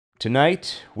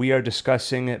Tonight, we are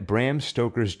discussing Bram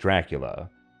Stoker's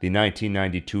Dracula, the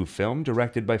 1992 film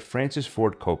directed by Francis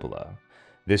Ford Coppola.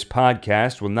 This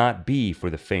podcast will not be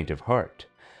for the faint of heart,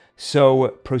 so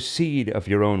proceed of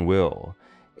your own will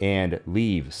and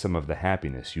leave some of the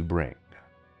happiness you bring.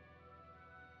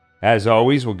 As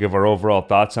always, we'll give our overall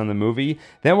thoughts on the movie,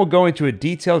 then we'll go into a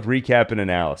detailed recap and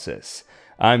analysis.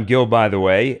 I'm Gil, by the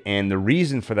way, and the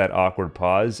reason for that awkward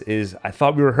pause is I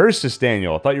thought we rehearsed this,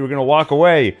 Daniel. I thought you were going to walk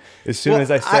away as soon as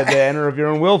I said the enter of your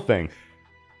own will thing.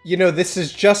 You know, this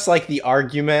is just like the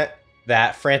argument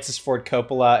that Francis Ford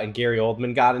Coppola and Gary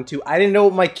Oldman got into. I didn't know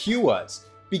what my cue was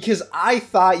because I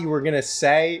thought you were going to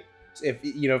say, if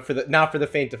you know, not for the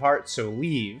faint of heart, so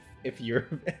leave if you're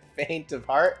faint of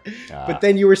heart. But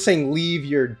then you were saying leave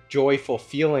your joyful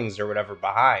feelings or whatever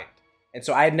behind. And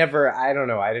so I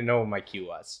didn't know what my cue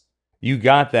was. You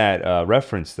got that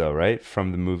reference, though, right?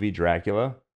 From the movie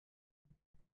Dracula?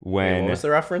 What was the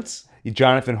reference?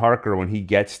 Jonathan Harker, when he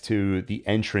gets to the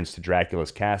entrance to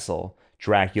Dracula's castle,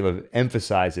 Dracula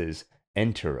emphasizes,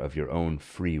 enter of your own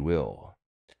free will.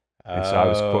 And so I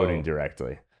was quoting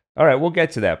directly. All right, we'll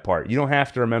get to that part. You don't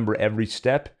have to remember every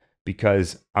step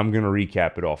because I'm going to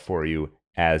recap it all for you,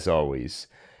 as always.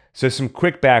 So some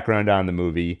quick background on the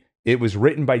movie. It was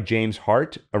written by James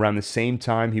Hart around the same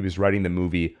time he was writing the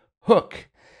movie Hook.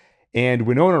 And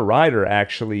Winona Ryder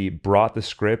actually brought the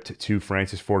script to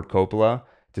Francis Ford Coppola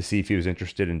to see if he was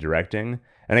interested in directing.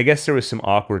 And I guess there was some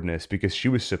awkwardness because she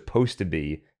was supposed to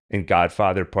be in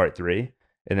Godfather Part 3.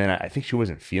 And then I think she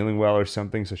wasn't feeling well or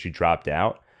something, so she dropped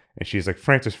out. And she's like,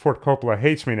 Francis Ford Coppola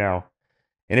hates me now.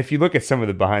 And if you look at some of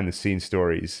the behind-the-scenes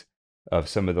stories of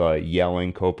some of the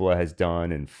yelling Coppola has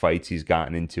done and fights he's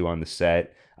gotten into on the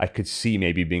set, I could see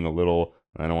maybe being a little,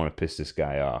 I don't want to piss this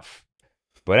guy off.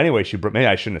 But anyway, maybe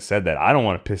I shouldn't have said that. I don't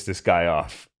want to piss this guy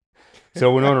off.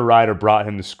 So Winona Ryder brought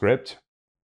him the script,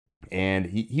 and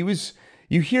he was,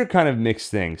 you hear kind of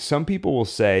mixed things. Some people will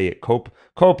say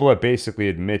Coppola basically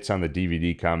admits on the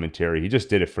DVD commentary, he just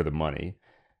did it for the money.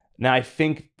 Now, I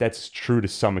think that's true to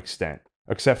some extent,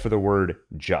 except for the word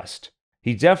just.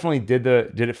 He definitely did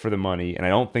it for the money, and I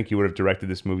don't think he would have directed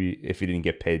this movie if he didn't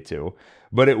get paid to.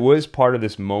 But it was part of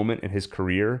this moment in his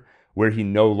career where he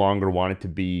no longer wanted to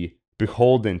be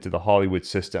beholden to the Hollywood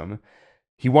system.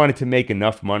 He wanted to make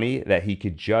enough money that he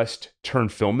could just turn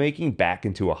filmmaking back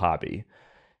into a hobby.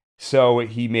 So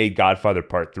he made Godfather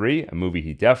Part 3, a movie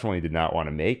he definitely did not want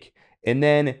to make. And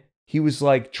then he was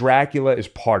like, Dracula is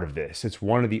part of this. It's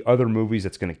one of the other movies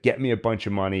that's going to get me a bunch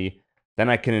of money. Then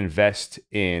I can invest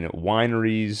in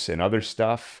wineries and other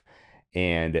stuff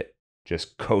and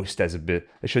just coast as a bit.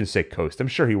 I shouldn't say coast. I'm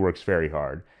sure he works very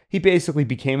hard. He basically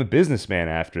became a businessman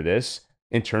after this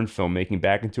and turned filmmaking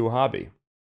back into a hobby.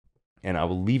 And I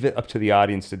will leave it up to the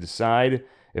audience to decide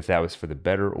if that was for the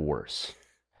better or worse.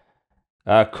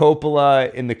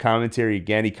 Coppola, in the commentary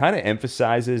again, he kind of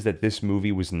emphasizes that this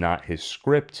movie was not his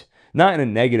script. Not in a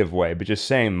negative way, but just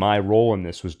saying my role in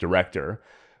this was director.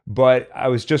 But I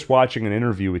was just watching an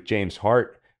interview with James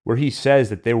Hart where he says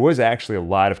that there was actually a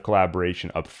lot of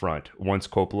collaboration up front. Once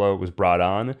Coppola was brought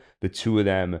on, the two of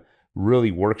them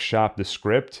really workshopped the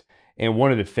script. And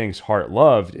one of the things Hart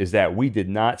loved is that we did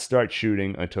not start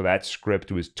shooting until that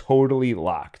script was totally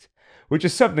locked, which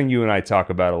is something you and I talk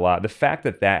about a lot. The fact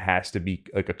that that has to be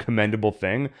like a commendable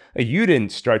thing. You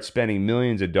didn't start spending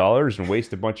millions of dollars and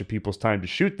waste a bunch of people's time to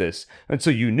shoot this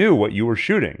until you knew what you were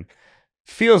shooting.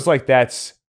 Feels like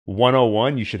that's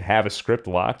 101. You should have a script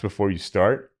locked before you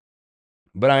start.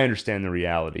 But I understand the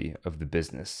reality of the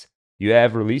business. You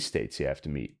have release dates you have to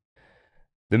meet.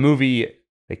 The movie,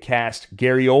 they cast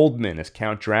Gary Oldman as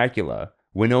Count Dracula,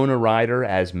 Winona Ryder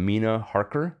as Mina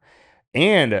Harker,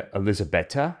 and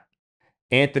Elisabetta,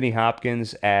 Anthony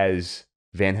Hopkins as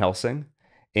Van Helsing,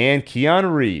 and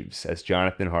Keanu Reeves as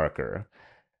Jonathan Harker.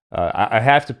 I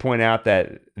have to point out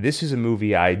that this is a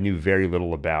movie I knew very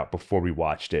little about before we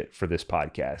watched it for this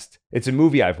podcast. It's a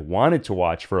movie I've wanted to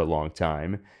watch for a long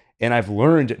time, and I've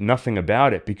learned nothing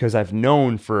about it because I've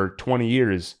known for 20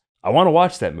 years I want to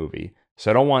watch that movie, so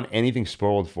I don't want anything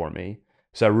spoiled for me.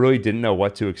 So I really didn't know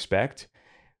what to expect,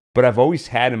 but I've always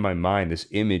had in my mind this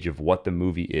image of what the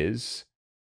movie is,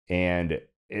 and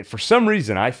for some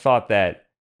reason I thought that,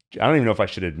 I don't even know if I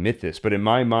should admit this, but in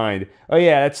my mind, oh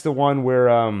yeah, that's the one where,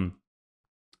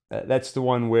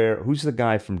 who's the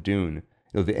guy from Dune?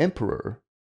 The Emperor.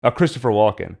 Christopher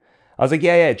Walken. I was like,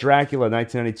 yeah, Dracula,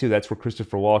 1992. That's where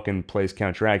Christopher Walken plays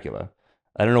Count Dracula.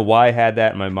 I don't know why I had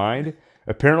that in my mind.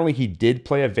 Apparently, he did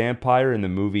play a vampire in the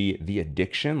movie The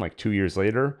Addiction, like 2 years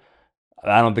later.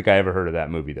 I don't think I ever heard of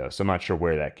that movie, though, so I'm not sure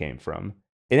where that came from.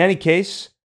 In any case,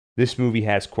 this movie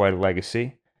has quite a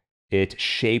legacy. It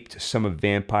shaped some of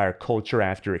vampire culture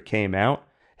after it came out,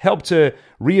 helped to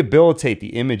rehabilitate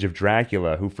the image of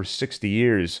Dracula, who for 60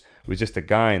 years was just a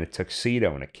guy in a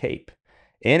tuxedo and a cape.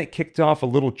 And it kicked off a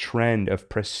little trend of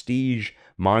prestige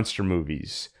monster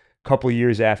movies. A couple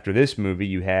years after this movie,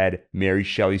 you had Mary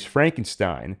Shelley's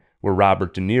Frankenstein, where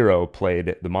Robert De Niro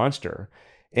played the monster.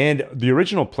 And the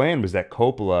original plan was that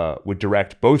Coppola would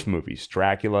direct both movies,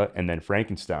 Dracula and then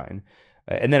Frankenstein.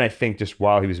 And then I think just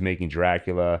while he was making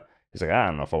Dracula, he's like, I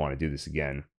don't know if I want to do this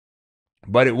again.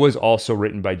 But it was also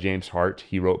written by James Hart.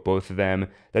 He wrote both of them.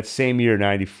 That same year,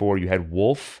 94, you had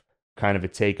Wolf, kind of a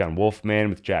take on Wolfman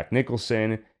with Jack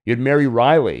Nicholson. You had Mary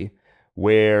Riley,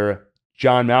 where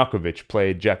John Malkovich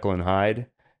played Jekyll and Hyde.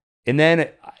 And then,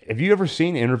 have you ever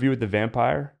seen Interview with the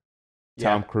Vampire?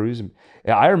 Tom Cruise.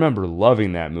 Yeah, I remember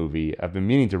loving that movie. I've been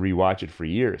meaning to rewatch it for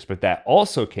years, but that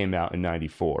also came out in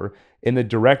 94. And the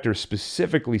director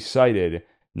specifically cited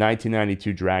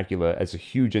 1992 Dracula as a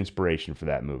huge inspiration for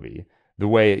that movie. The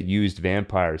way it used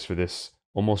vampires for this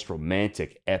almost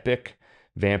romantic epic.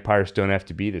 Vampires don't have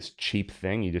to be this cheap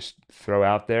thing you just throw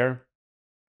out there.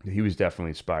 He was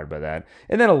definitely inspired by that.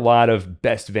 And then a lot of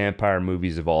best vampire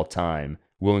movies of all time.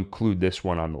 We'll include this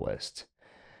one on the list.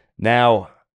 Now,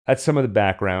 that's some of the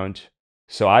background.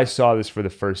 So I saw this for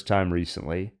the first time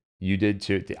recently. You did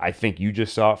too. I think you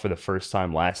just saw it for the first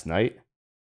time last night.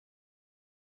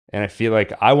 And I feel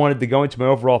like I wanted to go into my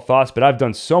overall thoughts, but I've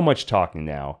done so much talking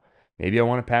now. Maybe I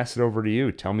want to pass it over to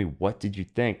you. Tell me, what did you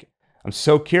think? I'm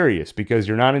so curious because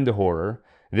you're not into horror.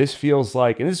 This feels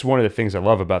like, and this is one of the things I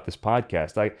love about this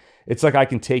podcast. It's like I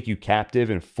can take you captive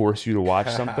and force you to watch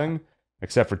something.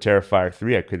 Except for Terrifier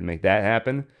 3, I couldn't make that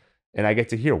happen. And I get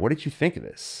to hear, what did you think of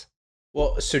this?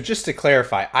 Well, so just to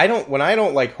clarify, when I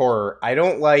don't like horror, I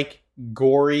don't like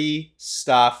gory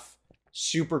stuff,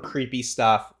 super creepy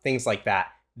stuff, things like that.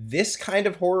 This kind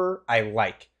of horror, I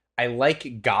like. I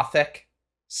like gothic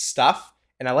stuff,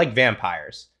 and I like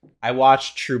vampires. I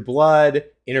watched True Blood,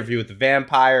 Interview with the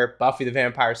Vampire, Buffy the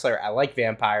Vampire Slayer. I like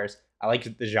vampires. I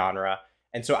like the genre.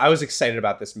 And so I was excited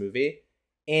about this movie.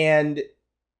 And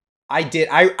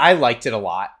I liked it a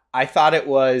lot. I thought it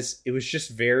was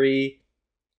just very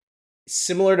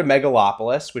similar to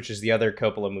Megalopolis, which is the other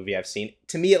Coppola movie I've seen.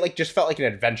 To me, it just felt like an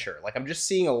adventure. Like I'm just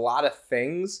seeing a lot of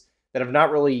things that I've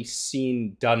not really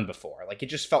seen done before. Like it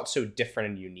just felt so different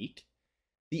and unique.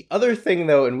 The other thing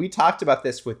though, and we talked about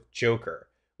this with Joker,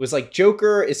 was like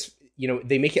Joker is,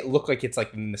 they make it look like it's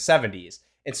like in the 70s.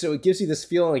 And so it gives you this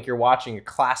feeling like you're watching a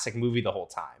classic movie the whole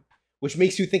time, which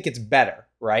makes you think it's better,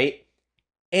 right?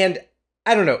 And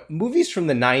I don't know, movies from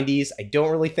the 90s I don't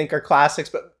really think are classics,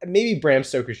 but maybe Bram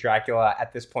Stoker's Dracula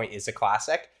at this point is a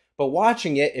classic. But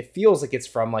watching it, it feels like it's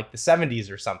from like the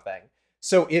 70s or something.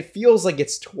 So it feels like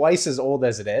it's twice as old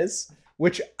as it is,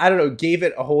 which, I don't know, gave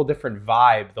it a whole different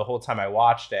vibe the whole time I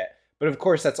watched it. But of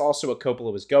course, that's also what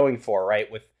Coppola was going for,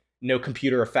 right? With no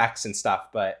computer effects and stuff.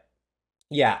 But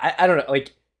yeah, I don't know.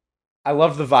 Like, I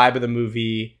love the vibe of the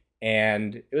movie,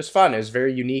 and it was fun. It was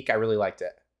very unique. I really liked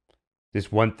it.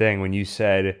 Just one thing, when you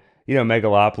said,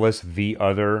 Megalopolis, the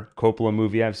other Coppola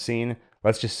movie I've seen,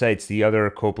 let's just say it's the other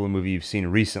Coppola movie you've seen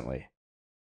recently.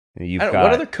 What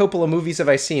other Coppola movies have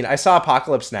I seen? I saw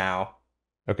Apocalypse Now.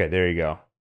 Okay, there you go.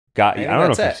 I don't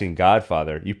know if you've seen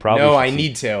Godfather. You probably No, I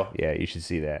need to. Yeah, you should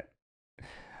see that.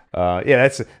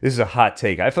 This is a hot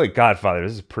take. I feel like Godfather,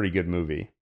 this is a pretty good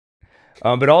movie.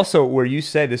 But also, where you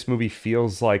say this movie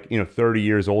feels like 30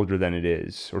 years older than it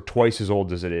is, or twice as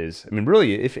old as it is. I mean,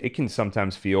 really, if it can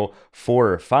sometimes feel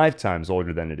 4 or 5 times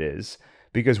older than it is,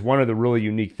 because one of the really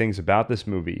unique things about this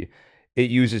movie, it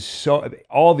uses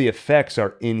all the effects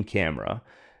are in camera,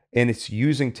 and it's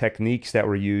using techniques that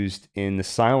were used in the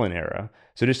silent era.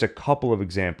 So just a couple of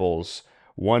examples.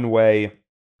 One way,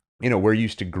 we're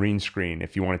used to green screen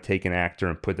if you want to take an actor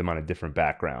and put them on a different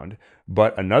background.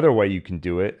 But another way you can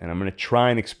do it, and I'm going to try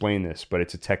and explain this, but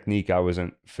it's a technique I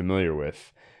wasn't familiar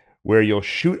with, where you'll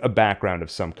shoot a background of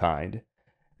some kind,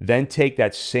 then take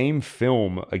that same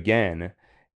film again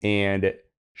and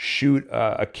shoot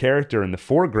a character in the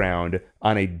foreground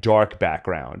on a dark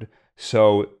background.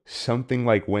 So something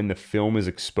like when the film is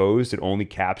exposed, it only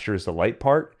captures the light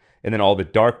part, and then all the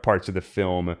dark parts of the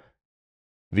film,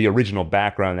 the original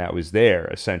background that was there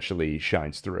essentially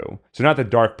shines through. So not the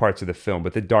dark parts of the film,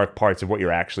 but the dark parts of what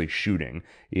you're actually shooting,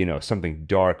 something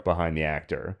dark behind the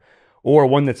actor. Or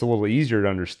one that's a little easier to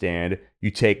understand,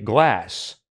 you take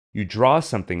glass, you draw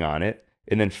something on it,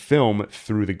 and then film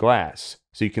through the glass.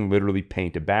 So you can literally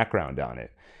paint a background on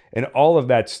it. And all of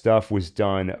that stuff was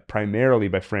done primarily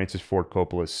by Francis Ford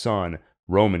Coppola's son,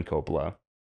 Roman Coppola.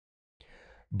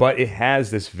 But it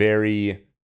has this very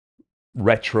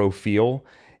retro feel.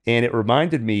 And it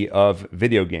reminded me of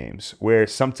video games where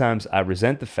sometimes I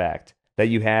resent the fact that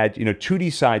you had,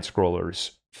 2D side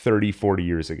scrollers 30, 40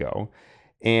 years ago.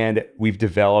 And we've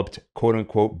developed quote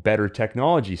unquote better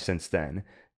technology since then.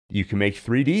 You can make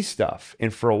 3D stuff.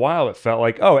 And for a while, it felt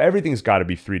like, oh, everything's got to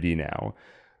be 3D now.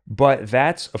 But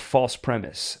that's a false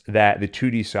premise that the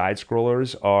 2D side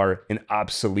scrollers are an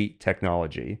obsolete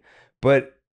technology.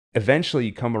 But eventually,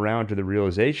 you come around to the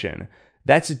realization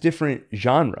that's a different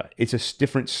genre. It's a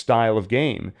different style of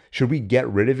game. Should we get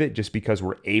rid of it just because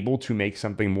we're able to make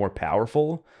something more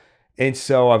powerful? And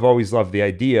so I've always loved the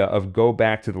idea of go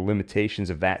back to the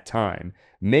limitations of that time,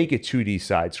 make a 2D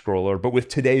side scroller, but with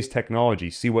today's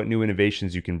technology, see what new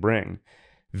innovations you can bring.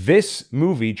 This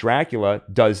movie, Dracula,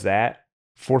 does that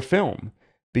for film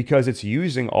because it's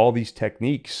using all these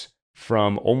techniques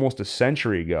from almost a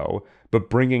century ago, but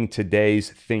bringing today's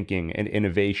thinking and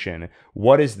innovation.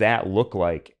 What does that look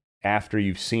like after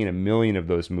you've seen a million of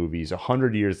those movies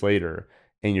 100 years later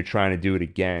and you're trying to do it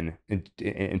again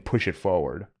and push it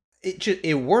forward?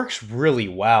 It works really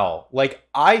well. Like,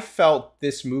 I felt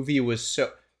this movie was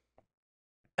so,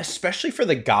 especially for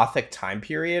the gothic time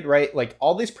period, right? Like,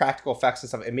 all these practical effects and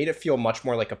stuff, it made it feel much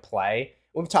more like a play.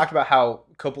 We've talked about how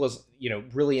Coppola's,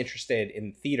 really interested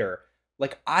in theater.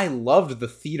 Like, I loved the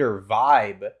theater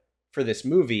vibe for this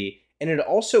movie, and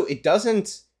it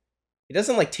doesn't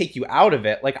like take you out of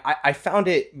it. Like, I found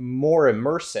it more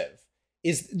immersive.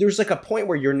 There's like a point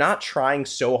where you're not trying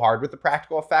so hard with the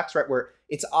practical effects, right? Where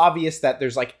it's obvious that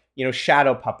there's like,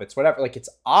 shadow puppets, whatever. Like, it's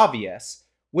obvious,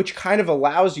 which kind of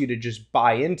allows you to just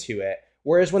buy into it.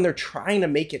 Whereas when they're trying to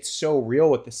make it so real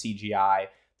with the CGI,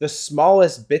 the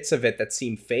smallest bits of it that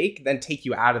seem fake then take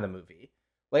you out of the movie.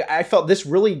 Like, I felt this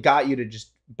really got you to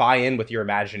just buy in with your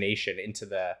imagination into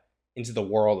the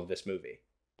world of this movie.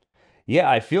 Yeah,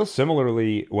 I feel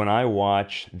similarly when I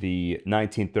watch the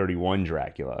 1931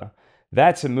 Dracula.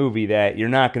 That's a movie that you're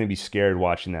not going to be scared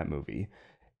watching that movie.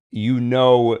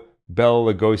 Bela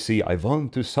Lugosi, I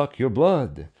want to suck your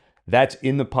blood. That's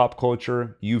in the pop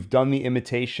culture. You've done the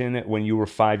imitation when you were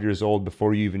 5 years old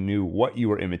before you even knew what you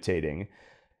were imitating.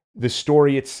 The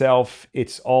story itself,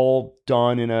 it's all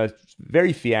done in a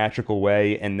very theatrical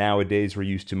way, and nowadays we're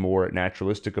used to more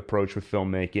naturalistic approach with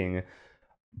filmmaking.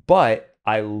 But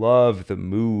I love the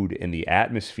mood and the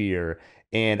atmosphere,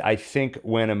 and I think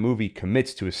when a movie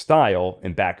commits to a style,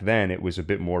 and back then it was a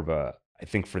bit more of a, I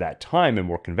think for that time, a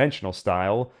more conventional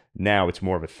style, now it's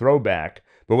more of a throwback.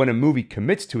 But when a movie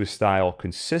commits to a style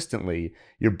consistently,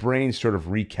 your brain sort of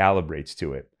recalibrates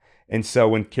to it. And so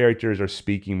when characters are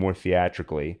speaking more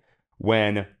theatrically,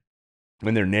 when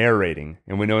they're narrating,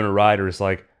 and Winona Ryder is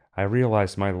like, I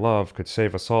realized my love could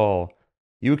save us all,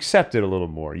 you accept it a little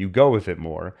more. You go with it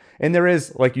more. And there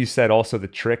is, like you said, also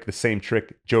the same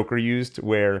trick Joker used,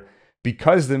 where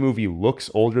because the movie looks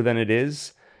older than it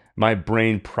is, my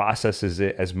brain processes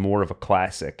it as more of a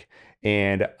classic.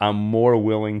 And I'm more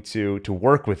willing to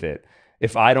work with it.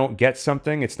 If I don't get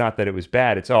something, it's not that it was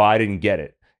bad. It's, oh, I didn't get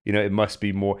it. It must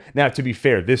be more. Now, to be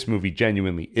fair, this movie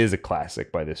genuinely is a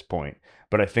classic by this point.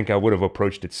 But I think I would have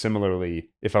approached it similarly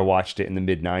if I watched it in the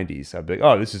mid-90s. I'd be like,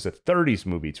 oh, this is a 30s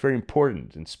movie. It's very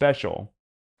important and special.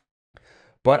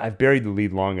 But I've buried the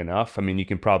lead long enough. I mean, you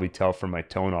can probably tell from my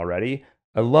tone already.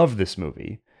 I love this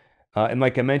movie. And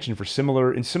like I mentioned,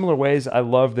 in similar ways, I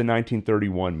love the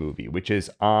 1931 movie, which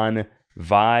is on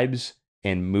vibes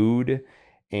and mood.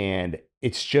 And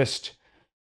it's just...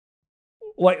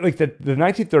 Like the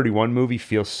 1931 movie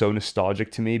feels so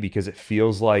nostalgic to me because it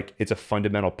feels like it's a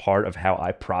fundamental part of how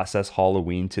I process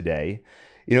Halloween today.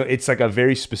 It's like a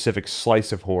very specific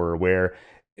slice of horror where,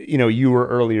 you were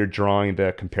earlier drawing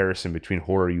the comparison between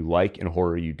horror you like and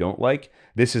horror you don't like.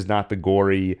 This is not the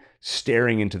gory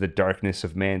staring into the darkness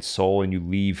of man's soul and you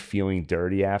leave feeling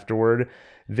dirty afterward.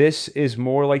 This is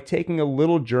more like taking a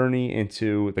little journey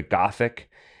into the gothic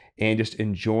and just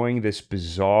enjoying this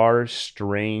bizarre,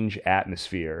 strange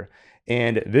atmosphere.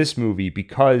 And this movie,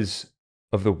 because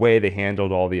of the way they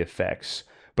handled all the effects,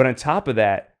 but on top of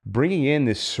that, bringing in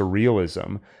this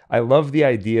surrealism, I love the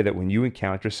idea that when you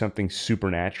encounter something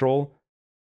supernatural,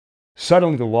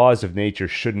 suddenly the laws of nature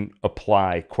shouldn't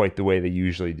apply quite the way they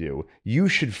usually do. You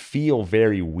should feel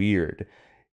very weird.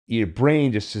 Your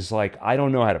brain just is like, I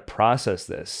don't know how to process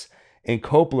this. And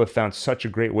Coppola found such a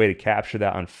great way to capture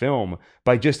that on film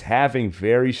by just having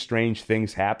very strange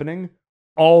things happening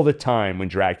all the time when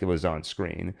Dracula's on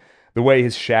screen. The way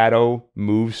his shadow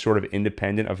moves sort of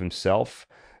independent of himself.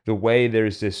 The way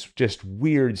there's this just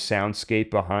weird soundscape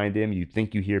behind him. You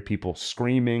think you hear people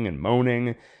screaming and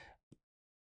moaning.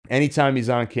 Anytime he's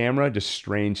on camera, just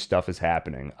strange stuff is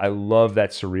happening. I love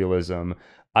that surrealism.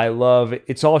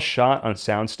 It's all shot on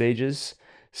sound stages.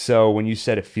 So when you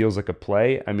said it feels like a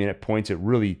play, I mean, at points it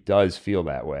really does feel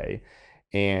that way.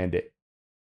 And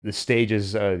the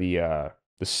stages, the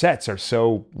sets are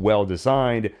so well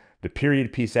designed, the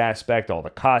period piece aspect, all the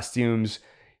costumes.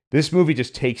 This movie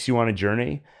just takes you on a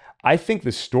journey. I think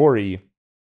the story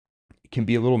can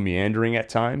be a little meandering at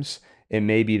times, and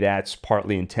maybe that's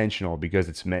partly intentional because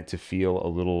it's meant to feel a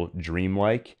little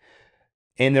dreamlike.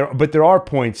 But there are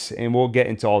points, and we'll get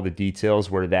into all the details,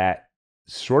 where that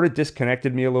sort of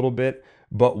disconnected me a little bit.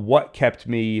 But what kept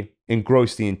me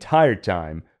engrossed the entire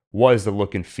time was the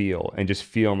look and feel, and just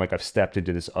feeling like I've stepped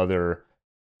into this other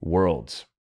world.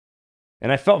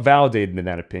 And I felt validated in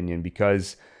that opinion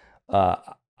because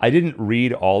I didn't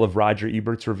read all of Roger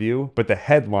Ebert's review, but the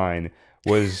headline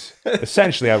was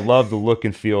essentially, I love the look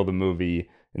and feel of the movie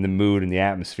and the mood and the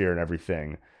atmosphere and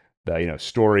everything. The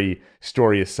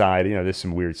story aside, there's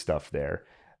some weird stuff there.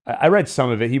 I read some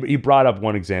of it. He brought up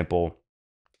one example.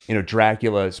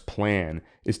 Dracula's plan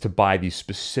is to buy these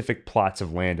specific plots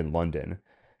of land in London,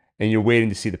 and you're waiting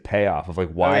to see the payoff of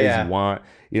like, why does he want?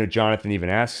 Jonathan even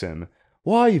asks him,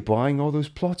 "Why are you buying all those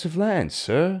plots of land,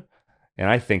 sir?"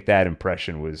 And I think that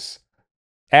impression was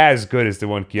as good as the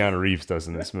one Keanu Reeves does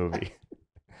in this movie.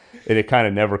 And it kind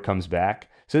of never comes back.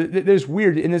 So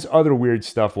there's other weird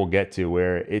stuff we'll get to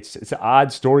where it's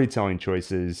odd storytelling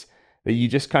choices that you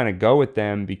just kind of go with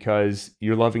them because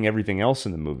you're loving everything else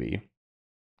in the movie.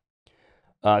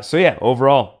 So yeah,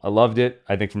 overall, I loved it.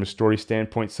 I think from a story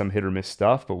standpoint, some hit or miss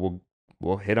stuff, but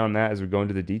we'll hit on that as we go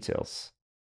into the details.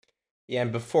 Yeah,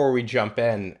 and before we jump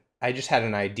in, I just had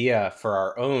an idea for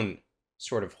our own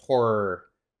sort of horror,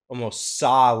 almost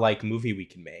Saw-like movie we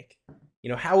can make.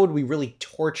 How would we really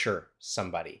torture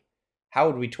somebody? How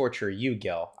would we torture you,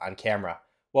 Gil, on camera?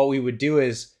 What we would do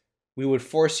is we would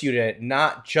force you to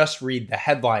not just read the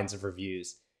headlines of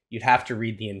reviews. You'd have to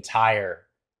read the entire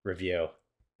review.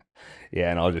 Yeah,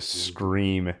 and I'll just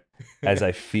scream as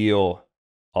I feel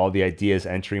all the ideas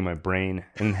entering my brain.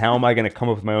 And how am I going to come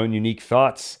up with my own unique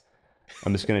thoughts?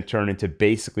 I'm just going to turn into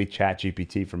basically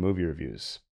ChatGPT for movie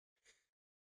reviews.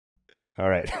 All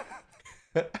right.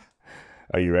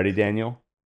 Are you ready, Daniel?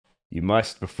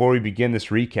 Before we begin this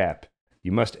recap,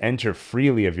 you must enter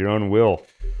freely of your own will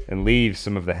and leave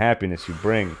some of the happiness you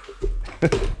bring.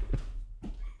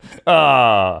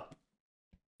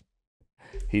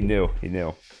 He knew.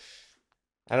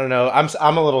 I don't know.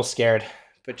 I'm a little scared,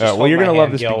 but just you're gonna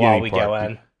love this Gil, beginning while we part, go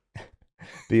in.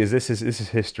 Because this is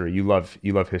history. You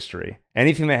love history.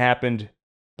 Anything that happened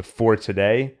before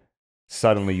today,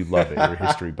 suddenly you love it. You're a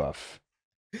history buff.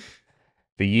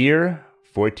 The year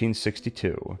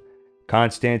 1462.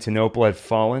 Constantinople had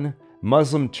fallen.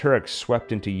 Muslim Turks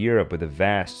swept into Europe with a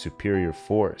vast superior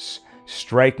force,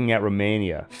 striking at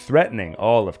Romania, threatening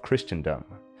all of Christendom.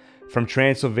 From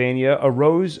Transylvania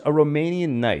arose a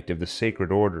Romanian knight of the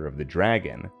Sacred Order of the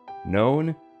Dragon,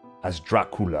 known as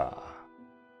Dracula.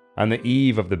 On the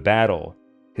eve of the battle,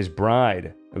 his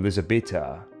bride,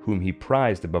 Elisabeta, whom he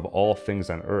prized above all things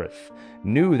on earth,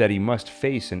 knew that he must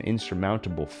face an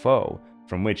insurmountable foe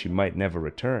from which he might never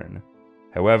return.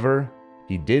 However,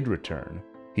 he did return.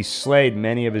 He slayed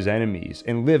many of his enemies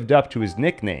and lived up to his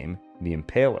nickname, the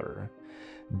Impaler.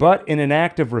 But in an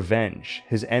act of revenge,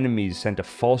 his enemies sent a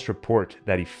false report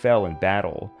that he fell in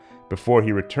battle. Before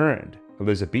he returned,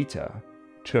 Elisabeta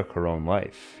took her own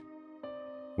life.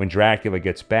 When Dracula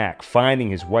gets back, finding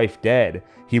his wife dead,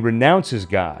 he renounces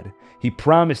God. He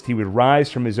promised he would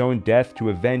rise from his own death to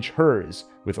avenge hers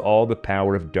with all the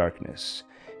power of darkness.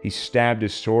 He stabbed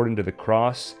his sword into the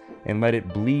cross and let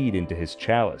it bleed into his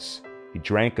chalice. He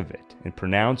drank of it and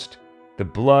pronounced, "The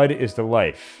blood is the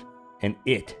life, and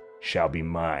it shall be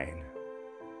mine."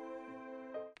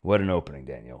 What an opening,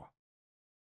 Daniel.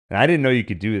 And I didn't know you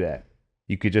could do that.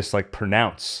 You could just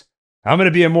pronounce, "I'm going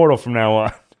to be immortal from now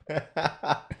on."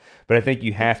 But I think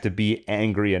you have to be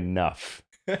angry enough.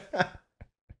 But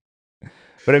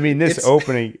I mean, this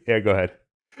opening... Yeah, go ahead.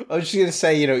 I was just going to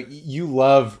say, you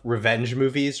love revenge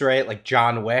movies, right? Like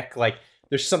John Wick.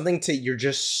 There's something to... You're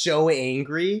just so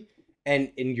angry,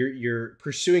 and you're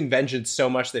pursuing vengeance so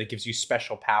much that it gives you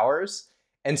special powers.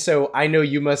 And so I know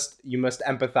you must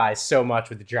empathize so much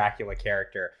with the Dracula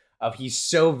character. He's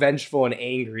so vengeful and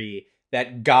angry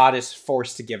that God is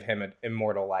forced to give him an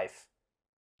immortal life.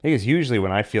 I think it's usually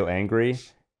when I feel angry,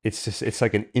 it's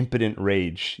like an impotent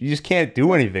rage. You just can't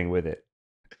do anything with it.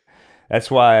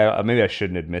 That's why maybe I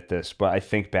shouldn't admit this, but I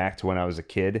think back to when I was a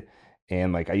kid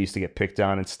and I used to get picked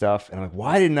on and stuff, and I'm like,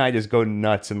 why didn't I just go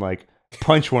nuts and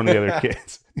punch one of the other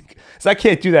kids? So I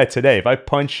can't do that today. If I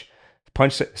punch,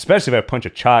 especially if I punch a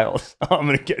child, I'm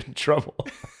gonna get in trouble.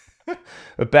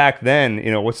 But back then,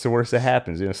 what's the worst that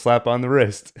happens? Slap on the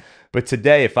wrist. But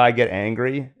today, if I get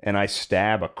angry and I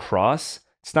stab a cross,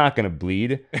 it's not going to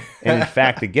bleed. And in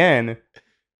fact, again,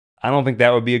 I don't think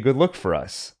that would be a good look for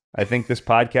us. I think this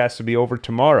podcast would be over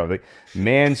tomorrow. The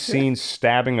man seen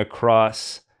stabbing a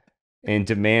cross and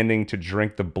demanding to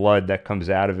drink the blood that comes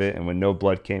out of it. And when no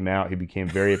blood came out, he became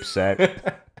very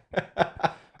upset.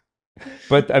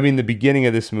 But I mean, the beginning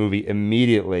of this movie,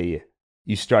 immediately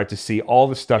you start to see all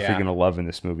the stuff you're going to love in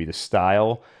this movie. The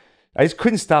style. I just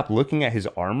couldn't stop looking at his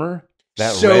armor.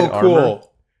 That so red cool.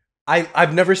 armor.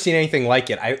 I've never seen anything like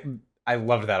it. I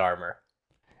loved that armor.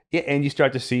 Yeah, and you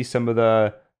start to see some of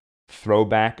the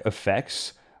throwback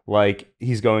effects, like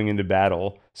he's going into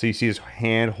battle. So you see his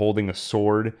hand holding a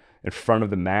sword in front of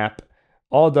the map,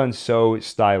 all done so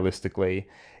stylistically.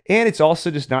 And it's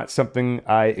also just not something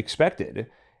I expected.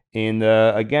 And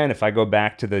again, if I go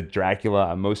back to the Dracula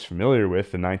I'm most familiar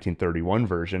with, the 1931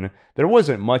 version, there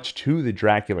wasn't much to the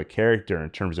Dracula character in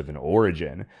terms of an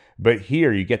origin. But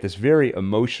here you get this very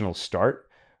emotional start.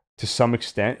 To some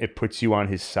extent, it puts you on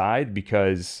his side,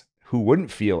 because who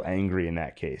wouldn't feel angry in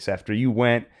that case? After you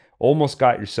went, almost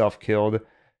got yourself killed,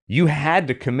 you had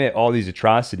to commit all these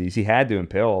atrocities. He had to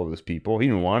impale all those people. He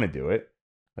didn't want to do it.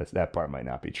 That part might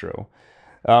not be true.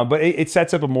 But it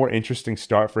sets up a more interesting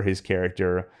start for his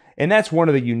character. And that's one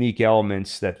of the unique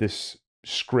elements that this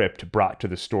script brought to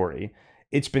the story.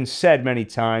 It's been said many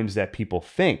times that people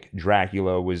think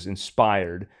Dracula was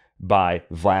inspired by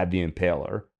Vlad the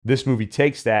Impaler. This movie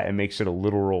takes that and makes it a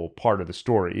literal part of the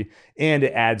story, and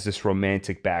it adds this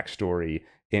romantic backstory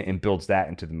and builds that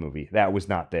into the movie. That was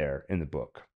not there in the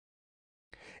book.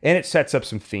 And it sets up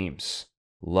some themes: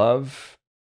 love,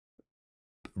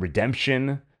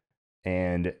 redemption,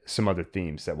 and some other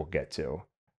themes that we'll get to.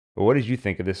 But what did you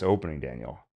think of this opening,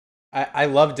 Daniel? I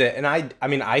loved it, and I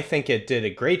mean, I think it did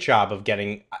a great job of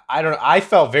getting. I don't know. I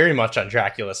felt very much on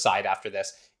Dracula's side after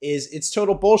this. It's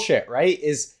total bullshit, right?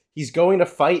 He's going to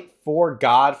fight for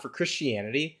God, for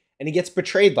Christianity, and he gets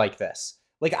betrayed like this.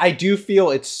 Like, I do feel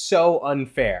it's so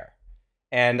unfair,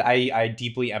 and I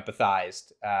deeply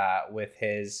empathized with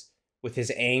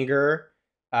his anger.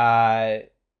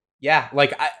 Yeah,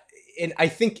 like I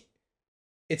think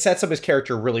it sets up his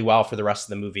character really well for the rest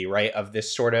of the movie, right? Of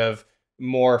this sort of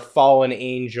more fallen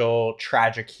angel,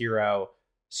 tragic hero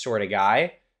sort of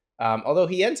guy. Although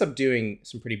he ends up doing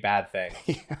some pretty bad things.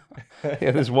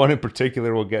 Yeah, there's one in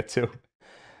particular we'll get to.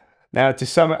 Now, to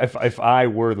some, if I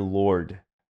were the Lord,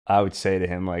 I would say to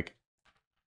him, like,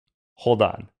 hold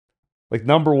on. Like,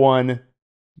 number one,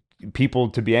 people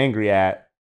to be angry at,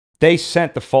 they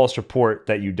sent the false report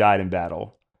that you died in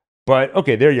battle. But,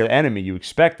 okay, they're your enemy. You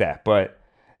expect that. But,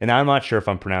 and I'm not sure if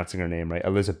I'm pronouncing her name right,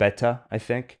 Elisabetta, I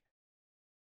think.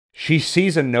 She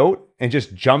sees a note and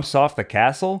just jumps off the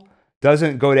castle.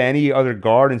 Doesn't go to any other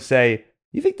guard and say,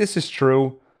 you think this is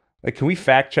true? Like, can we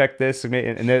fact check this? And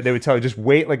they would tell you, just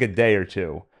wait like a day or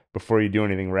two before you do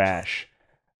anything rash.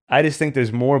 I just think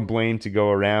there's more blame to go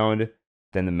around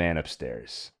than the man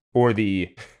upstairs or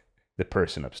the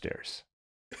person upstairs.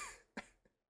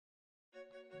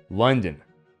 London,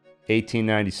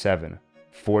 1897,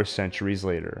 4 centuries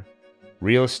later.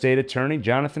 Real estate attorney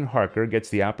Jonathan Harker gets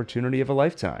the opportunity of a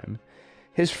lifetime.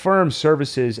 His firm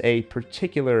services a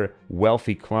particular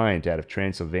wealthy client out of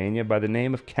Transylvania by the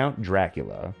name of Count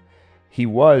Dracula. He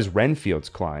was Renfield's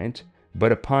client,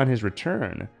 but upon his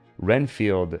return,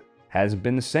 Renfield hasn't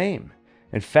been the same.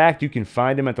 In fact, you can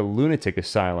find him at the lunatic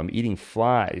asylum eating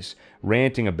flies,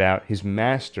 ranting about his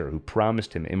master who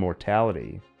promised him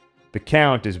immortality. The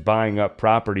Count is buying up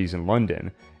properties in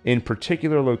London, in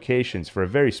particular locations for a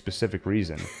very specific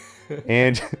reason.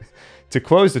 And to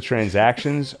close the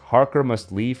transactions, Harker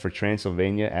must leave for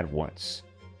Transylvania at once.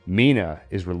 Mina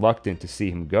is reluctant to see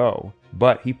him go,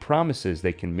 but he promises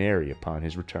they can marry upon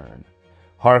his return.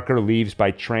 Harker leaves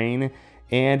by train,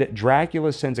 and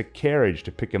Dracula sends a carriage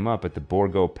to pick him up at the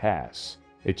Borgo Pass.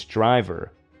 Its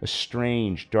driver, a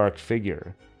strange, dark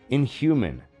figure,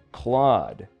 inhuman,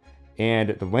 clawed, and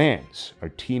the lands are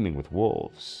teeming with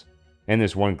wolves. And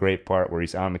there's one great part where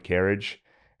he's on the carriage,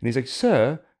 and he's like,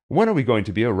 "Sir, when are we going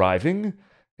to be arriving?"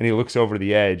 And he looks over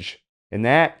the edge, and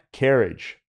that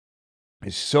carriage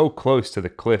is so close to the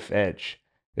cliff edge.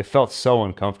 It felt so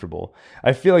uncomfortable.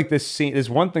 I feel like this scene, there's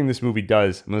one thing this movie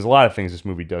does, and there's a lot of things this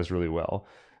movie does really well,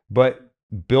 but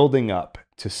building up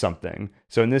to something.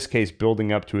 So in this case,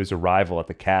 building up to his arrival at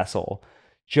the castle,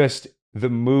 just the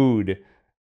mood,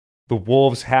 the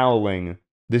wolves howling,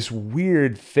 this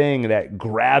weird thing that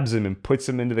grabs him and puts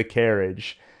him into the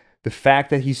carriage. The fact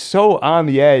that he's so on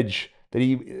the edge that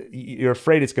you're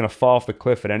afraid it's going to fall off the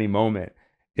cliff at any moment.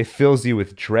 It fills you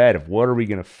with dread of what are we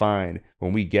going to find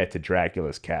when we get to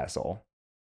Dracula's castle.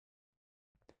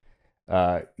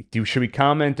 Should we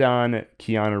comment on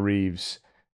Keanu Reeves,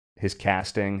 his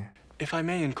casting? If I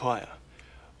may inquire,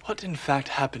 what in fact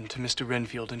happened to Mr.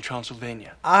 Renfield in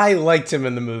Transylvania? I liked him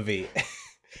in the movie.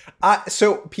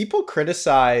 So people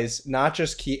criticize not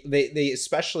just they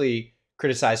especially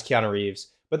criticize Keanu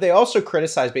Reeves, but they also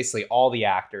criticize basically all the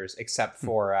actors except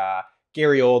for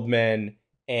Gary Oldman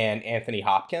and Anthony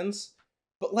Hopkins.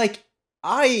 But like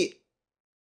I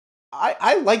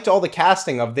liked all the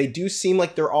casting of. They do seem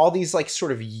like they're all these like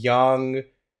sort of young,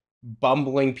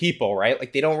 bumbling people, right?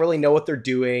 Like they don't really know what they're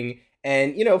doing.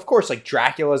 And, you know, of course, like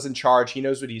Dracula's in charge. He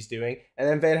knows what he's doing. And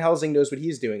then Van Helsing knows what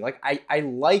he's doing. Like I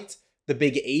liked the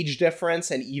big age difference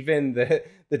and even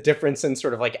the difference in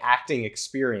sort of like acting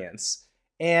experience.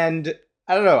 And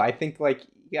I don't know. I think like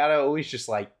you gotta always just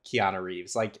like Keanu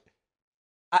Reeves. Like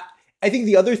I think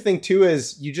the other thing too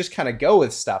is you just kind of go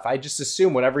with stuff. I just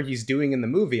assume whatever he's doing in the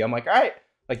movie, I'm like, all right,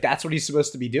 like that's what he's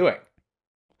supposed to be doing.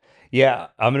 Yeah,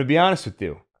 I'm going to be honest with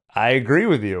you. I agree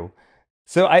with you.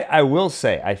 So I will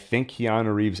say, I think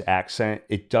Keanu Reeves' accent,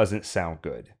 it doesn't sound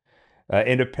good.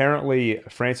 And apparently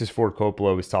Francis Ford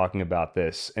Coppola was talking about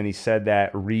this, and he said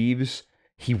that Reeves,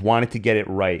 he wanted to get it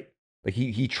right. Like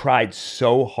he tried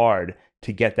so hard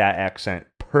to get that accent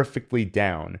perfectly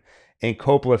down. And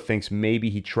Coppola thinks maybe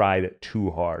he tried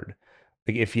too hard.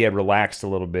 Like if he had relaxed a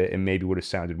little bit, it maybe would have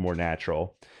sounded more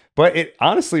natural. But it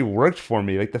honestly worked for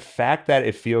me. Like the fact that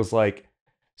it feels like,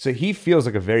 so he feels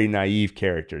like a very naive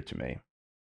character to me.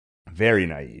 Very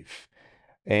naive.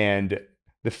 And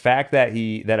the fact that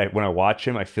when I watch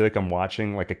him, I feel like I'm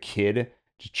watching like a kid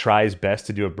to try his best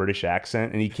to do a British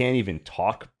accent, and he can't even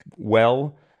talk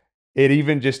well. It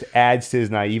even just adds to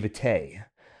his naivete.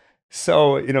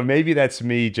 So, you know, maybe that's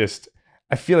me just,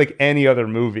 I feel like any other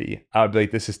movie, I'd be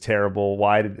like, this is terrible.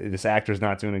 Why did this actor's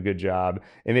not doing a good job?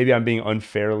 And maybe I'm being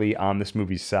unfairly on this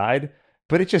movie's side,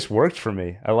 but it just worked for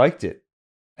me. I liked it.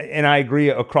 And I agree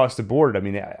across the board. I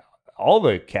mean, all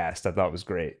the cast I thought was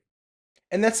great.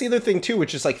 And that's the other thing too,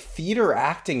 which is like theater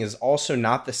acting is also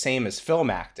not the same as film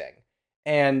acting.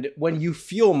 And when you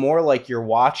feel more like you're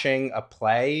watching a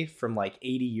play from like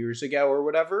 80 years ago or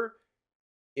whatever,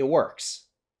 it works.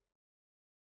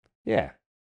 Yeah.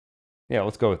 Yeah,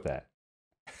 let's go with that.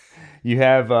 You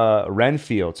have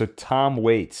Renfield. So Tom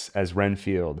Waits as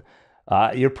Renfield.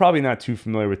 You're probably not too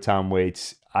familiar with Tom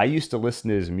Waits. I used to listen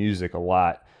to his music a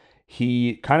lot.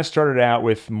 He kind of started out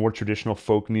with more traditional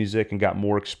folk music and got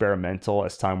more experimental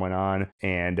as time went on.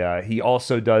 And he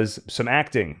also does some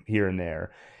acting here and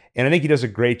there. And I think he does a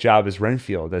great job as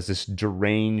Renfield, as this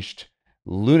deranged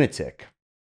lunatic.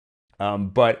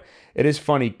 But it is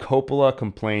funny, Coppola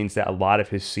complains that a lot of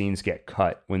his scenes get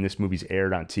cut when this movie's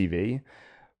aired on TV.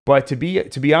 But to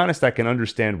be honest, I can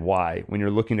understand why when you're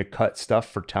looking to cut stuff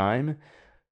for time.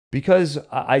 Because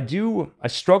I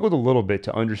struggled a little bit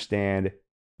to understand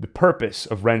the purpose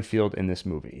of Renfield in this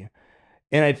movie.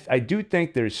 And I do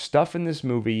think there's stuff in this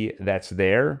movie that's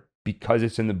there because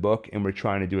it's in the book and we're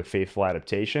trying to do a faithful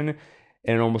adaptation.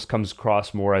 And it almost comes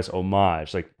across more as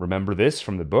homage. Like, remember this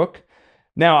from the book?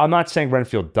 Now, I'm not saying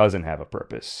Renfield doesn't have a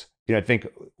purpose. You know, I think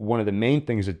one of the main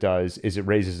things it does is it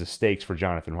raises the stakes for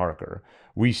Jonathan Harker.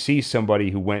 We see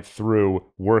somebody who went through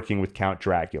working with Count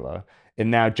Dracula, and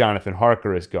now Jonathan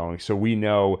Harker is going, so we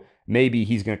know maybe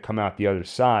he's going to come out the other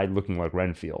side looking like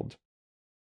Renfield.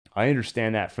 I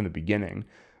understand that from the beginning,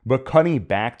 but cutting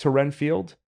back to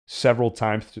Renfield several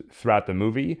times throughout the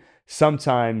movie,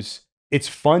 sometimes it's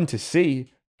fun to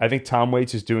see. I think Tom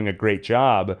Waits is doing a great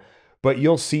job. But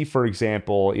you'll see, for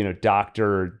example, you know,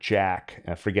 Dr. Jack,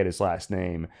 I forget his last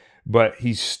name, but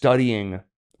he's studying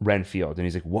Renfield and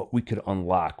he's like, what we could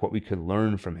unlock, what we could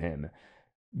learn from him.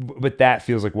 But that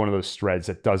feels like one of those threads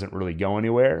that doesn't really go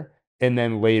anywhere. And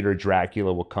then later,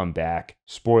 Dracula will come back,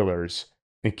 spoilers,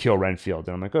 and kill Renfield.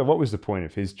 And I'm like, oh, what was the point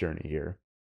of his journey here?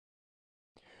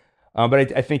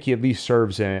 But I think he at least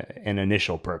serves an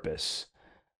initial purpose.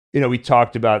 You know, we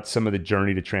talked about some of the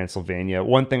journey to Transylvania.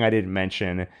 One thing I didn't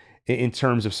mention in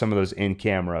terms of some of those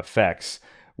in-camera effects,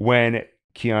 when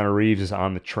Keanu Reeves is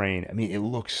on the train, I mean, it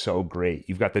looks so great.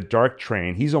 You've got the dark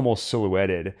train. He's almost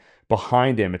silhouetted.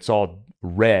 Behind him, it's all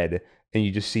red, and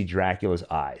you just see Dracula's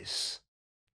eyes.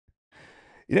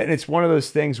 And it's one of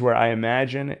those things where I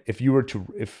imagine if you were to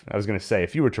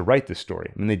write this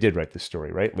story, I mean, they did write this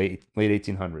story, right? Late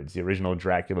 1800s, the original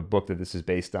Dracula book that this is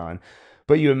based on.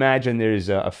 But you imagine there's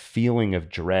a feeling of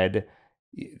dread.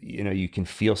 You know, you can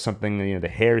feel something, you know, the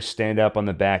hairs stand up on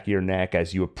the back of your neck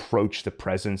as you approach the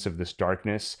presence of this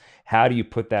darkness. How do you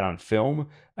put that on film?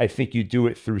 I think you do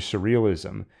it through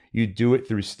surrealism. You do it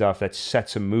through stuff that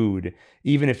sets a mood,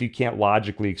 even if you can't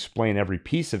logically explain every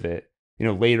piece of it. You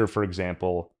know, later, for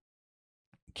example,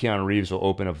 Keanu Reeves will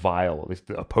open a vial,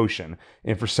 a potion,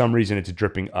 and for some reason it's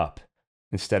dripping up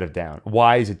instead of down.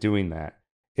 Why is it doing that?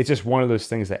 It's just one of those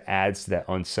things that adds to that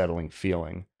unsettling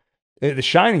feeling. The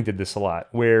Shining did this a lot,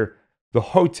 where the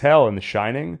hotel in The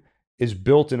Shining is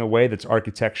built in a way that's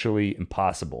architecturally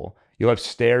impossible. You'll have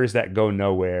stairs that go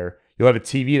nowhere. You'll have a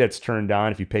TV that's turned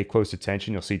on. If you pay close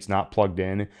attention, you'll see it's not plugged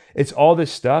in. It's all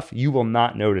this stuff you will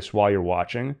not notice while you're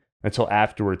watching until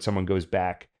afterwards someone goes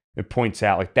back and points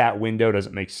out, like, that window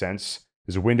doesn't make sense.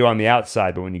 There's a window on the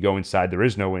outside, but when you go inside, there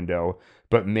is no window.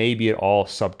 But maybe it all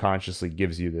subconsciously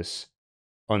gives you this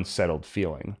unsettled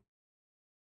feeling.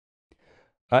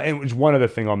 And one other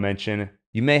thing I'll mention,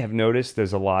 you may have noticed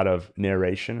there's a lot of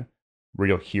narration where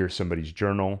you'll hear somebody's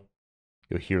journal,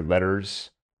 you'll hear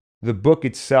letters. The book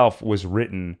itself was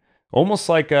written almost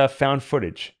like found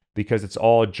footage because it's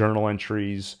all journal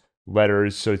entries,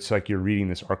 letters, so it's like you're reading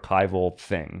this archival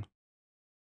thing.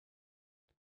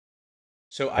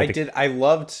 So I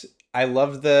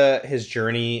loved his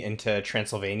journey into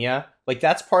Transylvania. Like,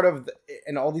 that's part of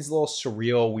and all these little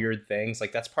surreal weird things.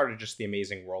 Like, that's part of just the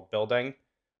amazing world building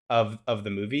of the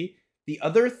movie. The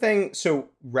other thing, so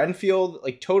Renfield,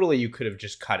 like, totally you could have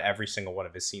just cut every single one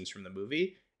of his scenes from the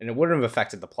movie and it wouldn't have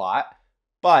affected the plot.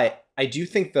 But I do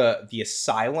think the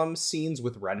asylum scenes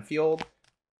with Renfield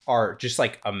are just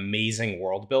like amazing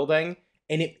world building.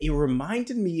 And it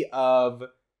reminded me of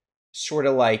sort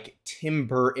of like Tim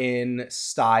Burton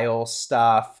style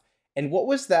stuff. And what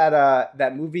was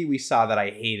that movie we saw that I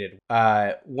hated?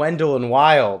 Wendell and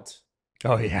Wild.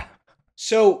 Oh yeah.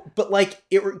 So, but like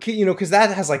it, you know, because that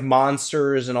has like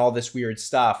monsters and all this weird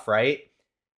stuff, right?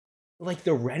 Like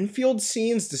the Renfield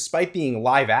scenes, despite being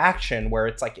live action, where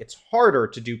it's like it's harder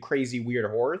to do crazy weird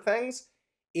horror things,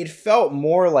 it felt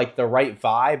more like the right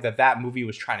vibe that movie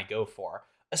was trying to go for.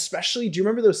 Especially, do you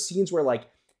remember those scenes where like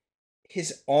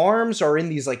his arms are in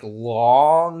these like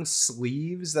long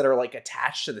sleeves that are like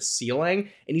attached to the ceiling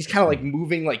and he's kind of like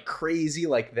moving like crazy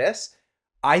like this?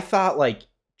 I thought like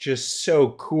just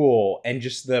so cool and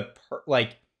just the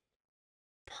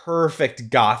perfect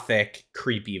gothic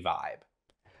creepy vibe.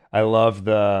 I love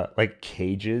the like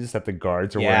cages that the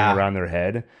guards are wearing around their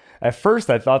head. At first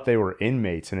I thought they were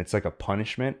inmates and it's like a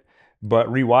punishment, but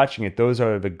rewatching it, those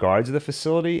are the guards of the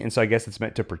facility, and so I guess it's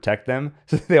meant to protect them.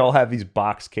 So they all have these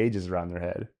box cages around their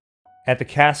head. At the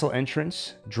castle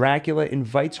entrance, Dracula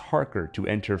invites Harker to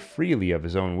enter freely of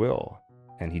his own will,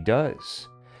 and he does.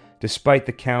 Despite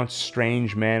the Count's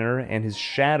strange manner and his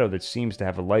shadow that seems to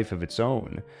have a life of its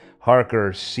own,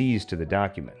 Harker sees to the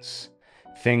documents.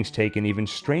 Things take an even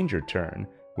stranger turn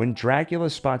when Dracula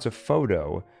spots a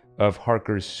photo of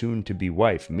Harker's soon-to-be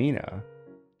wife, Mina.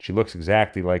 She looks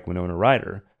exactly like Winona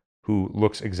Ryder, who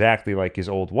looks exactly like his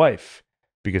old wife,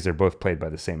 because they're both played by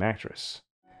the same actress.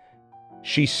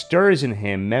 She stirs in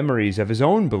him memories of his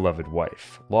own beloved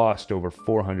wife, lost over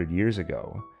 400 years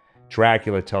ago.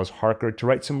 Dracula tells Harker to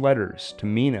write some letters to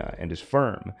Mina and his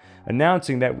firm,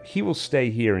 announcing that he will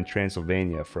stay here in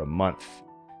Transylvania for a month.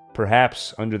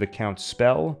 Perhaps under the Count's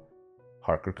spell,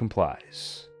 Harker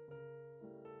complies.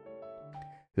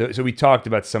 So we talked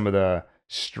about some of the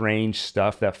strange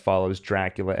stuff that follows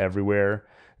Dracula everywhere.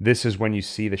 This is when you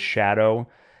see the shadow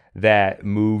that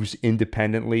moves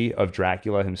independently of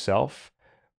Dracula himself.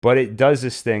 But it does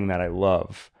this thing that I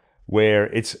love, where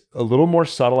it's a little more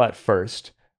subtle at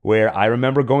first, where I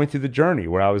remember going through the journey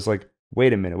where I was like,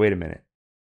 wait a minute.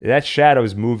 That shadow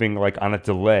is moving like on a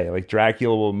delay. Like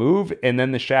Dracula will move and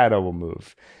then the shadow will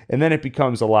move. And then it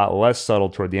becomes a lot less subtle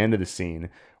toward the end of the scene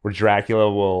where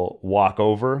Dracula will walk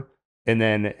over and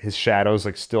then his shadow's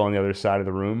like still on the other side of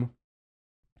the room.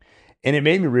 And it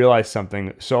made me realize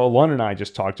something. So Alon and I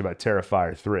just talked about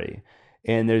Terrifier 3.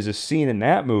 And there's a scene in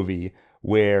that movie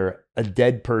where a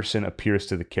dead person appears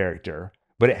to the character,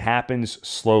 but it happens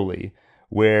slowly,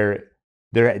 where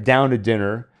they're down to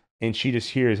dinner and she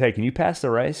just hears, hey, can you pass the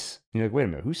rice? And you're like, wait a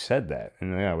minute, who said that?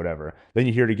 And yeah, whatever. Then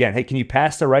you hear it again, hey, can you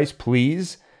pass the rice,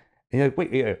 please? And you're like,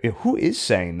 wait, who is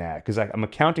saying that? Because I'm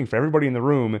accounting for everybody in the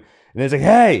room. And then it's like,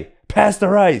 hey, pass the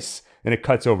rice. And it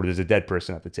cuts over, there's a dead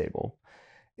person at the table.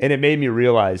 And it made me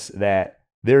realize that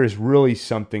there is really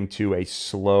something to a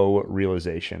slow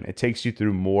realization. It takes you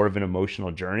through more of an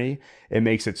emotional journey. It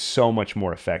makes it so much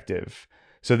more effective.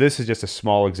 So this is just a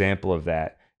small example of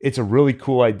that. It's a really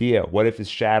cool idea. What if his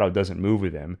shadow doesn't move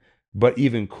with him? But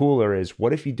even cooler is,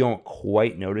 what if you don't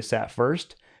quite notice that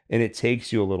first and it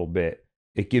takes you a little bit?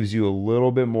 It gives you a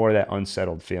little bit more of that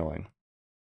unsettled feeling.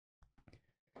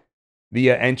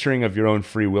 The entering of your own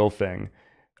free will thing.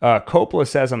 Coppola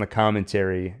says on the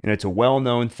commentary, and it's a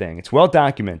well-known thing, it's well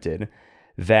documented,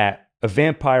 that a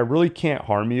vampire really can't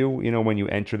harm you, when you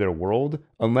enter their world,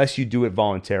 unless you do it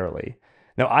voluntarily.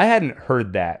 Now, I hadn't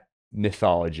heard that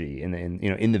mythology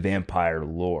in the vampire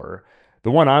lore.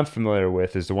 The one I'm familiar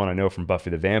with is the one I know from Buffy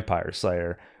the Vampire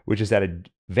Slayer, which is that a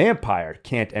vampire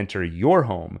can't enter your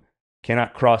home,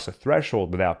 cannot cross a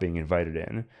threshold without being invited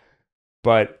in.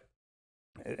 But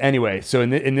anyway, so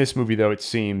in this movie, though, it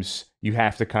seems you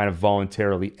have to kind of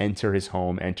voluntarily enter his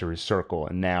home, enter his circle,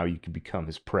 and now you can become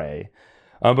his prey.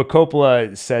 But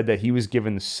Coppola said that he was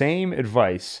given the same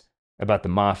advice about the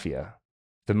mafia.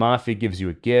 The mafia gives you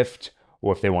a gift,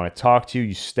 or if they want to talk to you,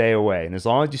 you stay away. And as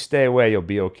long as you stay away, you'll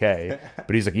be okay.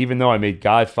 But he's like, even though I made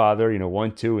Godfather,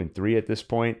 1, 2, and 3 at this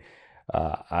point,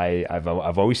 I've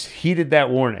always heeded that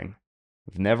warning.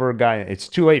 I've never gotten. It's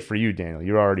too late for you, Daniel.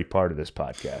 You're already part of this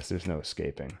podcast. There's no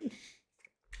escaping.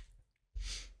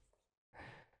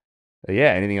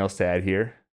 Yeah. Anything else to add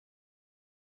here?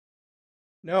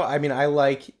 No, I mean, I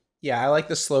like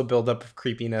the slow buildup of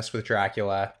creepiness with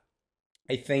Dracula.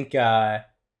 I think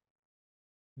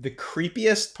the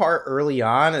creepiest part early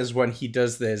on is when he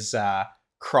does this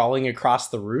crawling across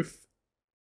the roof.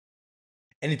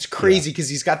 And it's crazy because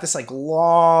he's got this like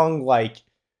long, like,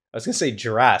 I was going to say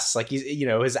dress. Like he's,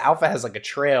 his outfit has like a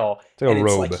trail. It's like and a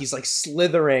it's robe. like he's like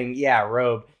slithering. Yeah,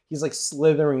 robe. He's like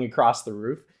slithering across the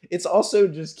roof. It's also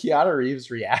just Keanu Reeves'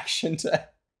 reaction to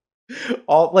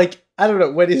all, like, I don't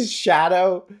know, when his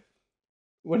shadow's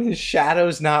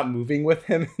not moving with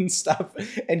him and stuff,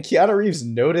 and Keanu Reeves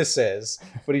notices,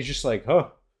 but he's just like,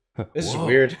 oh, this is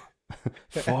weird.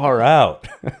 Far out.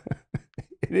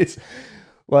 It is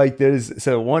like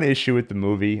so one issue with the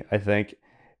movie, I think,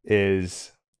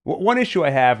 is one issue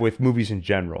I have with movies in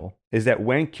general is that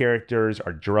when characters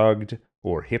are drugged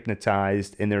or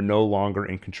hypnotized and they're no longer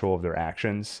in control of their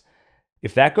actions,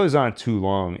 if that goes on too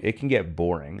long, it can get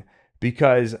boring.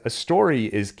 Because a story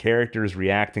is characters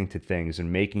reacting to things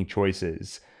and making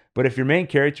choices. But if your main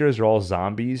characters are all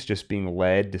zombies just being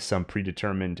led to some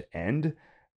predetermined end,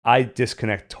 I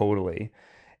disconnect totally.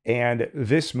 And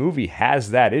this movie has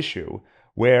that issue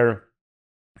where,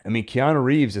 Keanu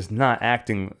Reeves is not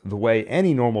acting the way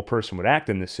any normal person would act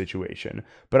in this situation.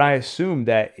 But I assume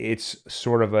that it's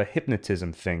sort of a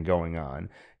hypnotism thing going on.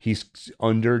 He's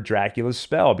under Dracula's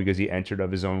spell because he entered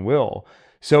of his own will.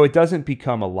 So it doesn't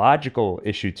become a logical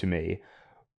issue to me.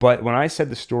 But when I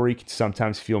said the story can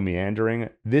sometimes feel meandering,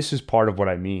 this is part of what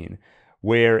I mean,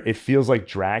 where it feels like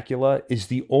Dracula is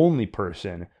the only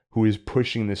person who is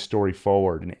pushing this story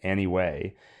forward in any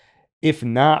way. If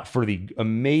not for the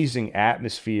amazing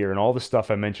atmosphere and all the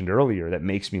stuff I mentioned earlier that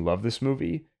makes me love this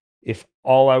movie, if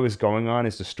all I was going on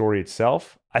is the story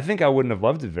itself, I think I wouldn't have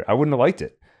loved it. I wouldn't have liked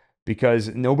it because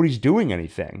nobody's doing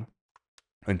anything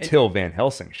until Van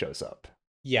Helsing shows up.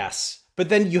 Yes, but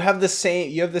then you have the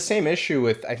same issue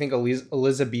with, I think,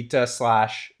 Elizabeta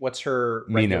 / what's her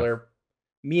regular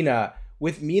Mina,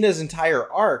 with Mina's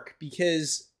entire arc,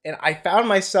 because, and I found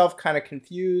myself kind of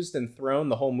confused and thrown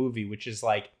the whole movie, which is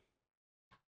like,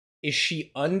 is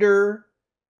she under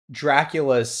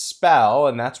Dracula's spell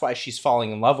and that's why she's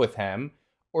falling in love with him,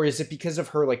 or is it because of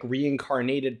her like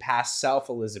reincarnated past self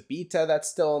Elizabeta that's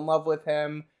still in love with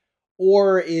him,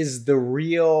 or is the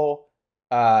real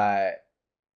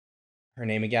her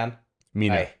name again?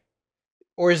 Mina.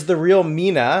 Or is the real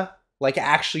Mina like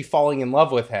actually falling in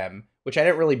love with him, which I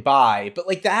didn't really buy, but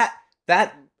like that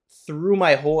threw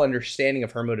my whole understanding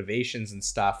of her motivations and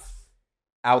stuff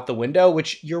out the window,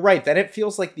 which you're right, that it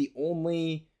feels like the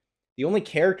only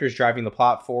characters driving the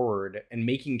plot forward and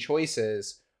making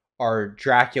choices are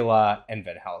Dracula and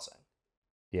Van Helsing.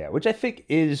 Yeah, which I think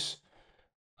is,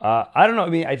 I don't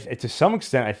know, to some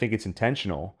extent, I think it's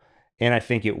intentional. And I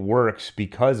think it works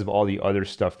because of all the other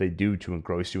stuff they do to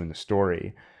engross you in the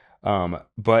story.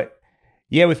 But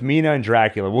yeah, with Mina and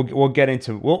Dracula,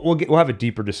 we'll have a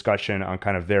deeper discussion on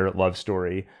kind of their love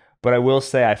story. But I will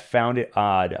say I found it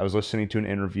odd. I was listening to an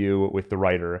interview with the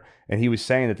writer, and he was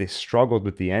saying that they struggled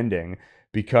with the ending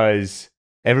because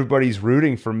everybody's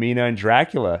rooting for Mina and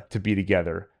Dracula to be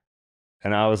together.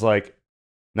 And I was like,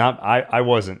 I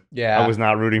wasn't. Yeah. I was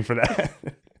not rooting for that.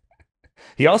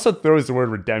 He also throws the word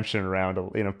redemption around,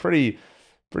 pretty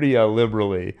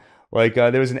liberally. Like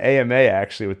there was an AMA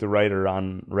actually with the writer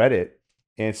on Reddit,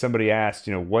 and somebody asked,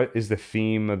 what is the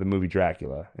theme of the movie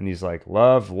Dracula? And he's like,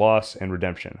 love, loss, and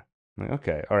redemption. I'm like,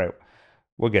 okay, all right,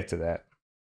 we'll get to that.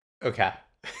 Okay.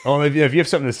 Oh, if you have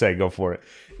something to say, go for it.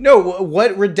 No,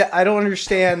 I don't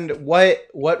understand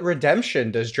what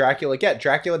redemption does Dracula get?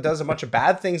 Dracula does a bunch of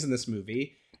bad things in this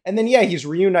movie, and then he's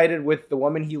reunited with the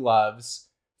woman he loves.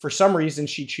 For some reason,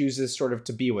 she chooses sort of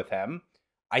to be with him.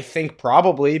 I think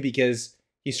probably because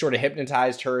he sort of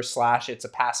hypnotized her / it's a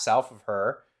past self of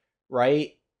her,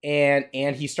 right?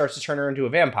 And he starts to turn her into a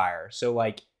vampire. So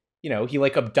like he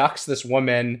like abducts this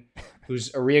woman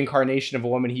who's a reincarnation of a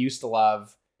woman he used to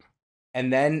love,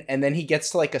 and then he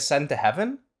gets to like ascend to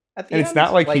heaven at the And end. it's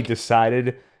not like he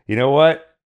decided, you know what?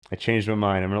 I changed my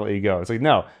mind. I'm gonna let you go. It's like,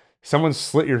 no, someone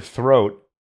slit your throat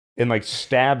and like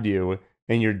stabbed you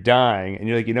and you're dying, and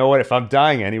you're like, you know what? If I'm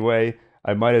dying anyway,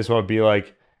 I might as well be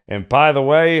like, and by the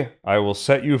way, I will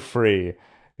set you free.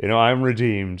 I'm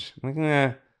redeemed. I'm like,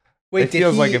 nah. Wait,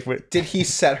 did he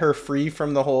set her free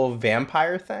from the whole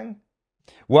vampire thing?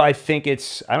 Well, I think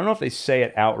I don't know if they say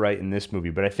it outright in this movie,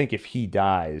 but I think if he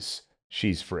dies,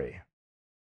 she's free.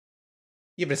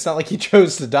 Yeah, but it's not like he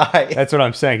chose to die. That's what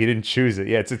I'm saying. He didn't choose it.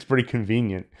 Yeah, it's pretty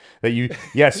convenient that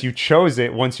you chose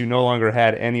it once you no longer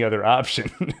had any other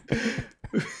option.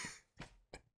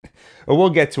 But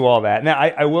we'll get to all that. Now,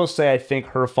 I will say I think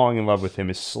her falling in love with him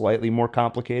is slightly more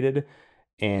complicated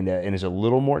and there's a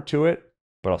little more to it,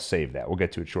 but I'll save that. We'll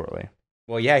get to it shortly.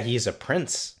 Well, yeah, he's a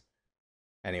prince.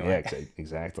 Anyway. Yeah,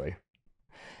 exactly.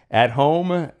 At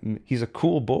home, he's a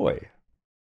cool boy.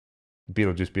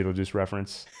 Beetlejuice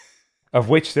reference. Of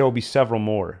which there will be several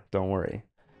more, don't worry.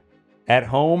 At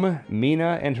home,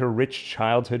 Mina and her rich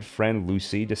childhood friend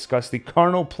Lucy discuss the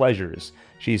carnal pleasures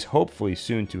she's hopefully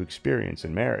soon to experience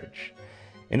in marriage.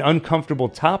 An uncomfortable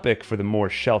topic for the more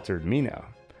sheltered Mina.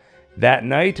 That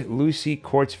night, Lucy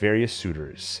courts various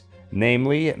suitors,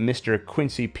 namely Mr.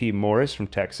 Quincy P. Morris from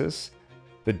Texas,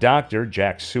 the doctor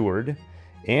Jack Seward,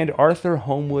 and Arthur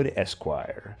Homewood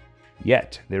Esquire.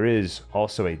 Yet, there is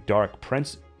also a dark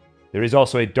presence,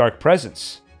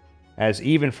 as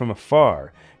even from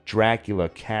afar, Dracula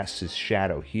casts his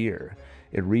shadow here.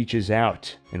 It reaches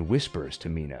out and whispers to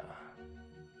Mina.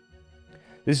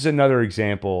 This is another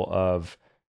example of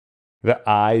the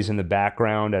eyes in the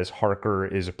background as Harker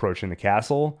is approaching the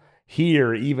castle.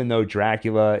 Here, even though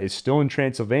Dracula is still in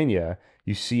Transylvania,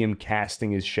 you see him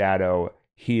casting his shadow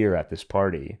here at this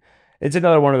party. It's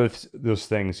another one of those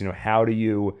things, how do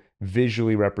you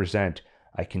visually represent,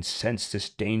 I can sense this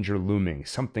danger looming,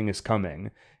 something is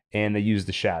coming, and they use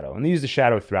the shadow. And they use the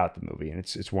shadow throughout the movie, and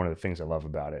it's one of the things I love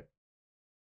about it.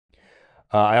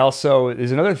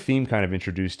 There's another theme kind of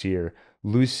introduced here.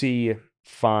 Lucy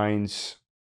finds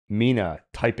Mina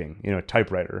typing, a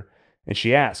typewriter, and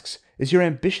she asks, is your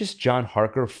ambitious John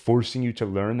Harker forcing you to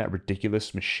learn that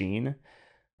ridiculous machine?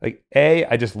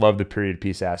 I just love the period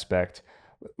piece aspect.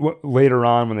 Later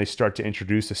on, when they start to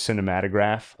introduce a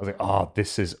cinematograph, I was like, oh,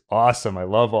 this is awesome. I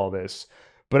love all this.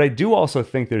 But I do also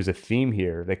think there's a theme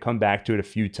here. They come back to it a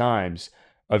few times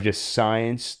of just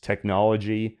science,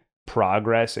 technology,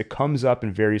 progress. It comes up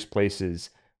in various places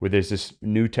where there's this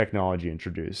new technology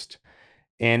introduced.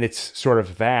 And it's sort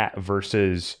of that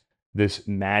versus this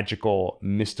magical,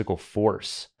 mystical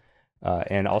force.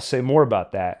 And I'll say more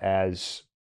about that as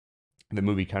the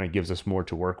movie kind of gives us more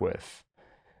to work with.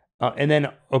 And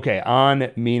then,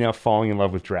 on Mina falling in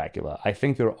love with Dracula, I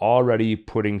think they're already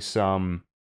putting some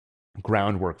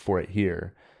groundwork for it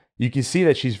here. You can see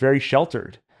that she's very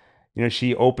sheltered.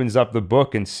 She opens up the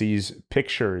book and sees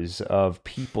pictures of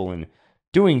people and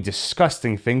doing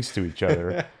disgusting things to each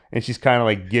other. And she's kind of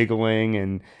like giggling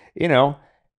and,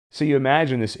 so you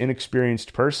imagine this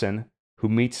inexperienced person who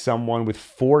meets someone with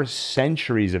 4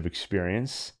 centuries of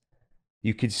experience.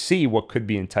 You could see what could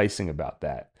be enticing about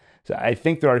that. So I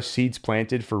think there are seeds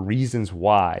planted for reasons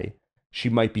why she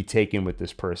might be taken with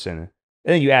this person. And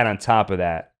then you add on top of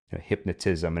that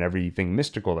hypnotism and everything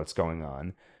mystical that's going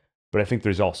on. But I think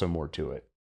there's also more to it.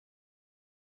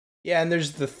 Yeah, and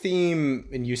there's the theme,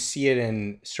 and you see it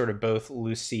in sort of both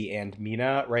Lucy and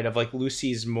Mina, right? Of like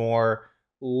Lucy's more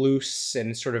loose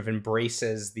and sort of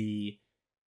embraces the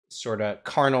sort of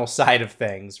carnal side of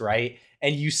things, right?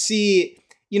 And you see,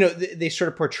 they sort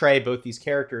of portray both these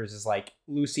characters as like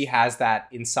Lucy has that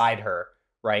inside her,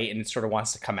 right? And it sort of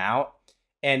wants to come out.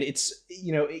 And it's,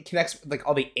 it connects with like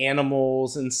all the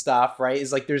animals and stuff, right?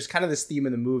 It's like there's kind of this theme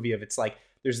in the movie of it's like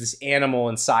there's this animal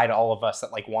inside all of us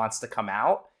that like wants to come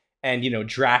out. And,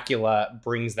 Dracula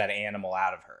brings that animal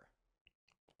out of her.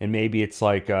 And maybe it's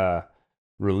like a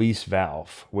release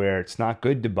valve where it's not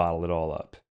good to bottle it all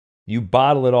up. You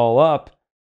bottle it all up,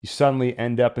 you suddenly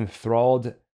end up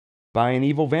enthralled by an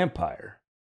evil vampire.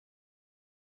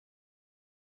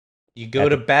 You go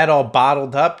to bed all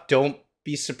bottled up. Don't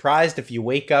be surprised if you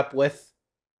wake up with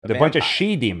a bunch of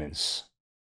she-demons.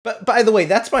 But by the way,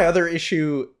 that's my other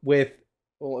issue with,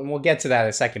 well, and we'll get to that in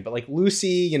a second, but like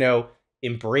Lucy,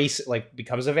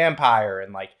 becomes a vampire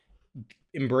and like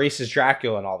embraces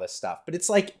Dracula and all this stuff. But it's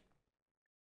like,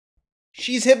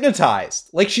 she's hypnotized.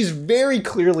 Like she's very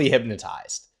clearly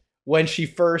hypnotized when she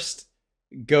first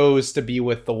goes to be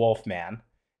with the Wolfman.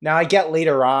 Now I get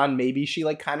later on, maybe she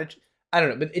like kind of, I don't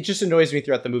know, but it just annoys me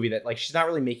throughout the movie that like she's not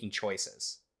really making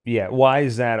choices. Yeah, why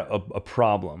is that a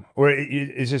problem? Or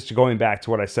it's just going back to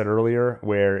what I said earlier,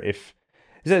 where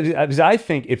because I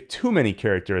think if too many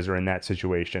characters are in that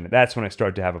situation, that's when I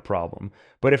start to have a problem.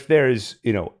 But if there's,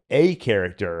 a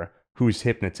character who's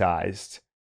hypnotized,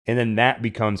 and then that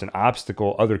becomes an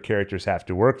obstacle other characters have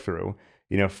to work through,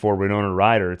 for Winona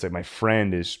Ryder, it's like my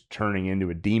friend is turning into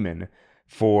a demon.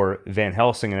 For Van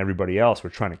Helsing and everybody else,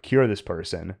 we're trying to cure this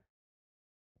person.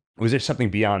 Was there something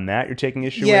beyond that you're taking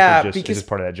issue with? Or just, because is this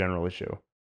part of that general issue?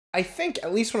 I think,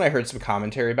 at least when I heard some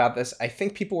commentary about this, I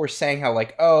think people were saying how,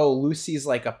 like, oh, Lucy's,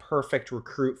 like, a perfect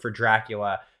recruit for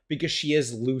Dracula because she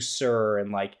is looser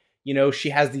and, like, she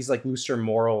has these, like, looser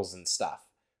morals and stuff,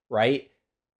 right?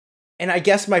 And I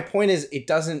guess my point is it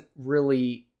doesn't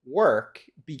really work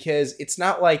because it's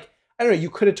not like, I don't know, you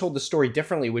could have told the story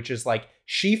differently, which is, like,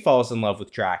 she falls in love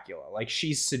with Dracula. Like,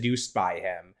 she's seduced by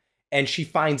him. And she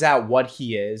finds out what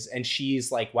he is, and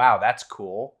she's like, wow, that's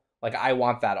cool. Like, I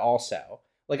want that also.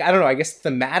 Like, I don't know, I guess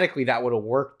thematically that would have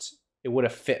worked. It would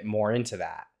have fit more into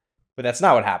that. But that's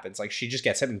not what happens. Like, she just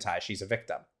gets hypnotized. She's a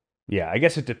victim. Yeah, I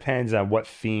guess it depends on what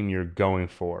theme you're going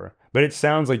for. But it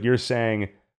sounds like you're saying,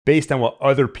 based on what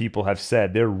other people have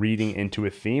said, they're reading into a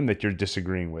theme that you're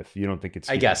disagreeing with. You don't think it's...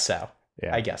 I guess so.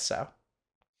 Yeah. I guess so.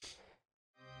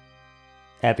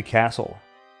 At the castle,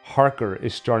 Harker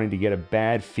is starting to get a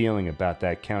bad feeling about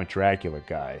that Count Dracula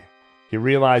guy. He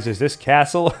realizes this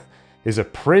castle is a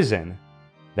prison.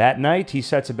 That night, he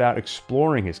sets about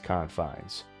exploring his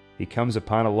confines. He comes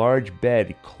upon a large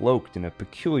bed cloaked in a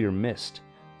peculiar mist.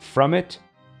 From it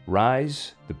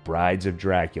rise the brides of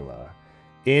Dracula.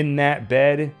 In that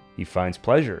bed, he finds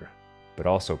pleasure, but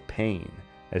also pain,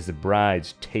 as the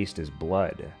brides taste his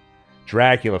blood.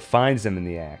 Dracula finds them in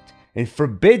the act and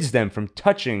forbids them from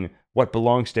touching what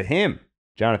belongs to him,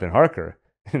 Jonathan Harker.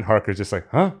 And Harker's just like,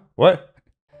 huh? What?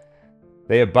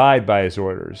 They abide by his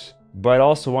orders, but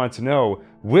also want to know,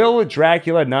 will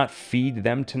Dracula not feed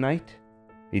them tonight?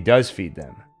 He does feed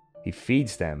them. He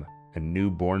feeds them a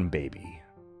newborn baby.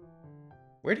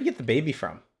 Where'd he get the baby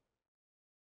from?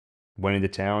 Went into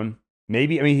town.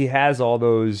 Maybe, he has all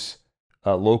those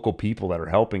local people that are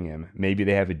helping him. Maybe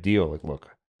they have a deal. Like,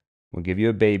 look, we'll give you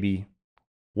a baby.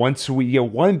 Once a week, you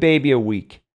get one baby a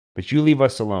week. But you leave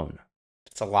us alone.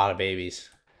 It's a lot of babies.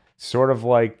 Sort of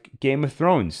like Game of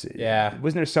Thrones. Yeah.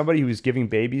 Wasn't there somebody who was giving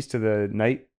babies to the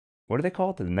night? What do they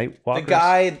call it? The Night Walkers?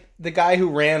 The guy who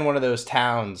ran one of those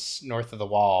towns north of the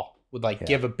wall would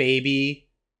give a baby,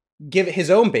 give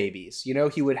his own babies.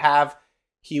 He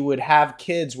would have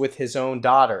kids with his own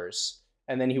daughters,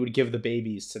 and then he would give the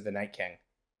babies to the Night King.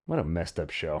 What a messed up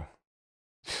show.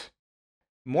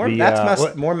 More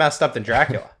messed up than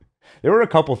Dracula. There were a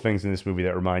couple things in this movie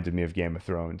that reminded me of Game of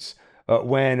Thrones.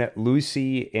 When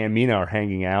Lucy and Mina are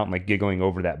hanging out and giggling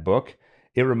over that book,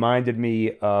 it reminded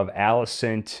me of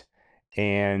Alicent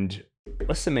and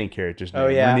what's the main character's name? Oh,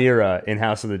 yeah. Rhaenyra in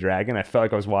House of the Dragon. I felt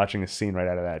like I was watching a scene right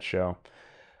out of that show.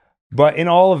 But in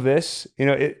all of this,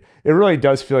 it really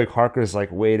does feel like Harker's like,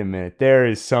 wait a minute, there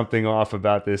is something off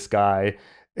about this guy.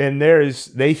 And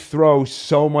they throw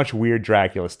so much weird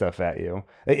Dracula stuff at you.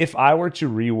 If I were to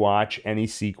rewatch any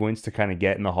sequence to kind of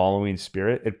get in the Halloween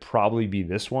spirit, it'd probably be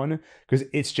this one because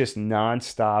it's just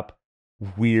nonstop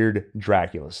weird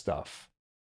Dracula stuff.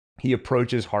 He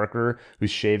approaches Harker,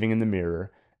 who's shaving in the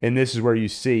mirror, and this is where you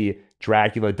see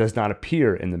Dracula does not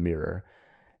appear in the mirror.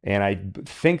 And I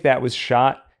think that was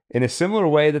shot in a similar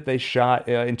way that they shot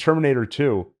in Terminator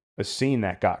 2, a scene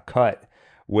that got cut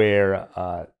where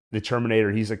the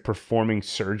Terminator, he's performing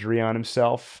surgery on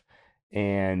himself.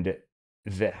 And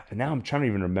now I'm trying to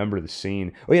even remember the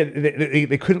scene. Oh yeah,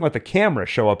 they couldn't let the camera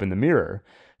show up in the mirror.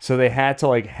 So they had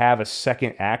to have a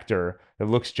second actor that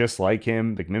looks just like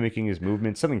him, mimicking his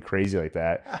movements, something crazy like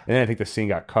that. And then I think the scene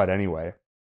got cut anyway.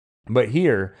 But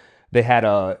here, they had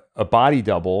a body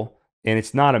double, and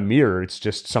it's not a mirror, it's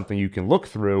just something you can look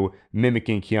through,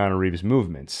 mimicking Keanu Reeves'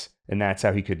 movements. And that's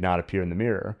how he could not appear in the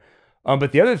mirror.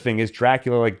 But the other thing is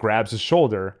Dracula grabs his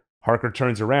shoulder, Harker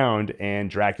turns around,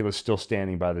 and Dracula's still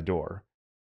standing by the door.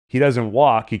 He doesn't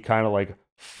walk, he kind of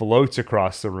floats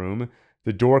across the room.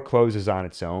 The door closes on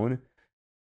its own.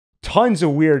 Tons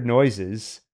of weird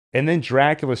noises. And then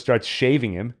Dracula starts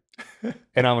shaving him.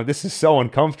 And I'm like, this is so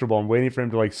uncomfortable. I'm waiting for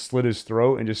him to slit his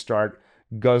throat and just start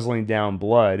guzzling down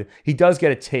blood. He does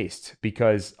get a taste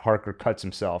because Harker cuts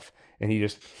himself and he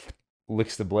just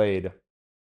licks the blade.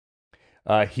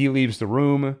 He leaves the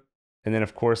room, and then,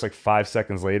 of course, 5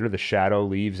 seconds later, the shadow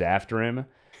leaves after him.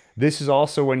 This is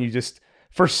also when you just,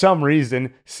 for some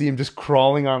reason, see him just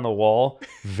crawling on the wall.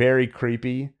 Very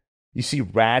creepy. You see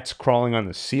rats crawling on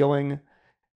the ceiling.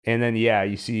 And then, yeah,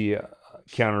 you see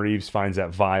Keanu Reeves finds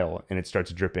that vial and it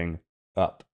starts dripping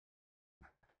up.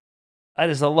 I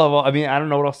love all, I mean, I don't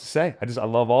know what else to say. I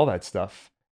love all that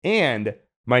stuff. And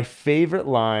my favorite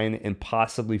line in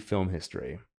possibly film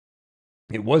history.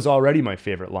 It was already my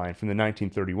favorite line from the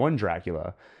 1931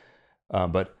 Dracula.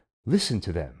 But listen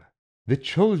to them, the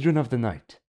children of the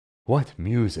night. What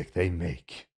music they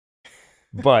make.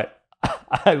 But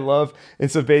I love, and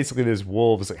so basically there's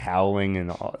wolves howling and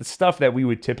all stuff that we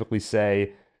would typically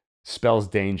say spells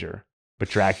danger. But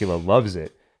Dracula loves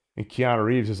it. And Keanu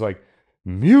Reeves is like,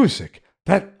 music?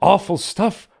 That awful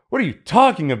stuff? What are you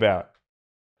talking about?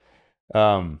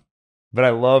 But I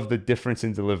love the difference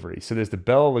in delivery. So there's the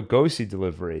Bela Lugosi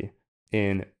delivery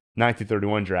in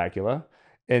 1931 Dracula.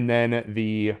 And then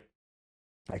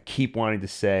I keep wanting to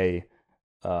say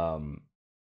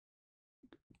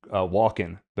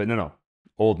Walken, but no,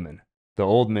 Oldman. The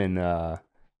Oldman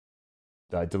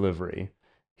delivery.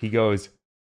 He goes,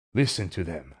 listen to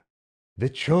them, the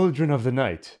children of the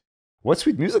night. What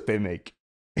sweet music they make.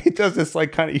 He does this he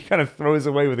kind of throws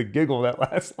away with a giggle that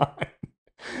last line.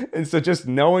 And so just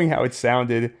knowing how it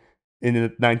sounded in the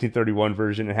 1931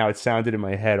 version and how it sounded in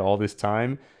my head all this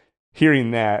time,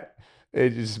 hearing that,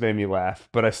 it just made me laugh,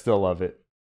 but I still love it.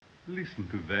 Listen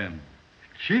to them,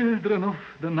 children of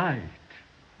the night.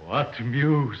 What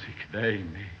music they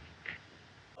make.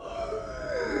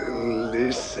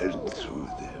 Listen to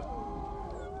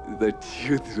them, the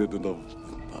children of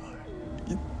the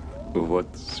night.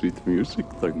 What sweet music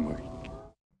they make.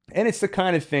 And it's the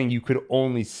kind of thing you could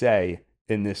only say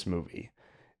in this movie.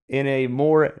 In a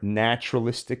more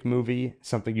naturalistic movie,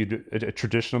 a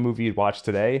traditional movie you'd watch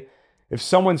today, if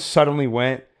someone suddenly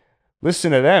went,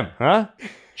 listen to them, huh?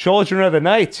 Children of the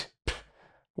night.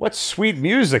 What sweet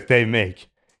music they make.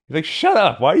 You're like, shut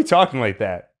up. Why are you talking like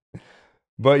that?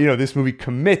 But, this movie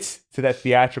commits to that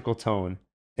theatrical tone,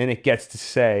 and it gets to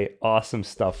say awesome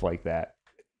stuff like that.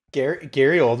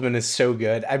 Gary Oldman is so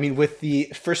good. I mean, with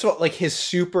first of all, his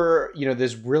super,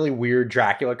 this really weird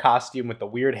Dracula costume with the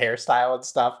weird hairstyle and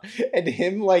stuff, and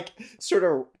him sort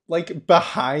of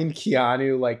behind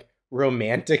Keanu,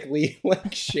 romantically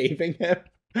shaving him.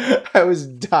 I was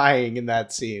dying in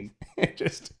that scene.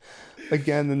 Just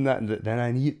again,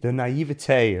 the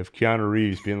naivete of Keanu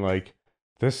Reeves being like,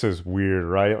 this is weird,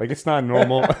 right? It's not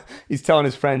normal. He's telling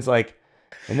his friends and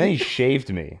then he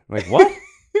shaved me. What?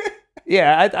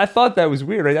 Yeah, I thought that was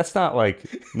weird, right? That's not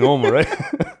normal, right?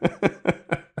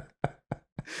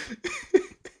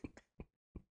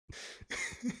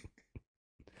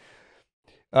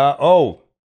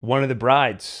 One of the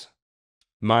brides,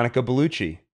 Monica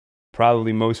Bellucci,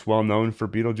 probably most well known for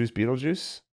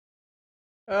Beetlejuice.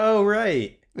 Oh,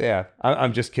 right. Yeah,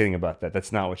 I'm just kidding about that.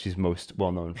 That's not what she's most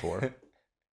well known for.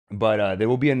 But there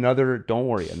will be another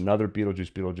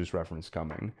Beetlejuice reference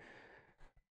coming.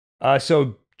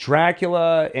 So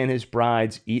Dracula and his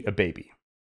brides eat a baby.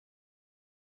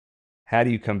 How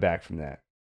do you come back from that?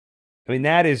 I mean,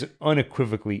 that is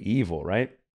unequivocally evil,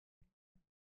 right?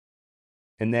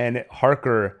 And then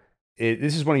Harker,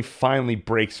 this is when he finally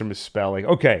breaks from his spell.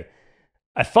 Okay,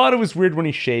 I thought it was weird when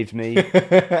he shaved me.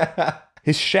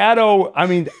 His shadow, I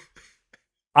mean,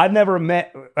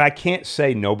 I can't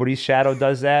say nobody's shadow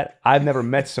does that. I've never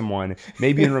met someone.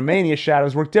 Maybe in Romania,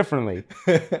 shadows work differently.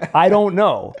 I don't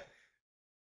know.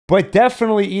 But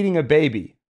definitely eating a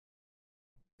baby.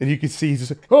 And you can see he's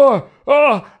just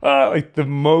the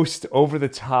most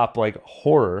over-the-top,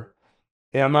 horror.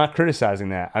 And I'm not criticizing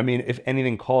that. I mean, if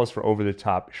anything calls for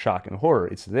over-the-top shock and horror,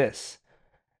 it's this.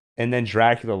 And then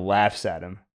Dracula laughs at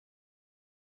him.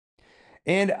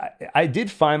 And I did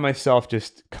find myself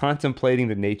just contemplating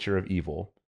the nature of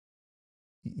evil.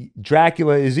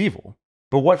 Dracula is evil.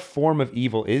 But what form of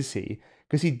evil is he?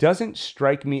 Because he doesn't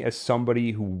strike me as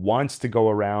somebody who wants to go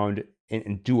around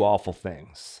and do awful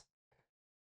things.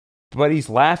 But he's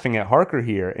laughing at Harker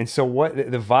here. And so what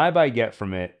the vibe I get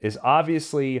from it is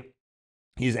obviously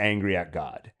he's angry at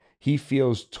God. He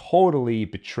feels totally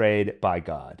betrayed by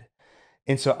God.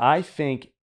 And so I think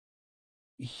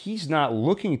he's not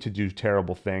looking to do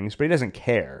terrible things, but he doesn't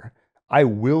care. I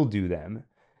will do them.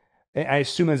 And I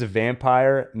assume as a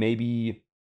vampire, maybe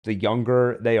the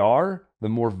younger they are, the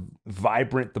more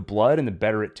vibrant the blood and the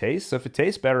better it tastes. So if it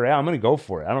tastes better, yeah, I'm going to go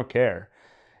for it. I don't care.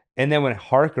 And then when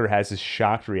Harker has this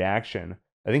shocked reaction,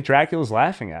 I think Dracula's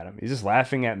laughing at him. He's just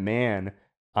laughing at man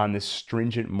on this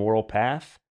stringent moral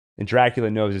path. And Dracula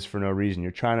knows it's for no reason.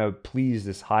 You're trying to please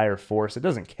this higher force. It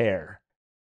doesn't care.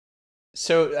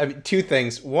 So, I mean, two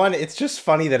things. One, it's just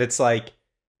funny that it's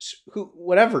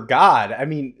whatever God. I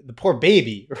mean, the poor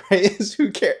baby, right?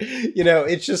 Who cares?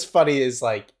 It's just funny is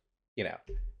the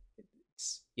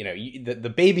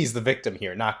baby's the victim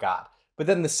here, not God. But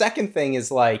then the second thing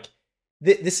is like,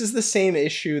 this is the same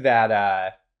issue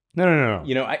that No.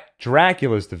 you know,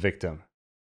 Dracula's the victim.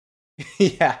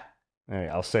 yeah. All right,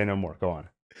 I'll say no more. Go on.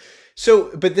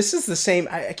 So, but this is the same.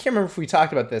 I can't remember if we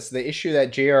talked about this. The issue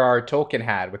that J.R.R. Tolkien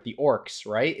had with the orcs,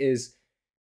 right? Is,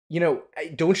 you know,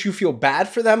 don't you feel bad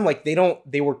for them? Like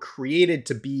they were created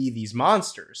to be these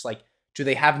monsters. Like, do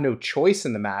they have no choice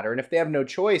in the matter? And if they have no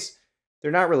choice, they're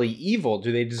not really evil.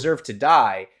 Do they deserve to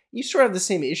die? You sort of have the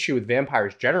same issue with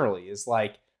vampires generally, is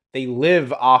like they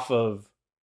live off of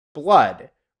blood,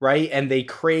 right? And they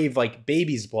crave like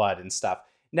baby's blood and stuff.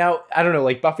 Now, I don't know,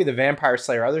 like Buffy the Vampire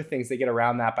Slayer, other things, they get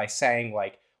around that by saying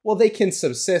like, well, they can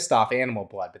subsist off animal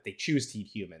blood, but they choose to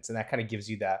eat humans. And that kind of gives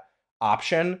you that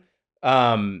option.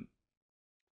 But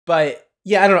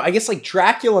yeah, I don't know. I guess like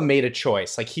Dracula made a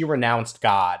choice. Like he renounced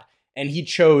God and he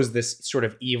chose this sort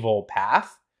of evil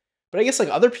path. But I guess like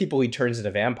other people he turns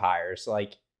into vampires.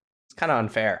 Like it's kind of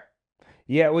unfair.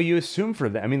 Yeah, well, you assume for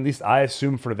them. I mean, at least I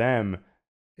assume for them,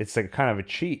 it's like kind of a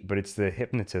cheat, but it's the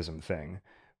hypnotism thing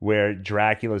where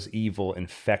Dracula's evil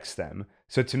infects them.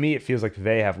 So to me, it feels like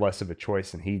they have less of a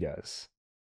choice than he does.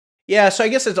 Yeah, so I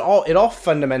guess it all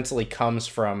fundamentally comes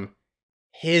from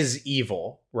his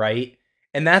evil, right?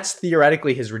 And that's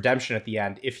theoretically his redemption at the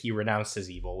end if he renounced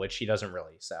his evil, which he doesn't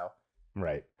really, so.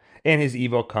 Right. And his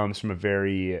evil comes from a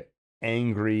very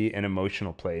angry and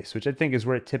emotional place, which I think is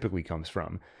where it typically comes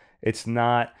from. It's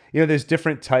not, there's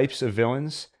different types of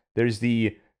villains. There's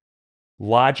the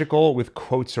logical with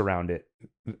quotes around it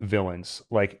villains,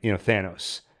 like,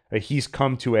 Thanos. He's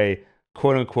come to a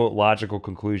quote unquote logical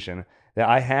conclusion that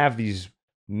I have these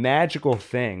magical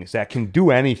things that can do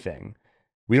anything.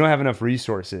 We don't have enough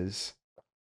resources.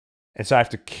 And so I have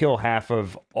to kill half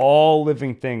of all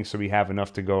living things so we have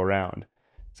enough to go around.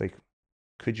 It's like,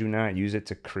 could you not use it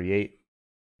to create?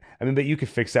 I mean, but you could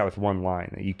fix that with one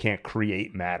line. You can't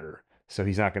create matter. So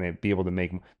he's not going to be able to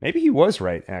make... Maybe he was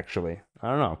right, actually. I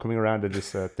don't know. Coming around to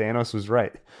this, Thanos was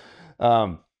right.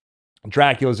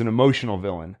 Dracula's an emotional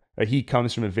villain. He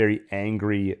comes from a very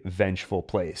angry, vengeful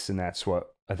place. And that's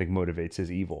what I think motivates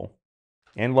his evil.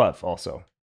 And love, also.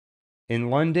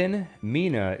 In London,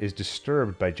 Mina is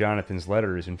disturbed by Jonathan's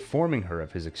letters informing her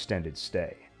of his extended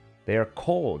stay. They are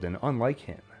cold and unlike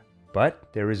him.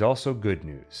 But there is also good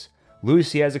news.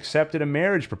 Lucy has accepted a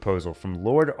marriage proposal from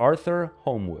Lord Arthur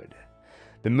Holmwood.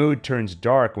 The mood turns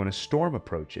dark when a storm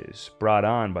approaches, brought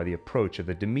on by the approach of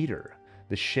the Demeter,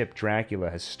 the ship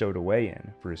Dracula has stowed away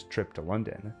in for his trip to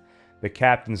London. The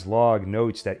captain's log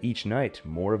notes that each night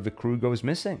more of the crew goes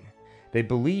missing. They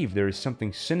believe there is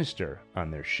something sinister on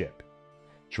their ship.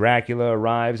 Dracula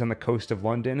arrives on the coast of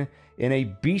London in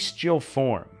a bestial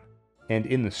form, and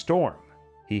in the storm,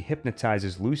 he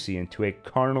hypnotizes Lucy into a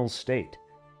carnal state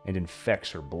and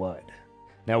infects her blood.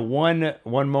 Now, one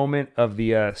moment of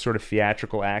the sort of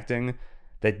theatrical acting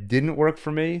that didn't work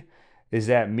for me is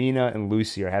that Mina and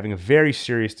Lucy are having a very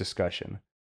serious discussion.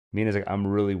 Mina's like, I'm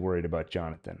really worried about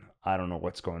Jonathan. I don't know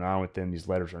what's going on with him. These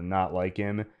letters are not like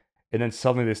him. And then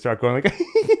suddenly they start going like,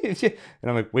 and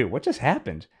I'm like, wait, what just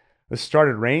happened? It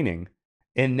started raining.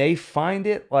 And they find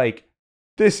it like,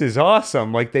 this is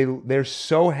awesome. Like they're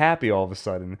so happy all of a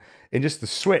sudden. And just the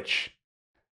switch.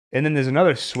 And then there's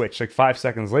another switch like 5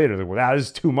 seconds later. Like, well, that is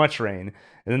too much rain.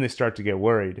 And then they start to get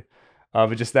worried.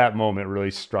 But just that moment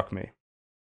really struck me.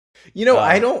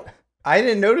 I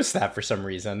didn't notice that for some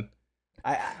reason.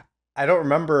 I don't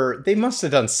remember. They must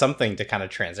have done something to kind of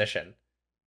transition.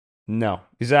 No,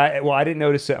 because I didn't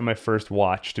notice it on my first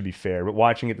watch, to be fair. But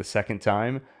watching it the second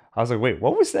time, I was like, wait,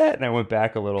 what was that? And I went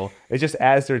back a little. It's just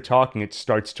as they're talking, it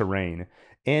starts to rain.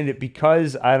 And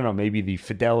because, I don't know, maybe the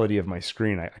fidelity of my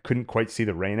screen, I couldn't quite see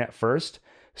the rain at first.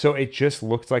 So it just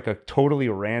looked like a totally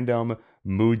random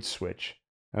mood switch.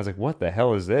 I was like, what the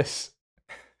hell is this?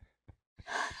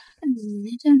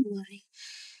 Don't worry.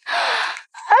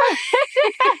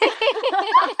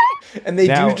 And they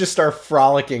do just start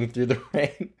frolicking through the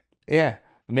rain. Yeah.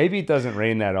 Maybe it doesn't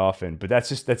rain that often, but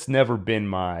that's never been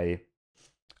my...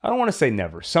 I don't want to say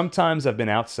never. Sometimes I've been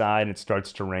outside and it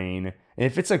starts to rain. And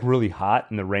if it's like really hot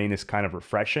and the rain is kind of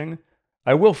refreshing,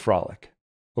 I will frolic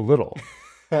a little.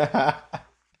 Now,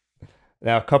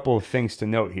 a couple of things to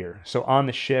note here. So on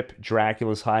the ship,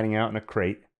 Dracula's hiding out in a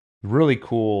crate. Really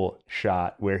cool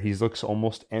shot where he looks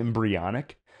almost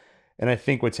embryonic. And I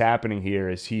think what's happening here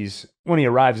is when he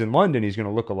arrives in London, he's going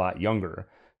to look a lot younger.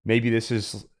 Maybe this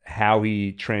is how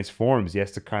he transforms. He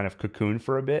has to kind of cocoon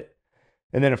for a bit.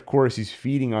 And then, of course, he's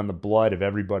feeding on the blood of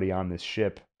everybody on this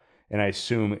ship. And I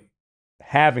assume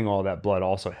having all that blood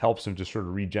also helps him to sort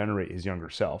of regenerate his younger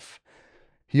self.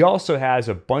 He also has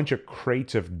a bunch of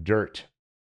crates of dirt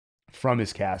from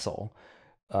his castle.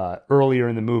 Earlier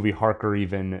in the movie, Harker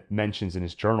even mentions in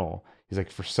his journal, he's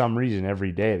like, for some reason,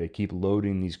 every day they keep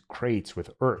loading these crates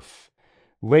with earth.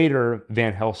 Later,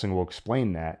 Van Helsing will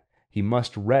explain that he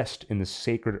must rest in the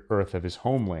sacred earth of his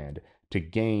homeland to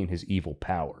gain his evil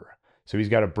power. So he's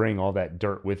got to bring all that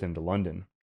dirt with him to London.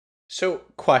 So,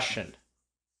 question.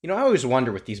 I always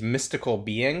wonder with these mystical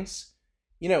beings,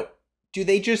 do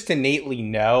they just innately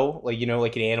know,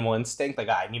 like an animal instinct, like,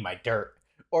 I need my dirt?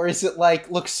 Or is it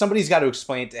like, look, somebody's got to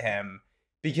explain it to him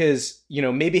because,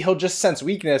 maybe he'll just sense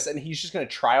weakness and he's just going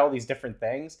to try all these different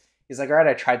things. He's like, all right,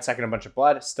 I tried sucking a bunch of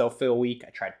blood, still feel weak. I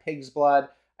tried pig's blood.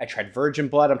 I tried virgin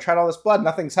blood. I'm trying all this blood.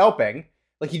 Nothing's helping.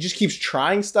 Like, he just keeps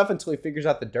trying stuff until he figures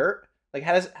out the dirt. Like,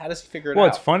 how does he figure it out? Well,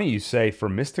 it's funny you say for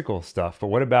mystical stuff, but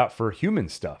what about for human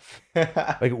stuff?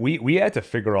 Like, we had to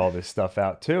figure all this stuff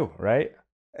out too, right?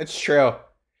 It's true.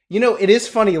 It is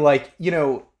funny, like,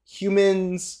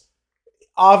 humans,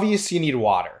 obviously you need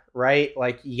water, right?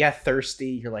 Like, you get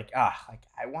thirsty, you're like, I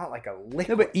want like a liquid.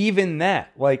 No, but even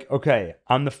that, like, okay,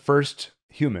 I'm the first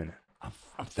human.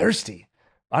 I'm thirsty.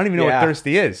 I don't even know what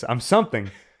thirsty is. I'm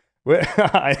something.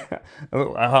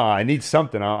 I need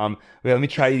something. Let me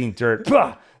try eating dirt.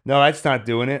 No, that's not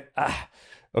doing it.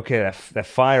 Okay, that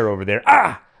fire over there.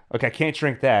 Okay, I can't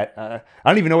drink that. I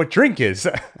don't even know what drink is.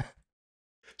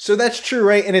 So that's true,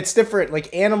 right? And it's different.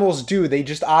 Like, animals do. They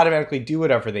just automatically do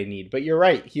whatever they need. But you're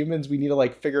right. Humans, we need to,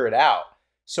 like, figure it out.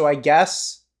 So I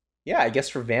guess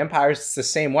for vampires, it's the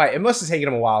same way. It must have taken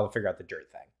them a while to figure out the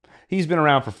dirt thing. He's been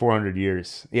around for 400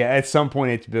 years. Yeah, at some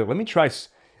point, it's been, let me try.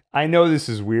 I know this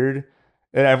is weird.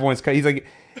 And he's like,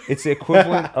 it's the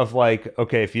equivalent of like,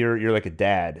 okay, if you're like a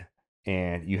dad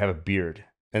and you have a beard,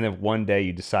 and then one day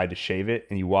you decide to shave it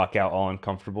and you walk out all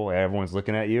uncomfortable, and everyone's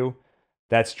looking at you.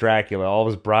 That's Dracula. All of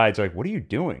his brides are like, what are you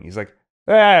doing? He's like,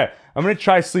 I'm going to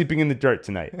try sleeping in the dirt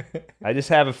tonight. I just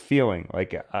have a feeling.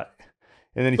 Like, and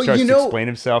then he starts to explain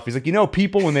himself. He's like,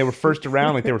 people, when they were first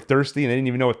around, like they were thirsty and they didn't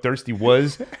even know what thirsty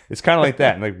was. It's kind of like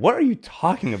that. And like, what are you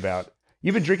talking about?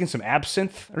 You've been drinking some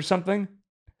absinthe or something?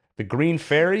 The Green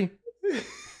Fairy?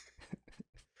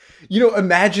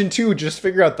 Imagine too, just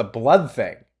figure out the blood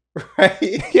thing,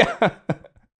 right? Yeah.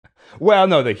 Well,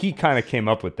 no, he kind of came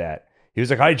up with that. He was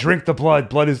like, I drink the blood.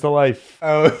 Blood is the life.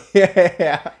 Oh,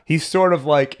 yeah. He's sort of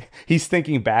like, he's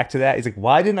thinking back to that. He's like,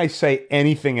 why didn't I say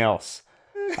anything else?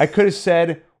 I could have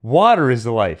said, water is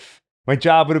the life. My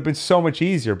job would have been so much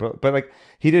easier. But like,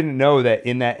 he didn't know that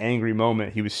in that angry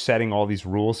moment, he was setting all these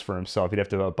rules for himself. He'd have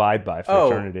to abide by for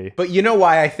eternity. But you know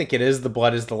why I think it is the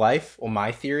blood is the life? Well,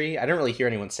 my theory, I don't really hear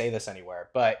anyone say this anywhere.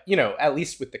 But, at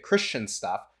least with the Christian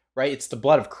stuff, right? It's the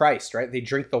blood of Christ, right? They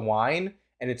drink the wine.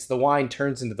 And it's the wine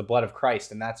turns into the blood of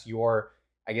Christ. And that's your,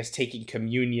 I guess, taking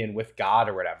communion with God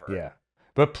or whatever. Yeah.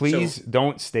 But please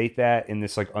don't state that in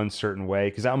this like uncertain way.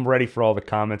 Because I'm ready for all the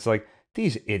comments like,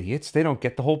 these idiots, they don't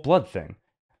get the whole blood thing.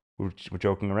 We're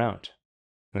joking around.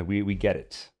 Like, we get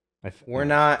it. We're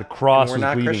not. The cross was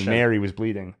bleeding. Christian. Mary was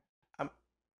bleeding.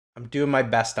 I'm doing my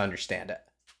best to understand it.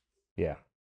 Yeah.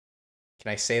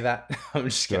 Can I say that? I'm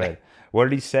just kidding. Go ahead. What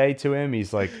did he say to him?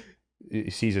 He's like, he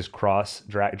sees his cross.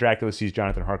 Dracula sees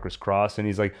Jonathan Harker's cross, and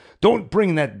he's like, "Don't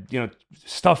bring that,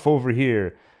 stuff over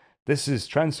here. This is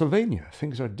Transylvania.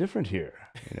 Things are different here.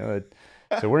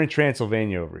 So we're in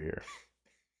Transylvania over here."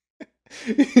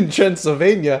 In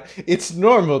Transylvania, it's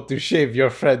normal to shave your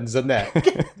friend's neck.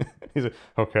 He's like,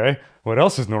 "Okay, what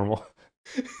else is normal?"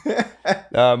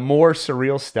 More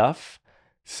surreal stuff.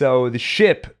 So the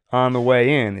ship on the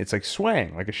way in, it's like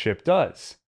swaying like a ship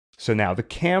does. So now the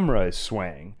camera is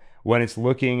swaying. When it's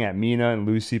looking at Mina and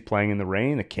Lucy playing in the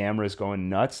rain, the camera is going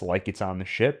nuts like it's on the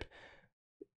ship.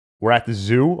 We're at the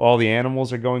zoo. All the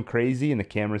animals are going crazy, and the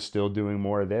camera's still doing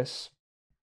more of this.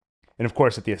 And of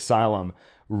course, at the asylum,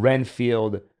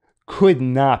 Renfield could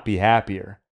not be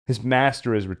happier. His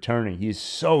master is returning. He is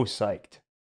so psyched.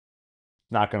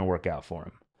 Not going to work out for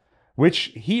him.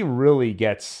 Which he really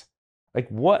gets, like,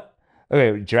 what?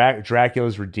 Okay,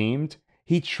 Dracula's redeemed.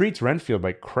 He treats Renfield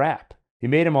like crap. He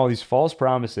made him all these false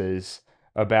promises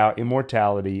about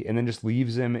immortality and then just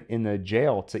leaves him in the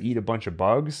jail to eat a bunch of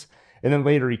bugs. And then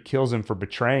later he kills him for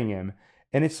betraying him.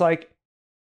 And it's like,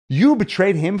 you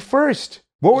betrayed him first.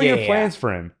 What were your plans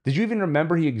for him? Did you even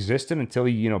remember he existed until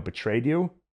he, betrayed you?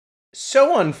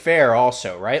 So unfair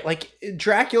also, right? Like,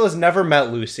 Dracula's never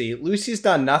met Lucy. Lucy's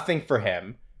done nothing for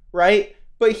him, right?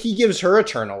 But he gives her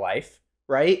eternal life,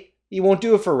 right? He won't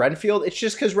do it for Renfield. It's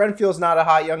just because Renfield's not a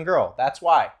hot young girl. That's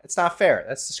why. It's not fair.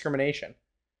 That's discrimination.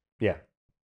 Yeah.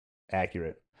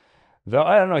 Accurate. Though,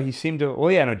 I don't know, he seemed to...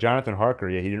 Well, yeah, no, Jonathan Harker,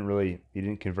 he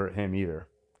didn't convert him either.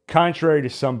 Contrary to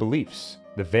some beliefs,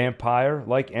 the vampire,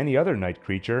 like any other night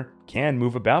creature, can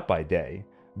move about by day.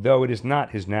 though it is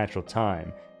not his natural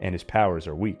time and his powers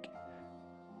are weak.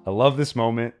 I love this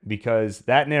moment because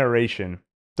that narration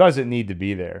doesn't need to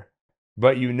be there.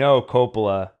 But you know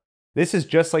Coppola, this is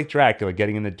just like Dracula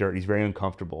getting in the dirt. He's very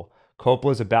uncomfortable.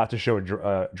 Coppola's about to show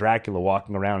Dracula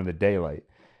walking around in the daylight.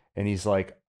 And he's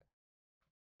like,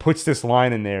 puts this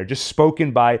line in there, just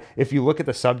spoken by, if you look at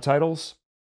the subtitles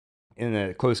in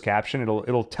the closed caption,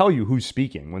 it'll tell you who's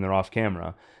speaking when they're off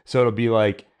camera. So it'll be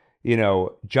like, you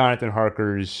know, Jonathan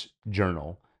Harker's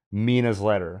journal, Mina's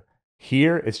letter.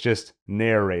 Here, it's just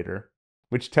narrator,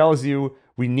 which tells you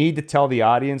we need to tell the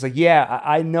audience, like, yeah,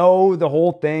 I know the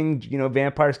whole thing, you know,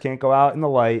 vampires can't go out in the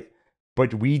light,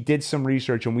 but we did some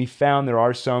research and we found there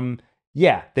are some,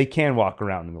 yeah, they can walk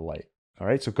around in the light. All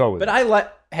right, so go with it. But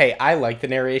I like the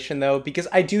narration, though, because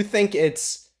I do think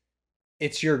it's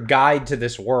your guide to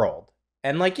this world.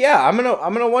 And, like, yeah, I'm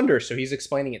gonna wonder, so he's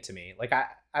explaining it to me. Like,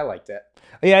 I liked it.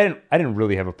 Yeah, I didn't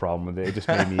really have a problem with it.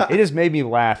 It just made me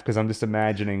laugh because I'm just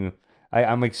imagining,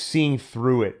 I'm like seeing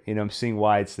through it, you know, I'm seeing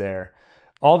why it's there.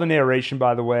 All the narration,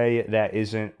 by the way, that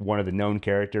isn't one of the known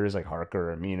characters like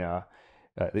Harker or Mina,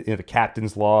 the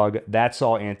captain's log, that's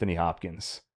all Anthony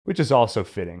Hopkins, which is also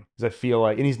fitting. Because I feel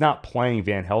like, and he's not playing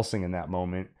Van Helsing in that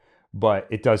moment, but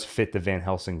it does fit the Van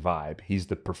Helsing vibe. He's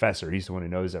the professor. He's the one who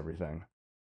knows everything.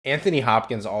 Anthony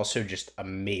Hopkins also just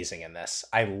amazing in this.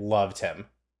 I loved him.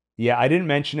 Yeah, I didn't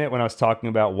mention it when I was talking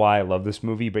about why I love this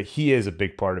movie, but he is a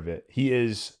big part of it. He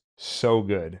is so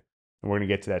good. And we're going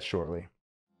to get to that shortly.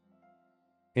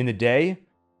 In the day,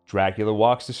 Dracula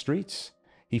walks the streets.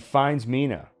 He finds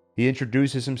Mina. He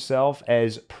introduces himself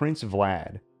as Prince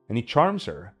Vlad, and he charms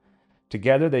her.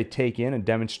 Together, they take in a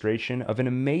demonstration of an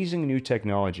amazing new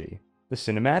technology, the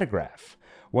cinematograph,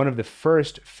 one of the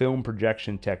first film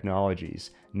projection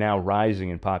technologies, now rising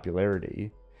in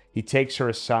popularity. He takes her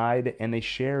aside, and they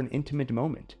share an intimate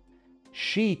moment.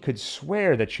 She could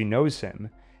swear that she knows him,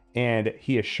 and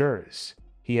he assures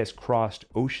he has crossed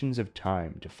oceans of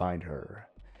time to find her.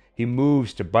 He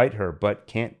moves to bite her, but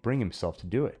can't bring himself to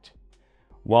do it.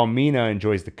 While Mina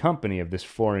enjoys the company of this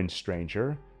foreign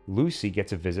stranger, Lucy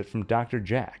gets a visit from Dr.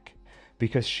 Jack,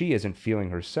 because she isn't feeling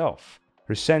herself.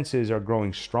 Her senses are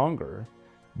growing stronger,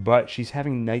 but she's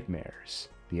having nightmares.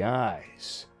 The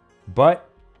eyes. But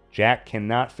Jack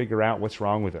cannot figure out what's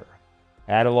wrong with her.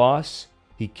 At a loss,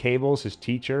 he cables his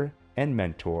teacher and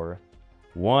mentor,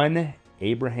 one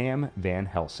Abraham Van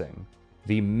Helsing,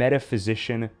 the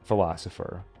metaphysician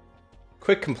philosopher.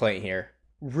 Quick complaint here.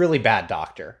 Really bad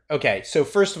doctor. Okay, so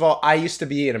first of all, I used to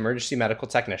be an emergency medical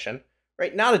technician,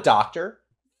 right? Not a doctor.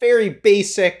 Very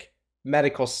basic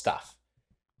medical stuff.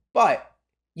 But,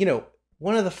 you know,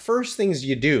 one of the first things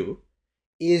you do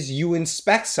is you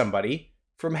inspect somebody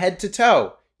from head to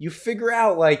toe. You figure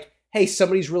out, like, hey,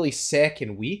 somebody's really sick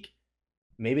and weak.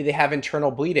 Maybe they have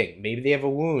internal bleeding. Maybe they have a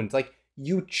wound. Like,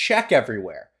 you check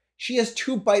everywhere. She has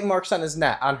 2 bite marks on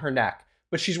her neck,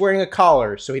 but she's wearing a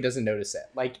collar, so he doesn't notice it.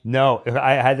 Like, no,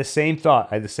 I had the same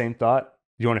thought.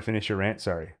 You want to finish your rant?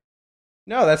 Sorry.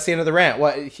 No, that's the end of the rant.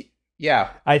 What? Yeah.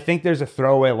 I think there's a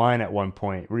throwaway line at one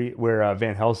point where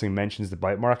Van Helsing mentions the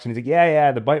bite marks, and he's like,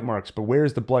 yeah, the bite marks, but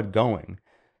where's the blood going?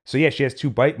 So yeah, she has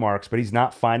 2 bite marks, but he's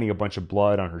not finding a bunch of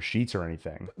blood on her sheets or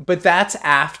anything. But that's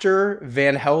after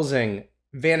Van Helsing.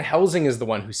 Van Helsing is the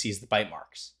one who sees the bite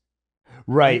marks.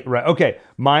 Right. Okay.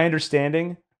 My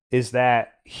understanding is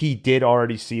that he did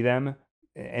already see them.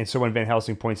 And so when Van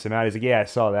Helsing points them out, he's like, yeah, I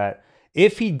saw that.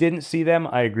 If he didn't see them,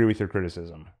 I agree with your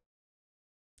criticism.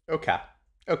 Okay.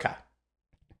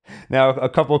 Now, a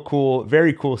couple of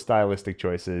very cool stylistic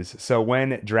choices. So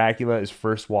when Dracula is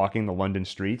first walking the London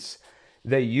streets,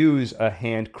 they use a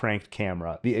hand-cranked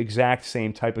camera, the exact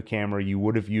same type of camera you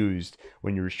would have used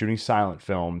when you were shooting silent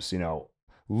films, you know,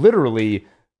 literally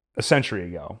a century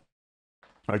ago.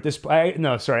 Or at this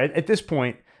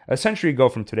point, a century ago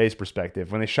from today's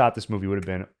perspective, when they shot this movie, would have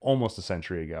been almost a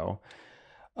century ago.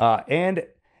 And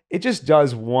it just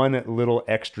does one little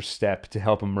extra step to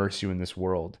help immerse you in this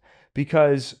world.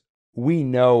 Because we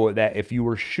know that if you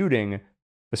were shooting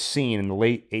a scene in the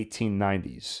late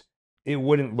 1890s, it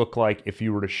wouldn't look like if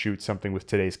you were to shoot something with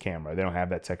today's camera. They don't have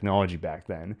that technology back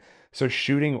then. So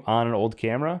shooting on an old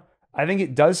camera, I think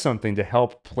it does something to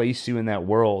help place you in that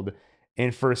world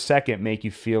and for a second make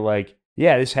you feel like,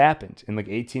 yeah, this happened. In like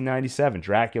 1897,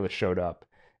 Dracula showed up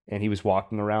and he was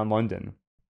walking around London.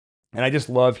 And I just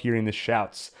love hearing the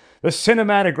shouts. The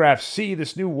cinematograph, see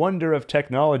this new wonder of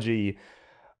technology.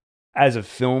 As a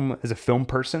film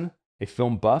person, a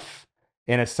film buff,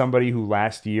 and as somebody who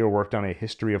last year worked on a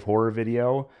history of horror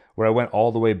video where I went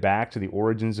all the way back to the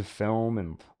origins of film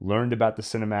and learned about the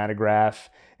cinematograph.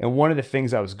 And one of the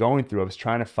things I was going through, I was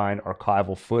trying to find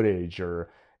archival footage or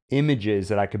images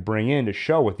that I could bring in to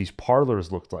show what these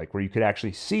parlors looked like, where you could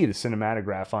actually see the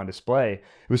cinematograph on display.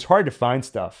 It was hard to find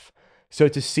stuff. So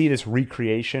to see this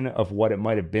recreation of what it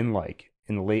might have been like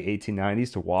in the late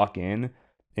 1890s, to walk in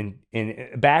and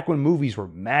back when movies were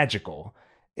magical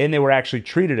and they were actually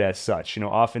treated as such,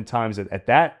 oftentimes at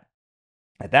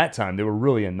that time, they were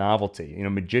really a novelty.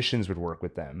 Magicians would work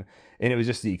with them. And it was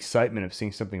just the excitement of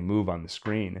seeing something move on the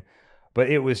screen. But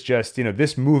it was just,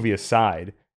 this movie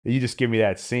aside, you just give me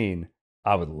that scene,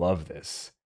 I would love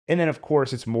this. And then, of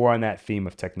course, it's more on that theme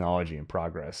of technology and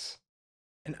progress.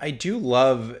 And I do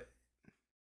love,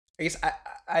 I guess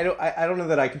I don't know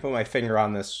that I can put my finger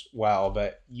on this well,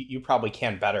 but you probably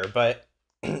can better. But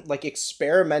like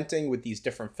experimenting with these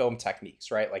different film techniques,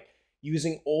 right? Like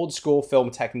using old school film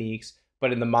techniques,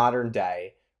 but in the modern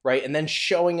day, right? And then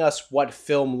showing us what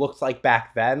film looked like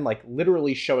back then, like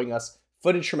literally showing us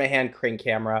footage from a hand crane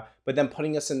camera, but then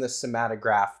putting us in the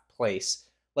cinematograph place.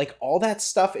 Like all that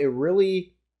stuff,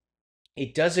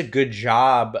 it does a good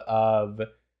job of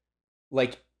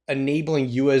like enabling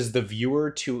you as the viewer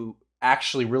to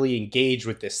actually really engage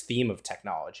with this theme of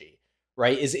technology,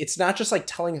 right? It's not just like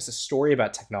telling us a story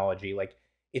about technology. Like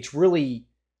it's really,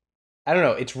 I don't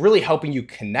know, it's really helping you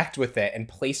connect with it and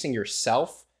placing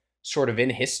yourself sort of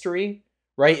in history,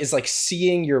 right? Is like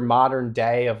seeing your modern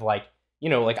day of like,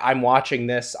 like I'm watching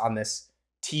this on this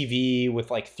TV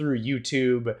with like through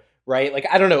YouTube, right? Like,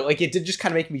 I don't know, like it did just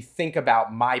kind of make me think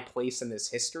about my place in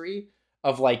this history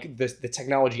of like the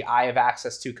technology I have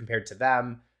access to compared to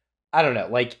them. I don't know,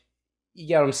 like,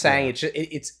 you know what I'm saying? Yeah.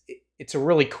 It was a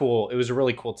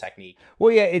really cool technique.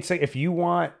 Well, yeah, it's like if you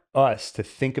want us to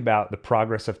think about the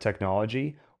progress of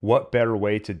technology, what better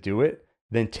way to do it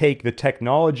than take the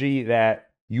technology that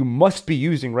you must be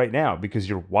using right now because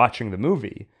you're watching the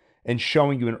movie and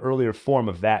showing you an earlier form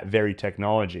of that very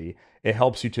technology. It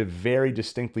helps you to very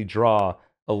distinctly draw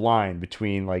a line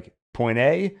between like point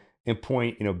A and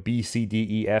point, B, C, D,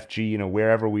 E, F, G,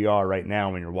 wherever we are right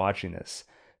now when you're watching this.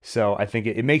 So I think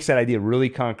it makes that idea really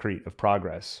concrete of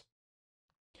progress.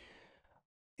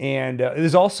 And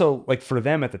there's also, like for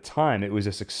them at the time, it was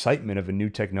this excitement of a new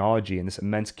technology and this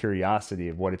immense curiosity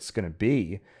of what it's going to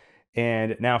be.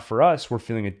 And now for us, we're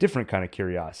feeling a different kind of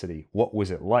curiosity. What was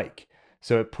it like?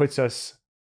 So it puts us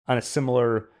on a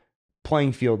similar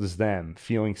playing field as them,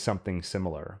 feeling something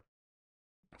similar.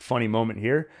 Funny moment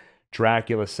here.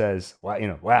 Dracula says,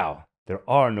 well, wow, there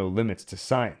are no limits to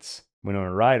science.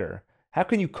 Winona Ryder, how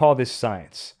can you call this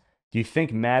science? Do you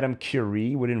think Madame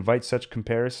Curie would invite such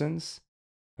comparisons?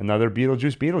 Another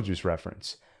Beetlejuice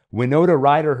reference. Winona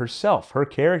Ryder herself, her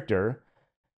character,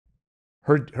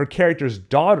 her character's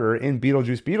daughter in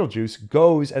Beetlejuice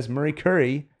goes as Marie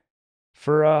Curie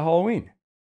for Halloween.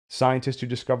 Scientist who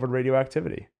discovered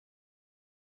radioactivity.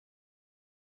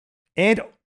 And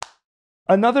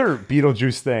another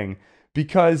Beetlejuice thing,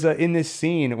 because in this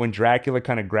scene, when Dracula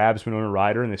kind of grabs Winona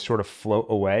Ryder and they sort of float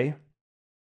away,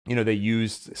 they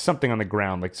used something on the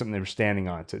ground, like something they were standing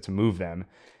on to move them.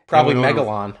 Probably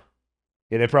Megalon.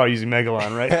 Yeah, they're probably using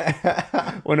Megalon,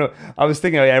 right? Well, no, I was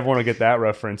thinking everyone will get that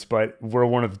reference, but we're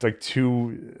one of like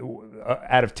 2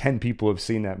 out of 10 people who have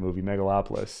seen that movie,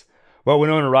 Megalopolis. Well,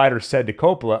 Winona Ryder said to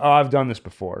Coppola, "Oh, I've done this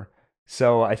before."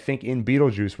 So I think in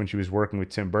Beetlejuice, when she was working with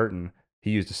Tim Burton,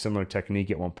 he used a similar technique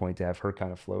at one point to have her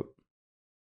kind of float.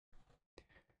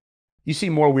 You see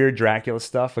more weird Dracula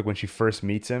stuff, like when she first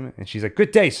meets him, and she's like,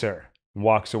 "Good day, sir," and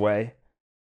walks away.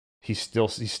 He's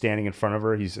standing in front of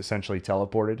her. He's essentially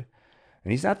teleported.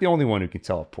 And he's not the only one who can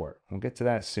teleport. We'll get to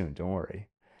that soon. Don't worry.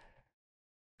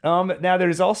 Now,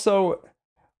 there's also...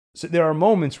 So there are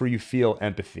moments where you feel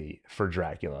empathy for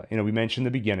Dracula. We mentioned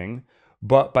the beginning.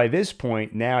 But by this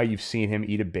point, now you've seen him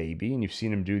eat a baby. And you've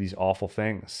seen him do these awful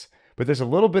things. But there's a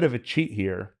little bit of a cheat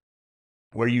here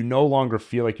where you no longer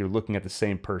feel like you're looking at the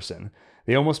same person.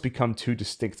 They almost become 2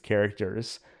 distinct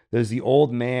characters. There's the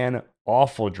old man,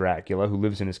 awful Dracula who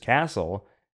lives in his castle,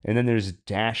 and then there's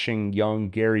dashing young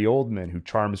Gary Oldman who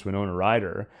charms Winona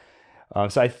Ryder.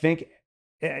 So I think,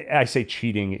 I say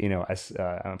cheating,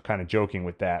 I'm kind of joking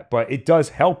with that, but it does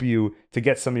help you to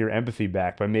get some of your empathy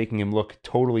back by making him look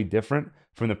totally different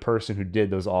from the person who did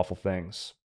those awful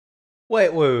things.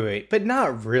 Wait, but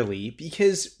not really,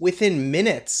 because within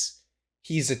minutes,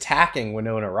 he's attacking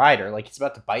Winona Ryder, like he's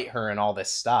about to bite her and all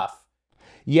this stuff.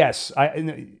 Yes,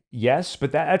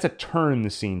 but that's a turn the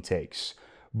scene takes.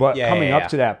 But coming up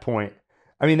to that point,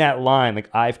 I mean, that line, like,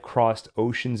 "I've crossed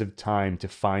oceans of time to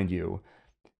find you,"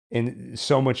 and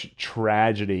so much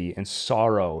tragedy and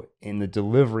sorrow in the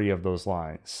delivery of those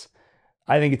lines.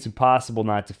 I think it's impossible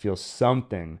not to feel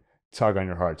something tug on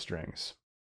your heartstrings.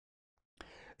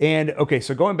 And, okay,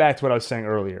 so going back to what I was saying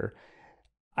earlier,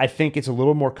 I think it's a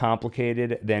little more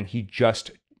complicated than he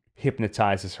just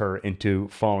hypnotizes her into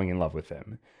falling in love with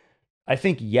him. I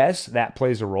think, yes, that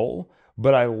plays a role,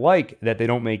 but I like that they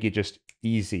don't make it just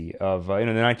easy. Of in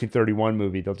the 1931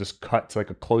 movie, they'll just cut to like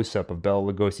a close-up of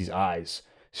Bela Lugosi's eyes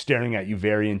staring at you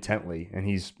very intently, and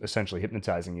he's essentially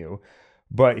hypnotizing you.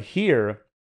 But here,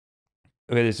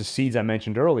 okay, there's the seeds I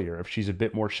mentioned earlier. If she's a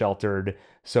bit more sheltered,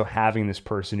 so having this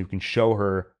person who can show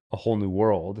her a whole new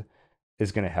world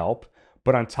is going to help.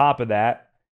 But on top of that,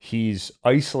 he's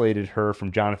isolated her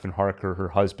from Jonathan Harker, her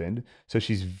husband. So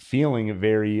she's feeling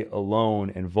very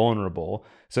alone and vulnerable.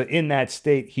 So in that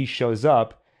state, he shows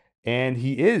up and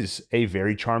he is a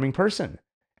very charming person.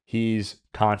 He's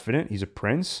confident. He's a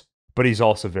prince, but he's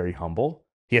also very humble.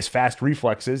 He has fast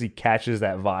reflexes. He catches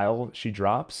that vial she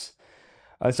drops.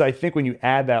 So I think when you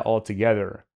add that all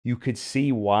together, you could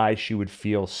see why she would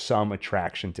feel some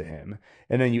attraction to him.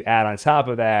 And then you add on top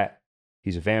of that,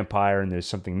 he's a vampire and there's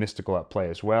something mystical at play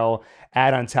as well.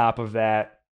 Add on top of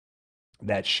that,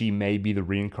 that she may be the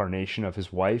reincarnation of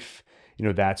his wife. You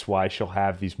know, that's why she'll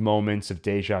have these moments of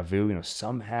deja vu. You know,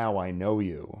 somehow I know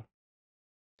you.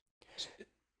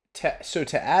 So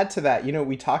to add to that, you know,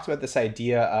 we talked about this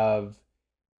idea of,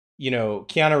 you know,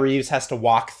 Keanu Reeves has to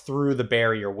walk through the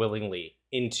barrier willingly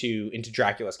into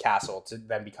Dracula's castle to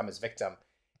then become his victim.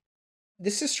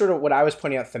 This is sort of what I was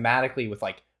pointing out thematically with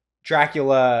like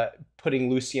Dracula putting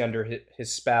Lucy under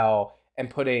his spell and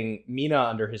putting Mina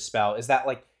under his spell, is that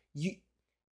like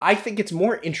I think it's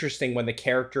more interesting when the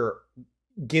character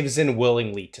gives in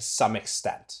willingly to some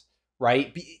extent,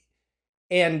 right?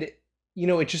 And, you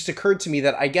know, it just occurred to me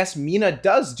that I guess Mina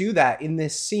does do that in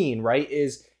this scene, right?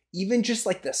 Is even just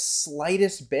like the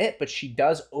slightest bit, but she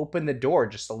does open the door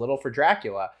just a little for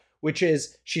Dracula, which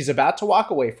is she's about to walk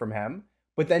away from him,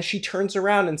 but then she turns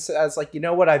around and says like, you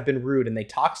know what, I've been rude. And they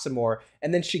talk some more.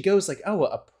 And then she goes like, oh,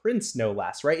 a prince, no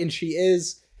less, right? And she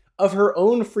is of her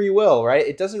own free will, right?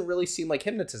 It doesn't really seem like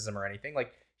hypnotism or anything.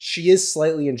 Like she is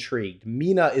slightly intrigued.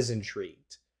 Mina is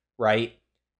intrigued, right?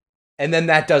 And then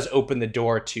that does open the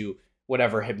door to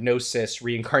whatever, hypnosis,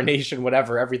 reincarnation,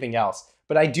 whatever, everything else.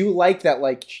 But I do like that,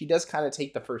 like, she does kind of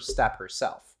take the first step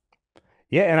herself.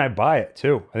 Yeah, and I buy it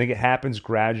too. I think it happens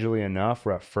gradually enough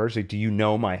where at first, like, do you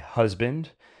know my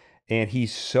husband? And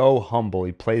he's so humble.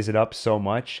 He plays it up so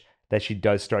much that she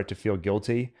does start to feel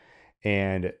guilty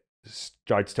and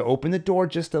starts to open the door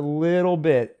just a little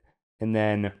bit. And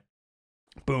then,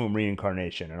 boom,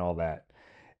 reincarnation and all that.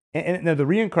 And now the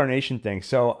reincarnation thing.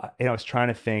 So, you know, I was trying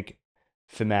to think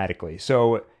thematically.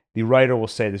 So the writer will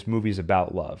say this movie is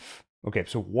about love. Okay,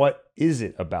 so what is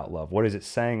it about love? What is it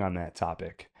saying on that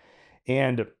topic?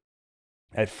 And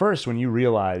at first, when you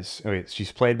realize, okay,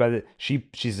 she's played by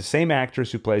she's the same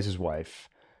actress who plays his wife.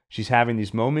 She's having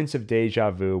these moments of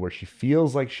deja vu where she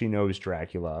feels like she knows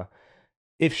Dracula.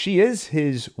 If she is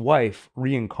his wife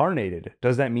reincarnated,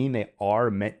 does that mean they are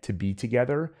meant to be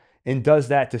together? And does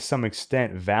that to some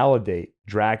extent validate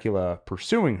Dracula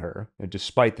pursuing her,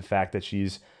 despite the fact that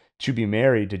she's to be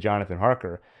married to Jonathan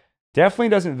Harker? Definitely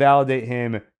doesn't validate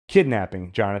him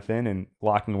kidnapping Jonathan and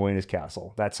locking away in his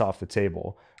castle. That's off the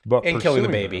table. But and killing the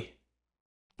baby.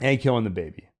 And killing the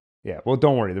baby. Yeah, well,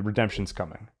 don't worry. The redemption's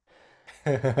coming.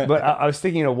 But I was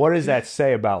thinking, you know, what does that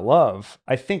say about love?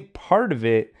 I think part of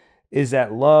it is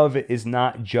that love is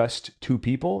not just two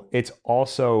people. It's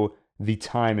also the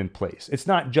time and place. It's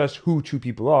not just who two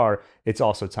people are. It's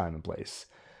also time and place.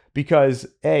 Because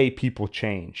people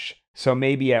change. So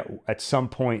maybe at some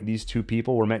point, these two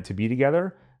people were meant to be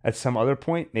together. At some other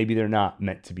point, maybe they're not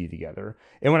meant to be together.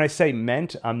 And when I say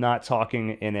meant, I'm not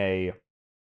talking in a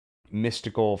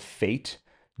mystical fate,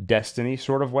 destiny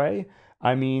sort of way.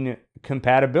 I mean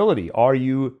compatibility. Are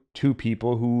you two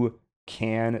people who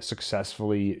can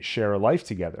successfully share a life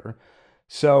together?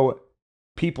 So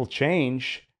people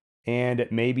change, and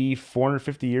maybe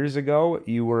 450 years ago,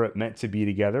 you were meant to be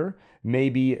together.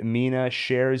 Maybe Mina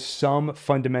shares some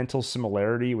fundamental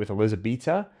similarity with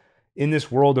Elizabeta. In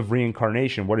this world of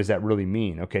reincarnation, what does that really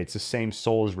mean? Okay, it's the same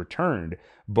soul as returned,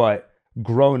 but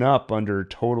grown up under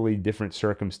totally different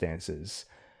circumstances.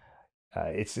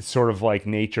 It's sort of like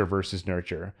nature versus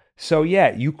nurture. So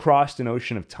yeah, you crossed an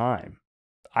ocean of time.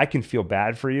 I can feel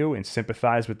bad for you and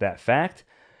sympathize with that fact,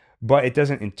 but it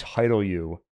doesn't entitle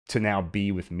you to now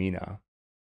be with Mina.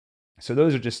 So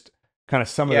those are just kind of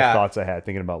some of the thoughts I had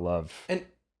thinking about love. And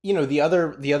you know, the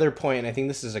other point, and I think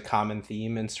this is a common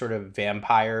theme in sort of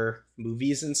vampire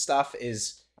movies and stuff,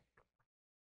 is,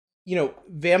 you know,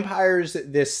 vampires,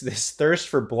 this thirst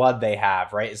for blood they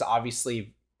have, right, is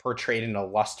obviously portrayed in a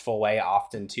lustful way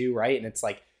often too, right? And it's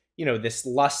like, you know, this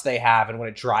lust they have and what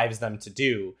it drives them to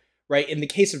do, right? In the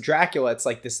case of Dracula, it's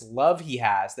like this love he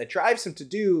has that drives him to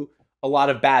do a lot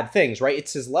of bad things, right?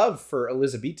 It's his love for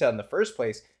Elizabeta in the first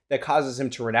place that causes him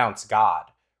to renounce God,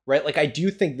 right? Like, I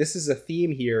do think this is a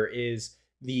theme here, is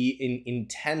the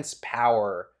intense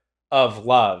power of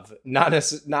love, not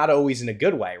always in a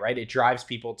good way, right? It drives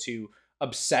people to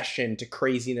obsession, to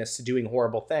craziness, to doing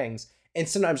horrible things, and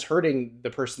sometimes hurting the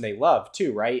person they love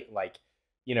too, right? Like,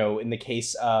 in the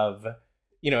case of,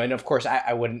 and of course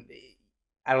I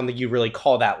don't think you really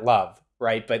call that love,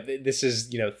 right? But this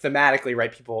is, thematically,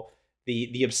 right? People,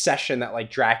 the obsession that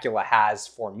like Dracula has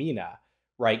for Mina,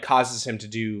 right, causes him to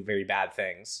do very bad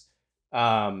things.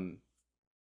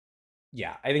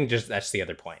 Yeah, I think just that's the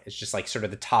other point. It's just like sort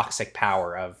of the toxic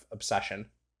power of obsession.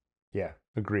 Yeah,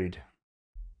 agreed.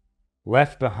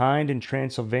 Left behind in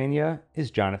Transylvania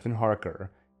is Jonathan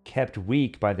Harker, kept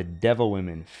weak by the devil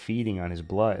women feeding on his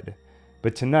blood.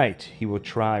 But tonight he will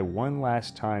try one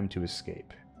last time to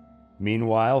escape.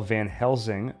 Meanwhile, Van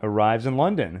Helsing arrives in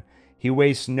London. He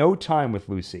wastes no time with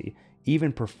Lucy,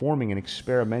 even performing an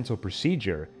experimental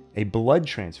procedure, a blood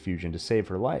transfusion to save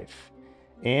her life.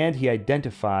 And he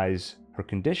identifies her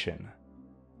condition.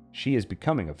 She is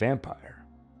becoming a vampire.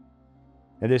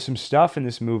 Now, there's some stuff in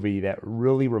this movie that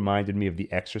really reminded me of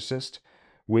The Exorcist,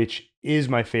 which is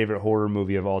my favorite horror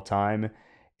movie of all time.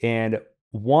 And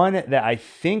one that I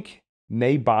think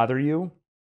may bother you.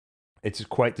 It's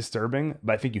quite disturbing,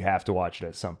 but I think you have to watch it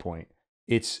at some point.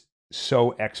 It's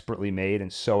so expertly made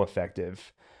and so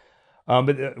effective.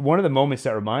 But one of the moments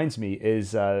that reminds me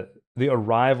is the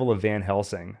arrival of Van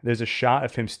Helsing. There's a shot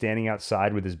of him standing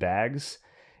outside with his bags,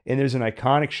 and there's an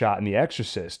iconic shot in The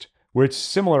Exorcist where it's a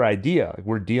similar idea.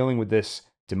 We're dealing with this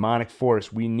demonic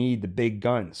force. We need the big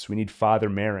guns. We need Father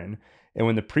Merrin. And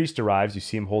when the priest arrives, you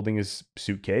see him holding his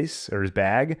suitcase or his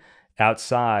bag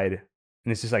outside,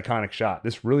 and it's this iconic shot.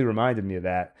 This really reminded me of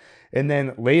that. And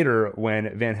then later,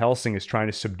 when Van Helsing is trying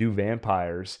to subdue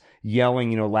vampires,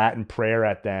 yelling, Latin prayer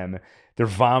at them, they're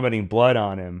vomiting blood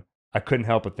on him. I couldn't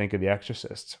help but think of The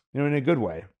Exorcist, in a good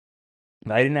way.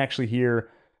 I didn't actually hear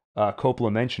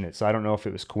Coppola mention it, so I don't know if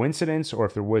it was coincidence or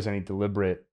if there was any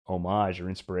deliberate homage or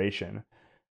inspiration.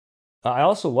 I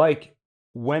also like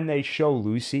when they show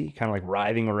Lucy kind of like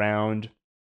writhing around,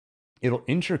 it'll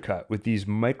intercut with these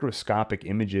microscopic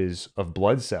images of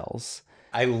blood cells.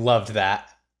 I loved that.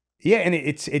 Yeah, and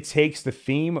it takes the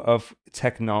theme of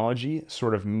technology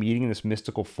sort of meeting this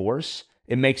mystical force.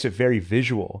 It makes it very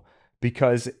visual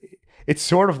because it's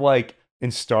sort of like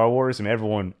in Star Wars, and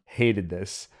everyone hated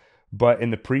this, but in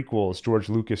the prequels, George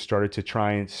Lucas started to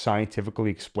try and scientifically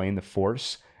explain the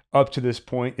Force. Up to this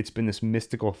point, it's been this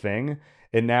mystical thing,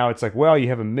 and now it's like, well, you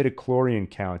have a midichlorian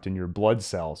count in your blood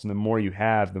cells, and the more you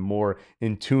have, the more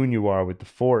in tune you are with the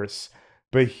Force.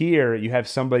 But here, you have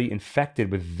somebody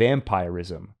infected with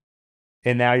vampirism,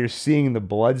 and now you're seeing the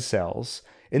blood cells.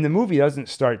 And the movie doesn't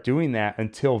start doing that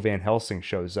until Van Helsing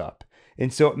shows up.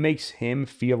 And so it makes him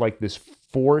feel like this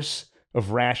force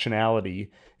of rationality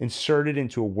inserted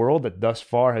into a world that thus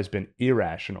far has been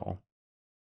irrational.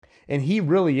 And he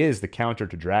really is the counter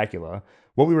to Dracula.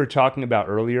 What we were talking about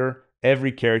earlier,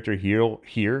 every character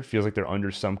here feels like they're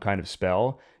under some kind of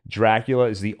spell. Dracula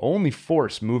is the only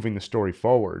force moving the story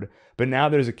forward, but now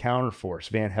there's a counter force,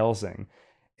 Van Helsing.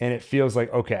 And it feels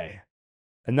like, okay,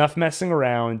 enough messing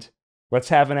around. Let's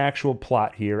have an actual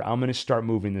plot here. I'm going to start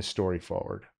moving this story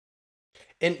forward.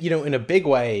 And, in a big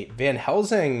way, Van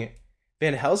Helsing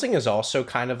is also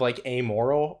kind of like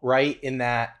amoral, right? In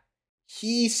that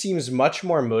he seems much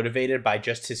more motivated by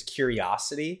just his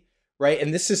curiosity, right?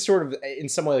 And this is sort of in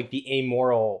some way like the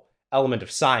amoral element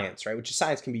of science, right? Which is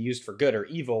science can be used for good or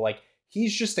evil. Like,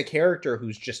 he's just a character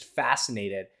who's just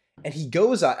fascinated. And he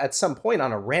goes at some point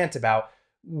on a rant about,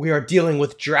 we are dealing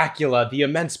with Dracula, the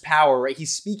immense power, right?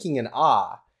 He's speaking in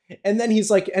awe. And then he's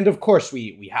like, and of course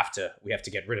we have to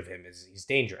get rid of him. He's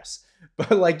dangerous.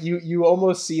 But like you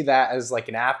almost see that as like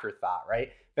an afterthought, right?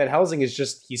 Van Helsing is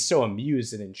just, he's so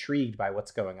amused and intrigued by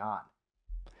what's going on.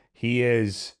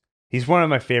 He's one of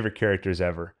my favorite characters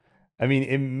ever. I mean,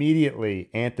 immediately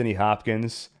Anthony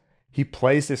Hopkins, he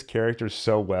plays this character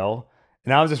so well.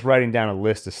 And I was just writing down a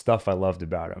list of stuff I loved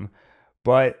about him.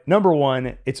 But number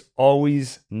one, it's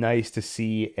always nice to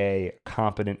see a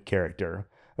competent character,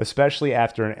 especially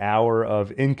after an hour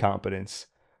of incompetence.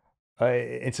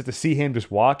 And so to see him just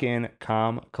walk in,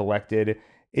 calm, collected,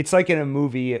 it's like in a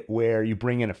movie where you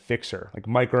bring in a fixer, like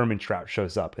Mike Ehrmantraut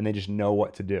shows up and they just know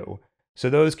what to do. So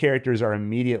those characters are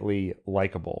immediately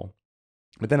likable.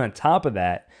 But then on top of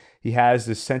that, he has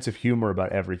this sense of humor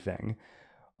about everything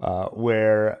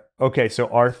where, okay, so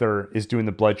Arthur is doing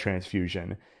the blood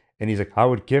transfusion. And he's like, I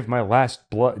would give my last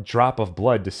drop of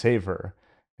blood to save her.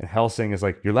 And Helsing is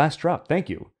like, your last drop, thank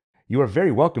you. You are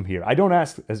very welcome here. I don't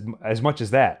ask as much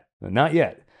as that. Not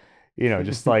yet.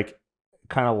 Just like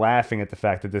kind of laughing at the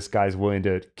fact that this guy's willing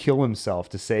to kill himself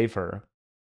to save her.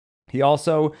 He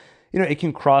also, it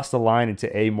can cross the line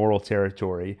into amoral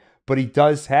territory, but he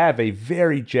does have a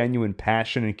very genuine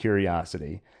passion and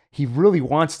curiosity. He really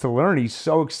wants to learn. He's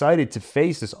so excited to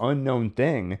face this unknown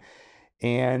thing.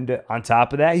 And on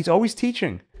top of that, he's always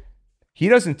teaching. He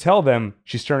doesn't tell them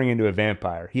she's turning into a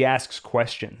vampire. He asks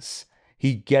questions.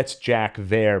 He gets Jack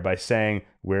there by saying,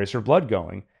 where's her blood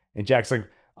going? And Jack's like,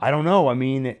 I don't know. I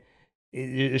mean,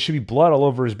 it should be blood all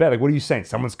over his bed. Like, what are you saying?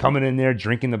 Someone's coming in there,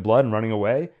 drinking the blood and running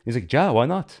away? He's like, yeah, why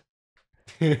not?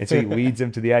 And so he leads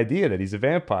him to the idea that he's a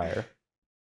vampire.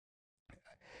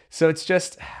 So it's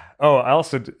just,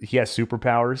 he has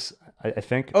superpowers, I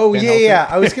think. Oh, yeah.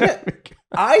 I was going to,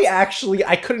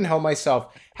 I couldn't help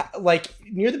myself. Like,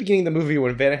 near the beginning of the movie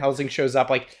when Van Helsing shows up,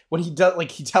 like, when he does, like,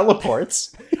 he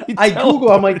teleports.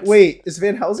 Google, I'm like, wait, is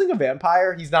Van Helsing a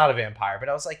vampire? He's not a vampire. But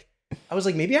I was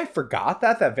like, maybe I forgot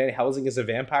that Van Helsing is a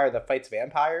vampire that fights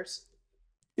vampires.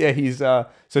 Yeah, he's, so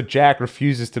Jack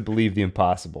refuses to believe the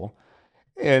impossible.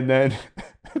 And then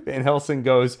Van Helsing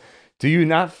goes, do you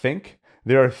not think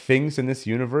there are things in this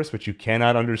universe which you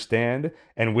cannot understand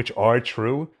and which are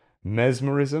true?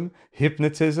 Mesmerism,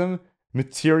 hypnotism,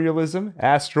 materialism,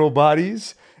 astral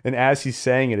bodies. And as he's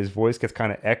saying it, his voice gets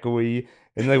kind of echoey.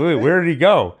 And like, wait, where did he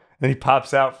go? And then he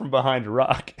pops out from behind a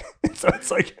rock. So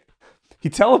it's like he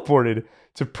teleported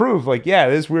to prove, like, yeah,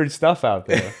 there's weird stuff out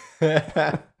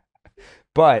there.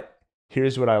 But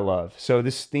here's what I love. So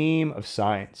this theme of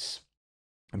science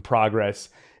and progress,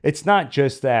 it's not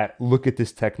just that, look at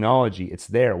this technology, it's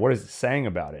there. What is it saying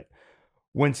about it?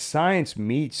 When science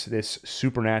meets this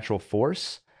supernatural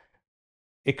force,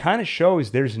 it kind of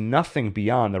shows there's nothing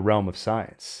beyond the realm of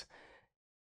science.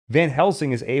 Van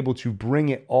Helsing is able to bring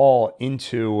it all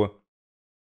into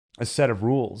a set of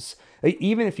rules.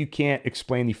 Even if you can't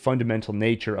explain the fundamental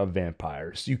nature of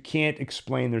vampires, you can't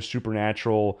explain their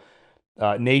supernatural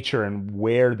nature and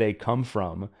where they come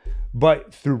from.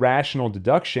 But through rational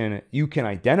deduction, you can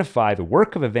identify the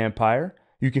work of a vampire.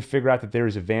 You can figure out that there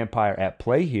is a vampire at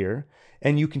play here,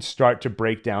 and you can start to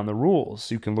break down the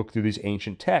rules. You can look through these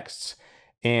ancient texts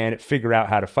and figure out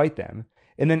how to fight them.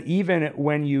 And then even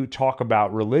when you talk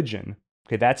about religion,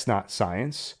 okay, that's not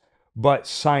science, but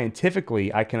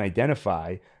scientifically, I can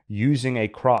identify using a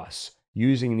cross,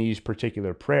 using these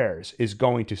particular prayers is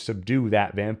going to subdue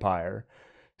that vampire.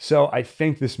 So I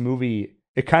think this movie,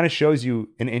 it kind of shows you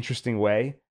an interesting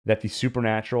way that the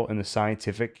supernatural and the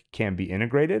scientific can be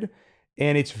integrated.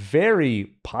 And it's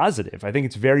very positive. I think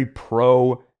it's very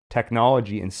pro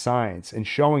technology and science and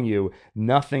showing you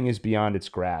nothing is beyond its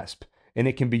grasp. And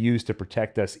it can be used to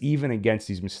protect us even against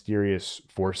these mysterious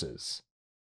forces.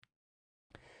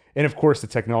 And of course, the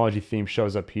technology theme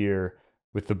shows up here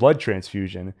with the blood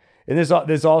transfusion. And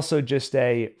there's also just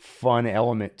a fun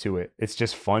element to it. It's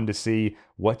just fun to see,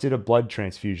 what did a blood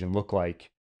transfusion look like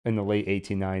in the late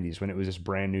 1890s when it was this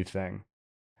brand new thing.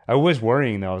 I was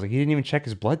worrying though. I was like, he didn't even check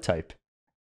his blood type.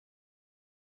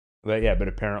 But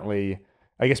apparently,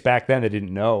 I guess back then they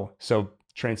didn't know. So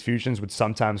transfusions would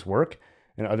sometimes work,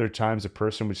 and other times a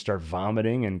person would start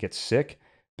vomiting and get sick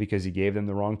because he gave them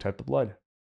the wrong type of blood.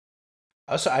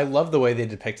 Also, I love the way they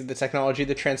depicted the technology of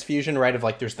the transfusion, right? Of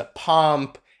like, there's the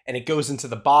pump and it goes into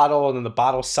the bottle and then the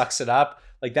bottle sucks it up.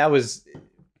 Like, that was,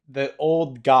 the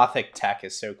old gothic tech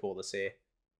is so cool to see.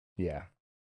 Yeah.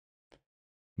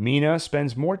 Mina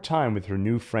spends more time with her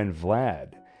new friend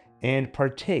Vlad and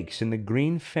partakes in the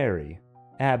green fairy,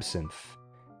 absinthe.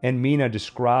 And Mina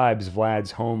describes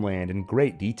Vlad's homeland in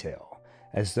great detail,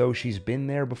 as though she's been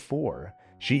there before.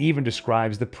 She even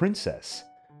describes the princess.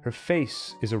 Her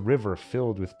face is a river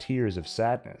filled with tears of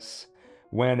sadness.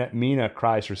 When Mina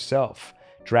cries herself,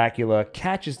 Dracula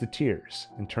catches the tears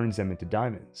and turns them into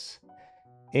diamonds.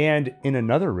 And in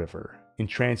another river, in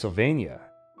Transylvania,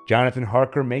 Jonathan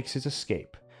Harker makes his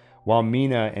escape. While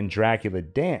Mina and Dracula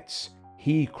dance,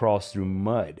 he crawls through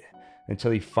mud until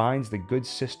he finds the good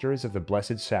sisters of the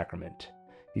Blessed Sacrament.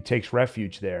 He takes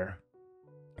refuge there.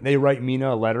 They write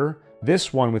Mina a letter,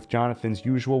 this one with Jonathan's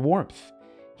usual warmth.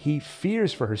 He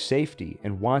fears for her safety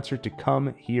and wants her to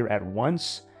come here at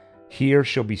once. Here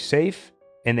she'll be safe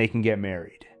and they can get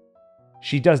married.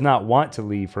 She does not want to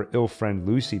leave her ill friend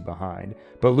Lucy behind,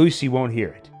 but Lucy won't hear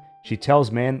it. She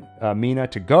tells Mina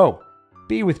to go,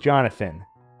 be with Jonathan,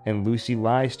 and Lucy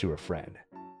lies to her friend.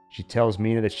 She tells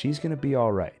Mina that she's going to be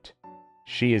all right.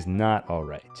 She is not all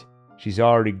right. She's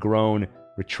already grown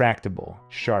retractable,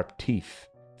 sharp teeth,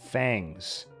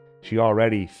 fangs. She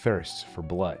already thirsts for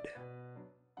blood.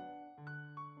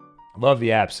 Love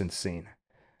the absinthe scene.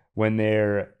 when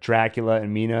they're Dracula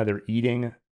and Mina, they're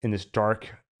eating in this dark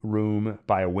room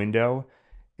by a window.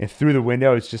 And through the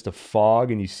window, it's just a fog,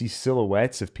 and you see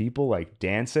silhouettes of people like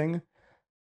dancing.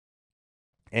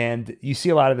 And you see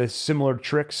a lot of the similar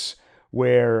tricks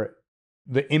where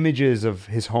the images of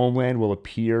his homeland will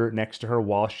appear next to her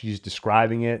while she's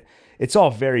describing it. It's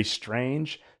all very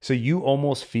strange. So you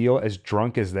almost feel as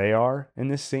drunk as they are in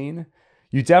this scene.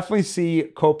 You definitely see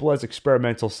Coppola's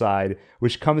experimental side,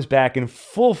 which comes back in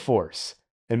full force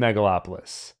in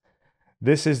Megalopolis.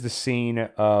 This is the scene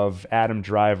of Adam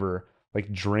Driver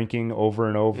like drinking over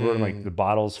and over, and like the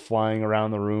bottles flying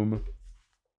around the room.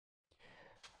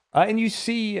 And you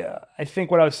see, I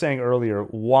think what I was saying earlier,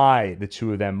 why the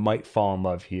two of them might fall in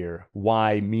love here,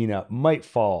 why Mina might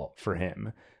fall for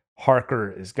him. Harker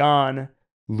is gone.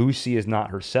 Lucy is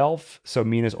not herself, so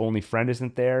Mina's only friend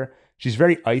isn't there. She's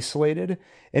very isolated.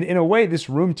 And in a way, this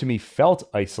room to me felt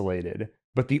isolated,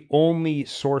 but the only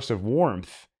source of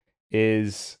warmth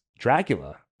is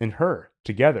Dracula and her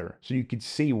together. So you could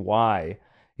see why,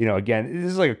 again,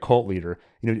 this is like a cult leader,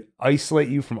 isolate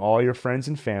you from all your friends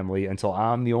and family until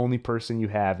I'm the only person you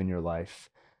have in your life.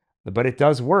 But it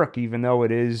does work, even though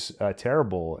it is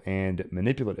terrible and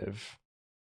manipulative.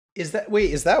 Is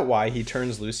that why he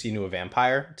turns Lucy into a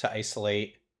vampire, to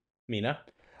isolate Mina?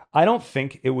 I don't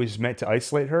think it was meant to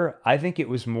isolate her. I think it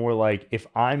was more like, if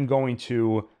I'm going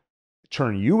to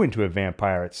turn you into a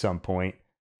vampire at some point,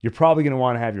 you're probably going to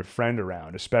want to have your friend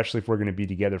around, especially if we're going to be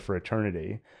together for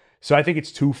eternity. So I think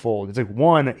it's twofold. It's like,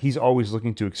 one, he's always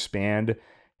looking to expand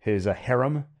his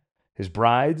harem, his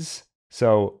brides.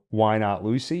 So why not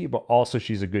Lucy? But also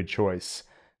she's a good choice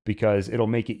because it'll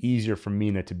make it easier for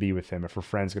Mina to be with him if her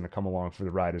friend's going to come along for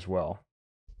the ride as well.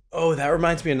 Oh, that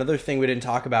reminds me, another thing we didn't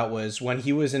talk about was when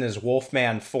he was in his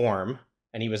Wolfman form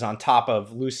and he was on top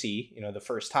of Lucy, the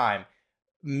first time,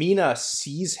 Mina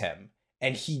sees him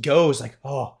and he goes like,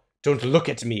 "Oh, don't look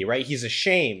at me," right? He's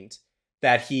ashamed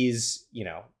that he's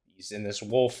in this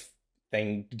wolf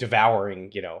thing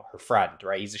devouring, her friend,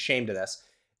 right? He's ashamed of this.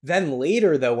 Then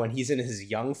later, though, when he's in his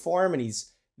young form and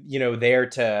he's, there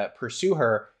to pursue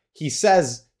her, he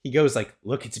goes like,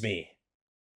 "Look at me."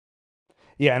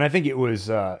 Yeah, and I think it was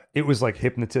like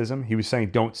hypnotism. He was saying,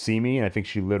 "Don't see me," and I think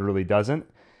she literally doesn't.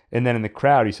 And then in the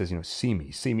crowd, he says, "See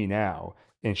me now,"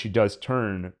 and she does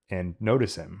turn and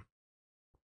notice him.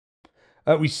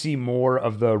 We see more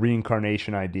of the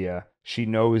reincarnation idea. She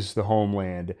knows the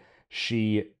homeland.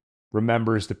 She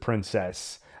remembers the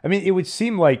princess. I mean, it would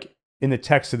seem like in the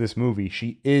text of this movie,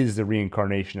 she is the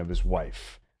reincarnation of his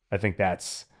wife. I don't think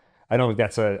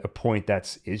that's a point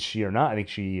is she or not. I think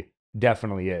she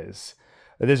definitely is.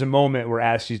 There's a moment where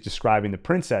as she's describing the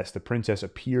princess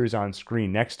appears on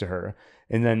screen next to her,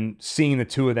 and then seeing the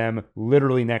two of them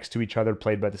literally next to each other,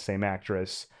 played by the same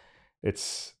actress,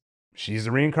 she's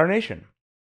the reincarnation.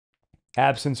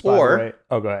 Absence, by the way.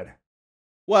 Oh, go ahead.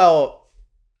 Well,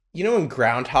 in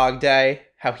Groundhog Day,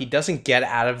 how he doesn't get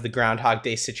out of the Groundhog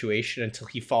Day situation until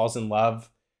he falls in love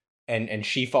and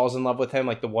she falls in love with him,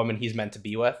 like the woman he's meant to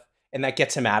be with, and that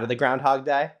gets him out of the Groundhog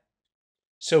Day.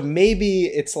 So maybe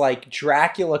it's like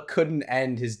Dracula couldn't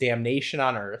end his damnation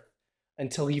on Earth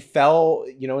until he fell,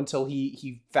 until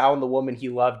he found the woman he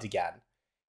loved again.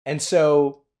 And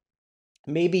so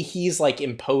maybe he's like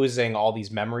imposing all these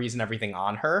memories and everything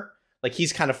on her. Like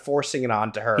he's kind of forcing it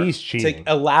onto her. He's cheating.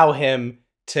 To allow him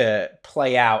to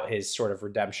play out his sort of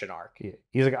redemption arc.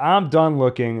 He's like, "I'm done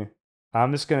looking.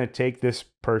 I'm just going to take this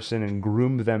person and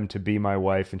groom them to be my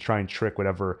wife and try and trick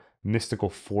whatever mystical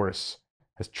force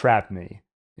has trapped me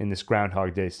in this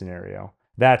Groundhog Day scenario."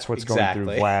 That's what's going through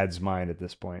Vlad's mind at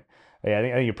this point. Yeah, I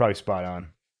think you're probably spot on.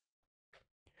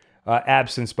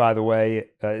 Absence, by the way,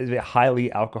 is a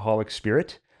highly alcoholic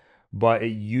spirit, but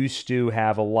it used to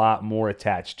have a lot more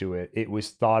attached to it. It was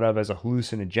thought of as a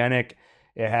hallucinogenic.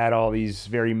 It had all these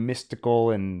very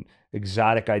mystical and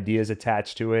exotic ideas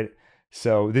attached to it.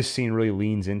 So this scene really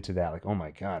leans into that. Like, oh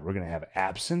my God, we're going to have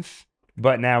absinthe?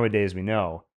 But nowadays we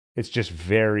know it's just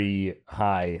very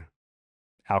high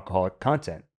alcoholic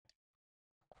content.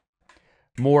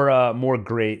 More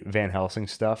great Van Helsing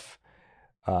stuff.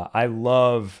 I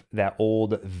love that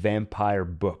old vampire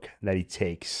book that he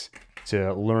takes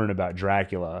to learn about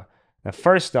Dracula. Now,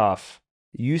 first off,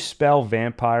 you spell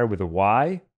vampire with a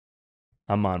Y,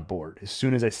 I'm on board. As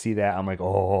soon as I see that, I'm like,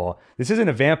 oh, this isn't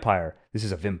a vampire. This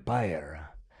is a vampire.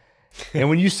 And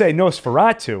when you say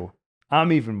Nosferatu,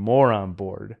 I'm even more on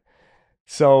board.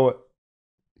 So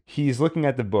he's looking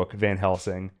at the book, Van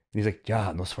Helsing, and he's like,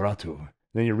 yeah, Nosferatu. And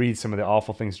then you read some of the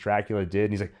awful things Dracula did,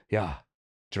 and he's like, yeah,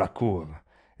 Dracula.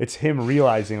 It's him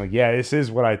realizing, like, yeah, this is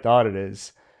what I thought it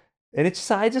is. And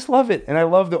I just love it. And I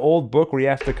love the old book where you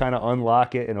have to kind of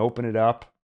unlock it and open it up.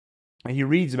 And he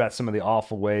reads about some of the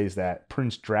awful ways that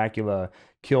Prince Dracula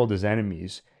killed his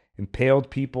enemies, impaled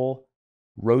people,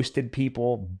 roasted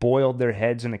people, boiled their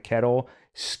heads in a kettle,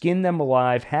 skinned them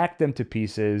alive, hacked them to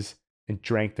pieces, and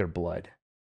drank their blood.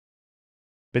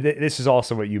 But this is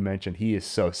also what you mentioned. He is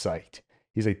so psyched.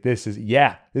 He's like, this is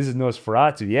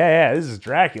Nosferatu. Yeah, this is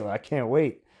Dracula. I can't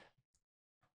wait.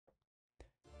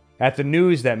 At the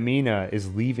news that Mina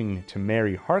is leaving to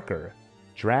marry Harker,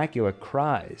 Dracula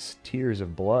cries tears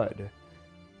of blood.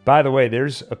 By the way,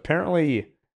 there's apparently,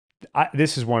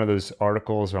 this is one of those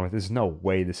articles where I'm like, there's no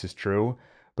way this is true,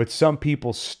 but some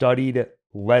people studied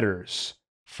letters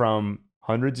from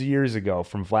hundreds of years ago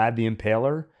from Vlad the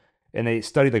Impaler, and they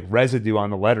studied like residue on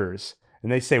the letters,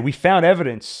 and they say, we found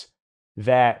evidence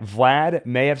that Vlad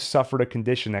may have suffered a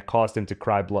condition that caused him to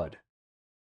cry blood.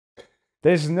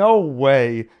 There's no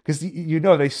way, because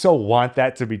they so want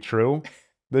that to be true.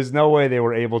 There's no way they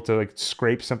were able to like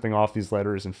scrape something off these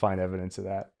letters and find evidence of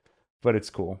that. But it's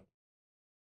cool.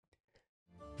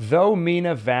 Though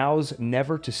Mina vows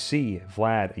never to see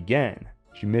Vlad again,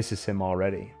 she misses him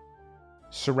already.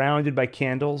 Surrounded by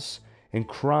candles and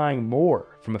crying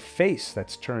more from a face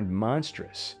that's turned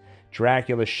monstrous,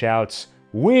 Dracula shouts,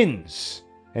 "Wins!"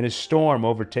 and a storm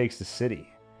overtakes the city.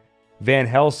 Van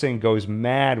Helsing goes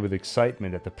mad with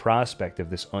excitement at the prospect of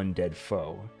this undead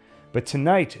foe. But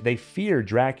tonight, they fear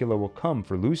Dracula will come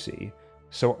for Lucy,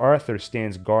 so Arthur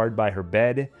stands guard by her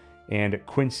bed and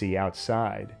Quincy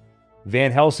outside.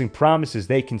 Van Helsing promises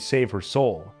they can save her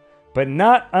soul, but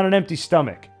not on an empty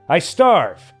stomach. I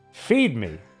starve. Feed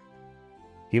me.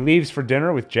 He leaves for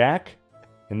dinner with Jack,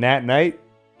 and that night,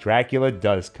 Dracula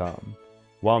does come.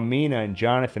 While Mina and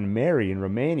Jonathan marry in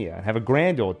Romania and have a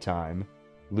grand old time,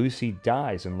 Lucy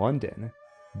dies in London.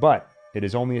 But it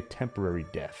is only a temporary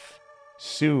death.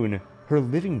 Soon, her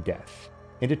living death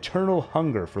and eternal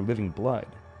hunger for living blood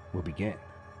will begin.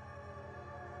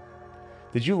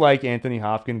 Did you like Anthony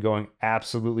Hopkins going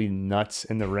absolutely nuts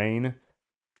in the rain?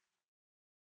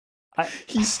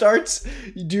 He starts,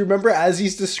 do you remember as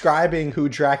he's describing who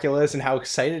Dracula is and how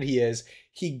excited he is,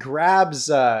 he grabs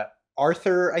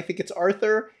Arthur, I think it's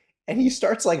Arthur, and he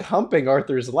starts like humping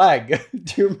Arthur's leg.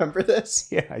 Do you remember this?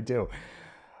 Yeah, I do.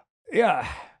 Yeah.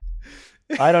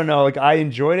 I don't know. Like, I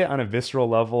enjoyed it on a visceral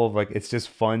level of like, it's just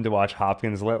fun to watch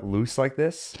Hopkins let loose like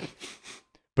this.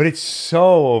 But it's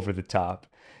so over the top.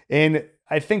 And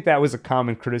I think that was a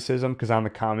common criticism because on the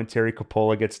commentary,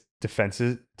 Coppola gets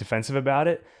defensive about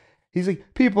it. He's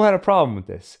like, people had a problem with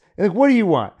this. And like, what do you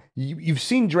want? You've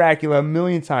seen Dracula a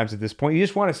million times at this point. You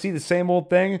just want to see the same old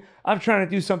thing? I'm trying to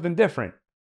do something different.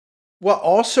 Well,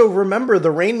 also remember,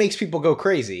 the rain makes people go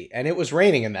crazy, and it was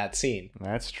raining in that scene.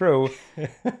 That's true.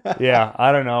 Yeah,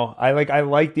 I don't know. I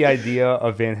like the idea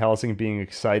of Van Helsing being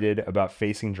excited about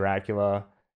facing Dracula,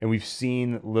 and we've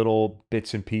seen little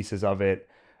bits and pieces of it.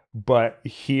 But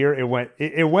here it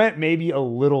went maybe a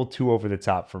little too over the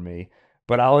top for me.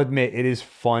 But I'll admit it is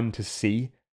fun to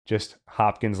see just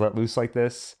Hopkins let loose like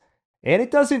this. And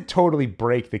it doesn't totally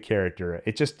break the character.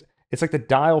 It's like the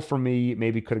dial for me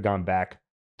maybe could have gone back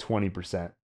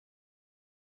 20%.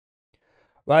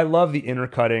 Well, I love the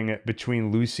intercutting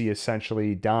between Lucy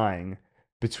essentially dying,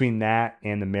 between that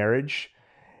and the marriage.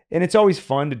 And it's always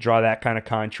fun to draw that kind of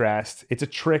contrast. It's a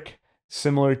trick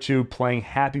similar to playing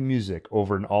happy music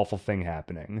over an awful thing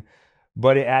happening.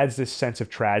 But it adds this sense of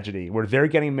tragedy where they're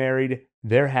getting married,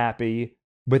 they're happy,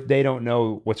 but they don't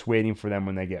know what's waiting for them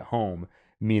when they get home.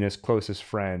 Mina's closest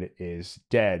friend is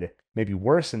dead. Maybe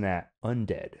worse than that,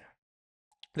 undead.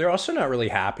 They're also not really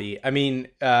happy. I mean,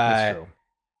 That's true.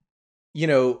 You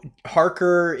know,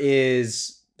 Harker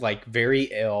is like very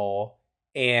ill,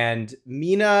 and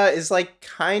Mina is like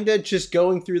kind of just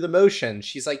going through the motions.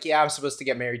 She's like, yeah, I'm supposed to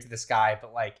get married to this guy,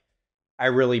 but like, I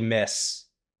really miss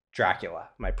Dracula,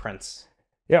 my prince.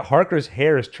 Yeah, Harker's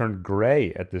hair has turned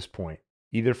gray at this point,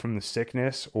 either from the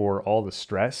sickness or all the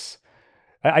stress.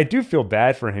 I do feel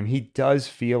bad for him. He does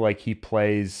feel like he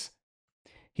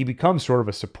becomes sort of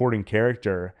a supporting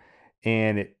character,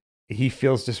 and he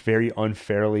feels just very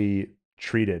unfairly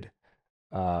treated.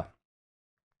 And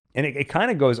it kind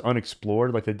of goes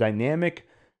unexplored, like the dynamic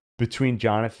between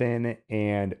Jonathan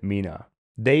and Mina.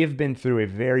 They've been through a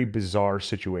very bizarre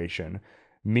situation.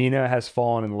 Mina has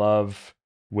fallen in love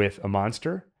with a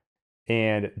monster,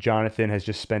 and Jonathan has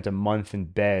just spent a month in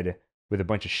bed with a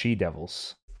bunch of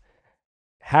she-devils.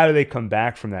 How do they come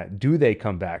back from that? Do they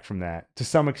come back from that? To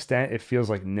some extent, it feels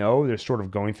like no, they're sort of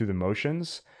going through the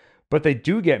motions, but they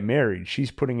do get married.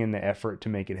 She's putting in the effort to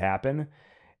make it happen.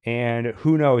 And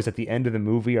who knows, at the end of the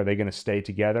movie, are they going to stay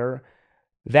together?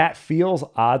 That feels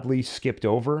oddly skipped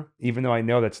over, even though I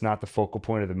know that's not the focal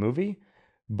point of the movie.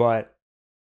 But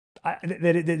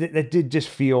that did just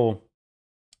feel,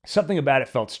 something about it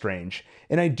felt strange.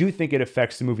 And I do think it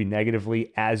affects the movie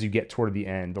negatively as you get toward the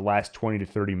end, the last 20 to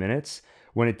 30 minutes,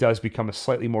 when it does become a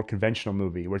slightly more conventional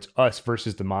movie where it's us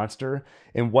versus the monster.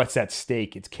 And what's at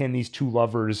stake? It's, can these two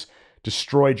lovers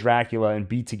destroy Dracula and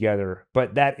be together?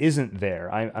 But that isn't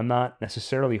there. I'm not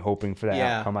necessarily hoping for that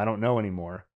outcome. I don't know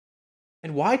anymore.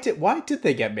 And why did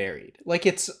they get married? Like,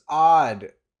 it's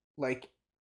odd. Like,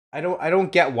 I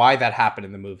don't get why that happened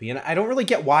in the movie, and I don't really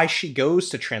get why she goes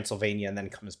to Transylvania and then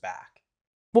comes back.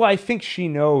 Well, I think she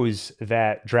knows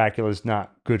that Dracula's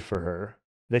not good for her.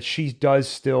 That she does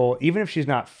still, even if she's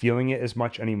not feeling it as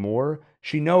much anymore,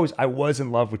 she knows I was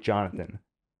in love with Jonathan.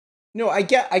 No, I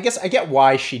guess I get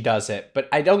why she does it, but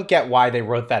I don't get why they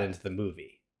wrote that into the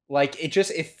movie. Like, it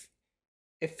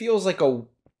feels like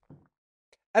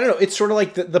I don't know, it's sort of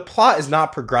like the plot is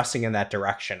not progressing in that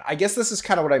direction. I guess this is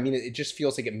kind of what I mean. It just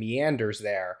feels like it meanders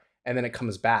there and then it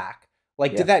comes back.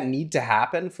 Like, did that need to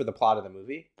happen for the plot of the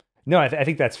movie? No, I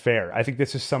think that's fair. I think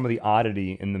this is some of the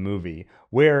oddity in the movie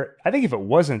where I think if it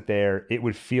wasn't there, it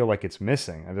would feel like it's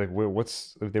missing. I'd be like, well,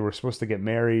 they were supposed to get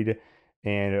married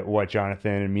and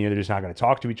Jonathan and Mina, they're just not going to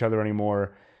talk to each other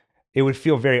anymore. It would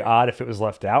feel very odd if it was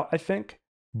left out, I think.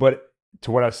 But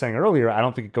to what I was saying earlier, I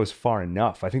don't think it goes far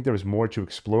enough. I think there was more to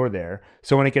explore there.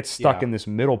 So when it gets stuck in this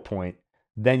middle point,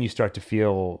 then you start to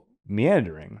feel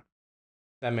meandering.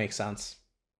 That makes sense.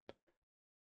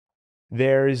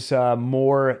 There's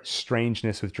more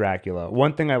strangeness with Dracula.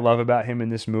 One thing I love about him in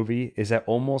this movie is that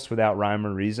almost without rhyme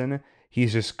or reason,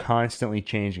 he's just constantly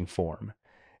changing form.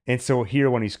 And so here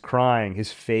when he's crying,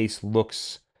 his face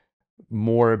looks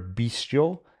more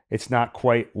bestial. It's not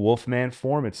quite Wolfman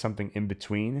form. It's something in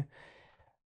between.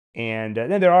 And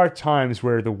then there are times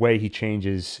where the way he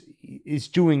changes is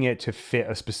doing it to fit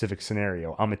a specific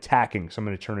scenario. I'm attacking, so I'm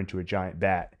going to turn into a giant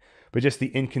bat. But just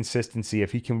the inconsistency,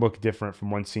 if he can look different from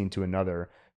one scene to another,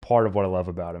 part of what I love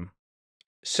about him.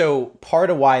 So part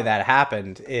of why that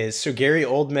happened is, so Gary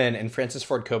Oldman and Francis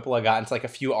Ford Coppola got into like a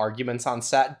few arguments on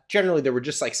set. Generally, there were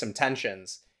just like some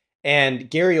tensions. And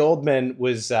Gary Oldman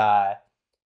was...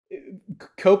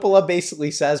 Coppola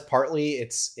basically says partly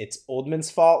it's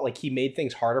Oldman's fault. Like, he made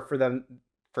things harder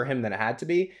for him than it had to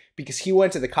be, because he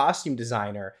went to the costume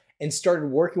designer and started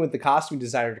working with the costume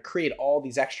designer to create all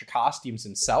these extra costumes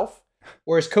himself.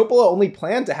 Whereas Coppola only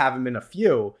planned to have him in a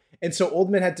few. And so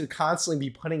Oldman had to constantly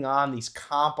be putting on these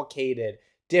complicated,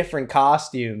 different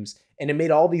costumes, and it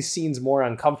made all these scenes more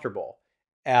uncomfortable.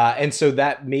 And so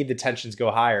that made the tensions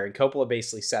go higher. And Coppola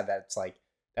basically said that it's like,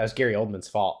 that was Gary Oldman's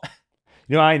fault.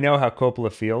 You know, I know how Coppola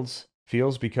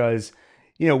feels because,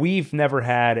 you know, we've never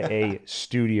had a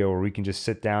studio where we can just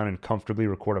sit down and comfortably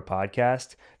record a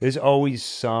podcast. There's always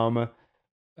some,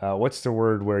 what's the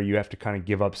word where you have to kind of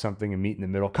give up something and meet in the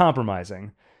middle?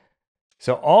 Compromising.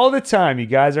 So all the time you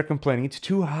guys are complaining, it's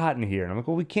too hot in here. And I'm like,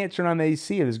 well, we can't turn on the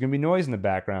AC. There's going to be noise in the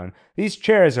background. These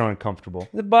chairs are uncomfortable.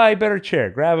 Buy a better chair.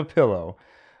 Grab a pillow.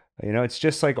 You know, it's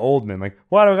just like Oldman. Like,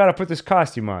 why do I got to put this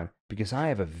costume on? Because I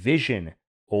have a vision,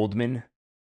 Oldman.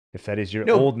 If that is your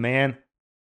old man.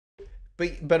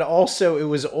 But also it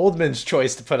was Oldman's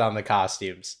choice to put on the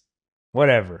costumes.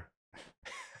 Whatever.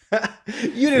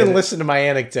 You didn't listen to my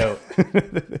anecdote.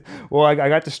 Well, I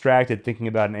got distracted thinking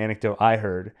about an anecdote I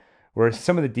heard where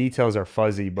some of the details are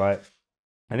fuzzy, but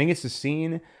I think it's the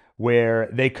scene where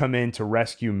they come in to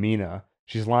rescue Mina.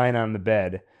 She's lying on the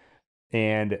bed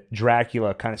and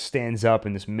Dracula kind of stands up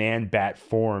in this man-bat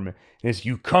form and says,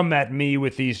 "You come at me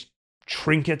with these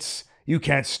trinkets. You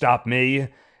can't stop me."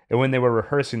 And when they were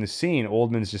rehearsing the scene,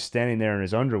 Oldman's just standing there in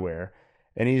his underwear.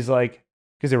 And he's like,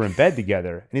 because they were in bed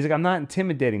together. And he's like, "I'm not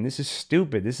intimidating. This is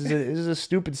stupid. This is a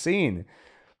stupid scene."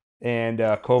 And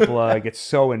Coppola gets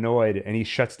so annoyed and he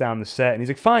shuts down the set. And he's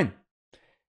like, "Fine.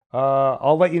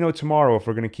 I'll let you know tomorrow if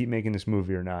we're going to keep making this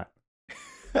movie or not."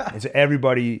 And so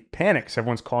everybody panics.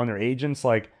 Everyone's calling their agents.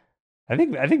 Like, I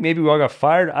think maybe we all got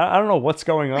fired. I don't know what's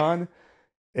going on.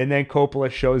 And then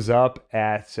Coppola shows up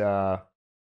at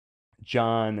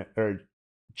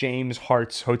James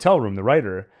Hart's hotel room, the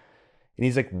writer, and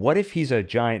he's like, "What if he's a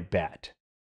giant bat?"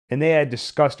 And they had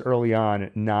discussed early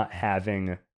on not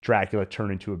having Dracula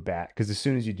turn into a bat, because as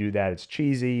soon as you do that, it's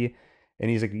cheesy. And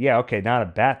he's like, "Yeah, okay, not a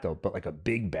bat though, but like a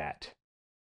big bat."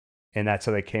 And that's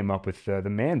how they came up with the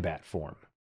man bat form,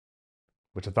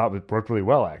 which I thought worked really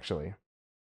well, actually.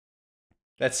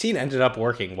 That scene ended up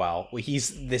working well.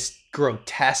 He's this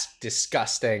grotesque,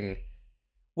 disgusting...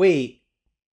 Wait.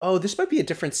 Oh, this might be a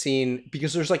different scene,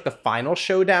 because there's like the final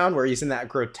showdown where he's in that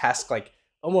grotesque, like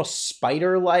almost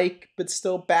spider-like, but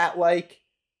still bat-like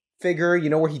figure, you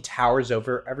know, where he towers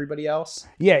over everybody else?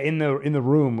 Yeah, in the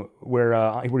room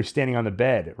where he's standing on the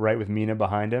bed, right, with Mina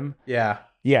behind him. Yeah.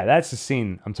 Yeah, that's the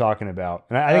scene I'm talking about.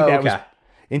 And I think that was,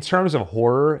 in terms of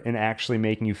horror and actually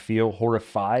making you feel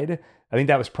horrified, I think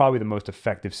that was probably the most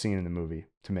effective scene in the movie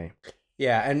to me.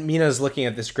 Yeah, and Mina's looking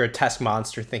at this grotesque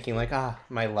monster thinking like,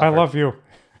 my lover. I love you.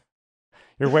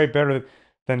 You're way better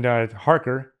than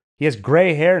Harker. He has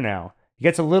gray hair now. He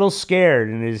gets a little scared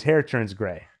and his hair turns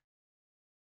gray.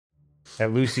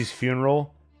 At Lucy's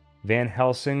funeral, Van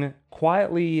Helsing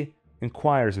quietly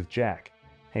inquires with Jack,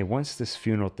 hey, once this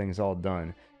funeral thing's all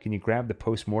done, can you grab the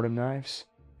post-mortem knives?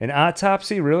 An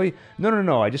autopsy, really?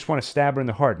 No, I just want to stab her in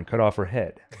the heart and cut off her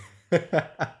head.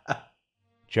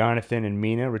 Jonathan and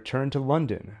Mina return to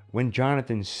London. When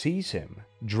Jonathan sees him,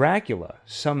 Dracula,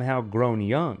 somehow grown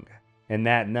young. And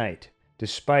that night,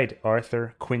 despite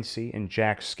Arthur, Quincy, and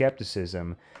Jack's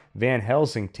skepticism, Van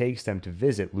Helsing takes them to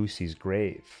visit Lucy's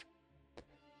grave.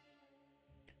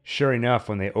 Sure enough,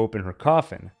 when they open her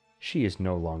coffin, she is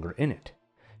no longer in it.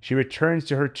 She returns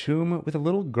to her tomb with a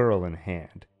little girl in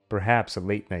hand, perhaps a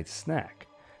late-night snack.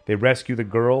 They rescue the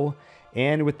girl,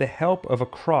 and with the help of a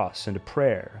cross and a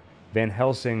prayer, Van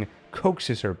Helsing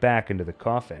coaxes her back into the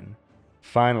coffin.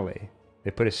 Finally,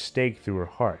 they put a stake through her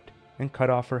heart and cut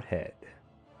off her head.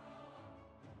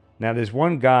 Now, there's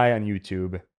one guy on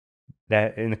YouTube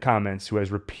that in the comments who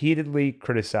has repeatedly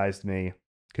criticized me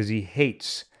because he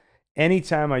hates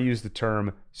anytime I use the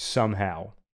term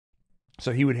somehow.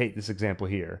 So he would hate this example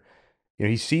here. You know,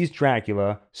 he sees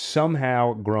Dracula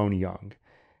somehow grown young.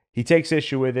 He takes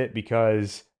issue with it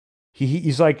because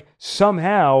he's like,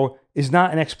 somehow is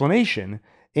not an explanation.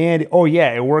 And, oh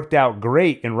yeah, it worked out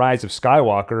great in Rise of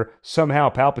Skywalker.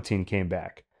 Somehow Palpatine came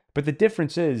back. But the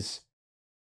difference is,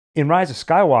 in Rise of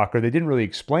Skywalker, they didn't really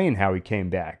explain how he came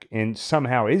back. And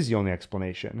somehow is the only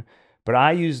explanation. But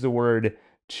I use the word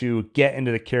to get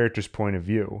into the character's point of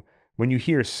view. When you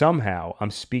hear somehow, I'm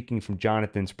speaking from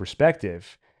Jonathan's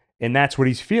perspective, and that's what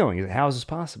he's feeling. He's like, how is this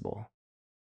possible?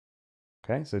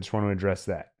 Okay, so I just want to address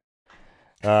that.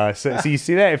 So you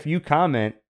see that? If you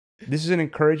comment, this is an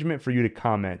encouragement for you to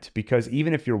comment, because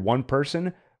even if you're one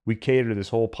person, we cater this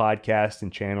whole podcast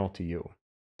and channel to you.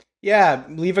 Yeah,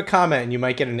 leave a comment and you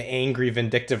might get an angry,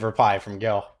 vindictive reply from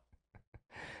Gil.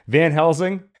 Van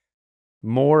Helsing,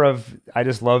 I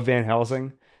just love Van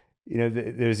Helsing. You know,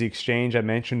 there's the exchange I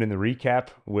mentioned in the recap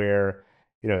where,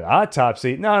 you know,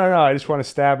 autopsy, no, I just want to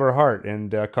stab her heart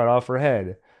and cut off her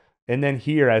head. And then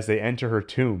here, as they enter her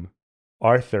tomb,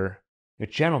 Arthur,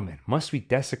 gentlemen, must we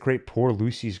desecrate poor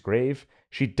Lucy's grave?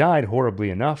 She died horribly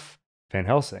enough. Van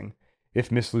Helsing,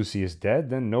 if Miss Lucy is dead,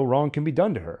 then no wrong can be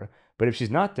done to her. But if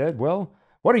she's not dead, well,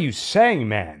 what are you saying,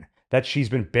 man? That she's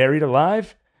been buried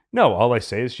alive? No, all I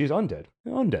say is she's undead.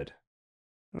 Undead.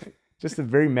 Just a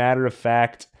very matter of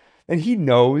fact. And he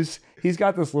knows, he's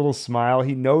got this little smile.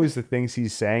 He knows the things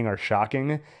he's saying are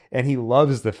shocking. And he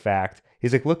loves the fact.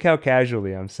 He's like, look how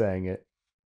casually I'm saying it.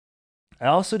 I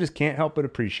also just can't help but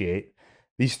appreciate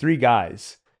these three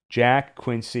guys, Jack,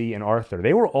 Quincy, and Arthur.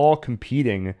 They were all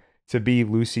competing to be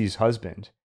Lucy's husband.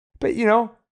 But, you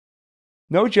know,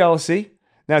 no jealousy.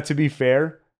 Now, to be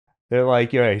fair, they're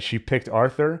like, yo, she picked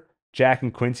Arthur. Jack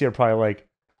and Quincy are probably like,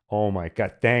 oh my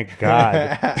God, thank God.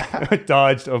 I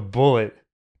dodged a bullet.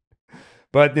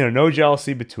 But, you know, no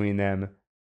jealousy between them.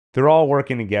 They're all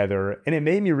working together. And it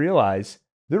made me realize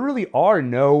there really are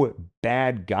no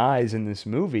bad guys in this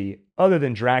movie other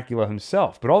than Dracula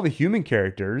himself. But all the human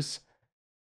characters,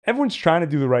 everyone's trying to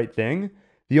do the right thing.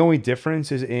 The only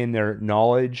difference is in their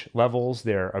knowledge levels,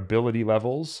 their ability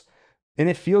levels. And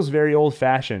it feels very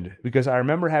old-fashioned because I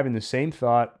remember having the same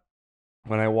thought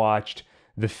when I watched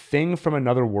The Thing from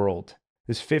Another World.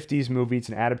 This 50s movie, it's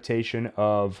an adaptation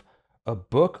of a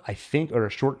book, I think, or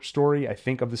a short story, I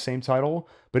think, of the same title,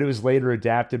 but it was later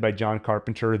adapted by John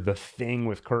Carpenter, The Thing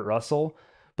with Kurt Russell.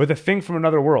 But The Thing from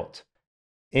Another World.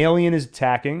 Alien is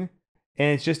attacking,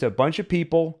 and it's just a bunch of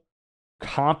people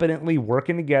competently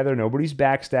working together. Nobody's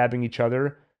backstabbing each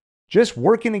other, just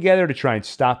working together to try and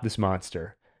stop this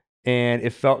monster. And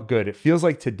it felt good. It feels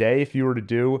like today, if you were to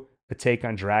do a take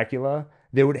on Dracula,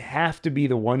 there would have to be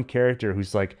the one character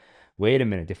who's like, wait a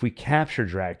minute, if we capture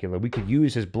Dracula, we could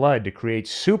use his blood to create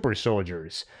super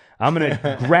soldiers. I'm going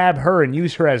to grab her and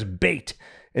use her as bait.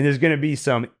 And there's going to be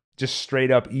some just straight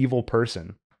up evil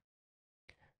person.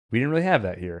 We didn't really have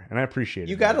that here, and I appreciate it.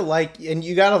 You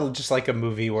gotta just like a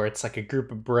movie where it's like a group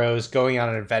of bros going on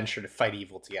an adventure to fight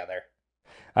evil together.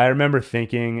 I remember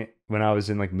thinking when I was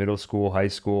in like middle school, high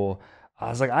school, I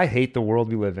was like, I hate the world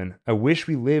we live in. I wish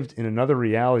we lived in another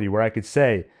reality where I could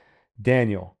say,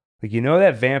 Daniel, like, you know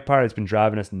that vampire that's been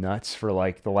driving us nuts for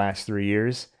like the last 3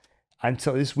 years?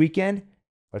 until this weekend,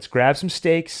 let's grab some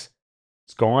steaks.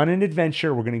 Let's go on an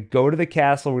adventure. We're going to go to the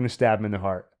castle. We're going to stab him in the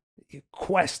heart.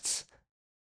 Quests.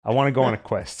 I want to go on a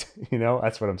quest.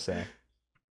 That's what I'm saying.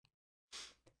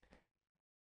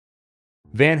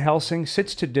 Van Helsing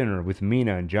sits to dinner with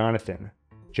Mina and Jonathan.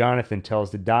 Jonathan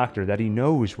tells the doctor that he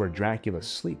knows where Dracula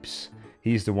sleeps.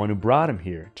 He's the one who brought him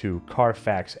here to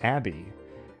Carfax Abbey.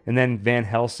 And then Van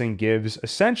Helsing gives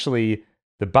essentially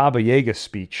the Baba Yaga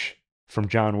speech from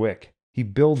John Wick. He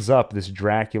builds up this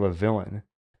Dracula villain.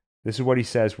 This is what he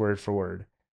says word for word.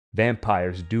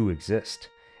 Vampires do exist.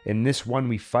 And this one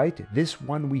we fight, this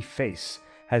one we face,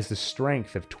 has the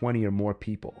strength of 20 or more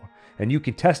people. And you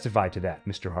can testify to that,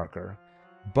 Mr. Harker.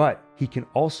 But he can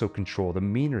also control the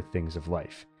meaner things of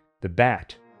life. The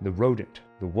bat, the rodent,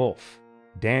 the wolf,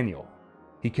 Daniel.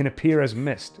 He can appear as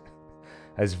mist,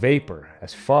 as vapor,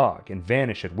 as fog, and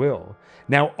vanish at will.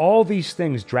 Now all these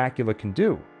things Dracula can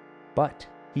do, but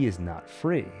he is not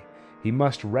free. He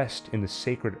must rest in the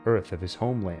sacred earth of his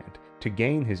homeland to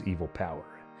gain his evil power.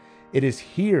 It is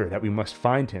here that we must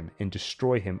find him and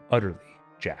destroy him utterly,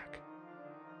 Jack.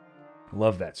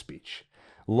 Love that speech.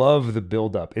 Love the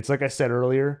build-up. It's like I said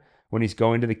earlier, when he's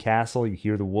going to the castle, you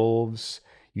hear the wolves,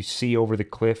 you see over the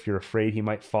cliff, you're afraid he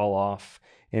might fall off,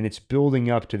 and it's building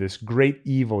up to this great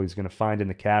evil he's going to find in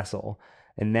the castle.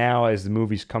 And now, as the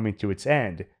movie's coming to its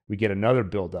end, we get another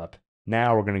build-up.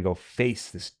 Now we're going to go face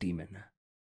this demon.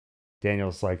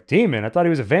 Daniel's like, demon? I thought he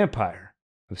was a vampire.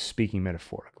 I was speaking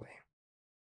metaphorically.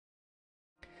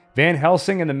 Van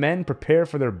Helsing and the men prepare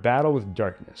for their battle with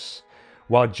darkness,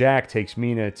 while Jack takes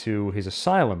Mina to his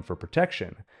asylum for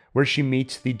protection, where she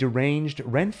meets the deranged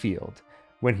Renfield.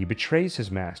 When he betrays his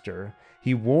master,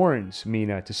 he warns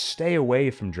Mina to stay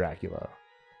away from Dracula.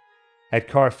 At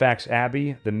Carfax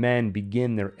Abbey, the men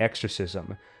begin their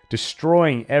exorcism,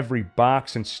 destroying every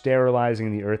box and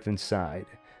sterilizing the earth inside,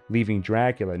 leaving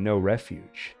Dracula no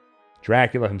refuge.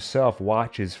 Dracula himself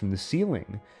watches from the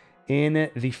ceiling in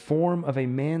the form of a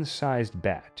man-sized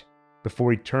bat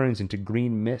before he turns into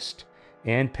green mist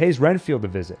and pays Renfield a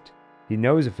visit. He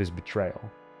knows of his betrayal,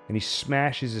 and he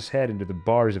smashes his head into the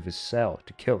bars of his cell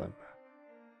to kill him.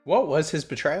 What was his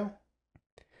betrayal?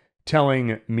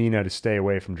 Telling Mina to stay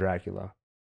away from Dracula.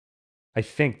 I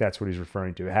think that's what he's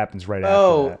referring to. It happens right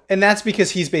after that. And that's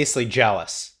because he's basically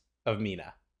jealous of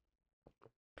Mina.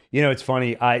 It's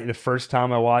funny. The first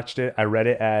time I watched it, I read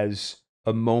it as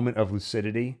a moment of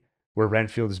lucidity where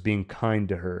Renfield is being kind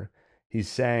to her. He's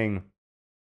saying,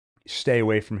 stay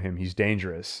away from him. He's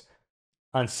dangerous.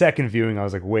 On second viewing, I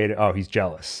was like, he's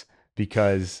jealous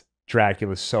because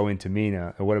Dracula's so into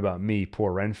Mina. And what about me,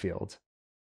 poor Renfield?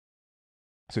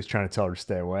 So he's trying to tell her to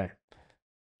stay away.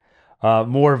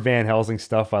 More Van Helsing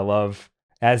stuff I love.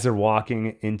 As they're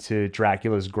walking into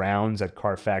Dracula's grounds at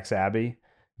Carfax Abbey,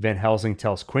 Van Helsing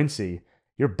tells Quincy,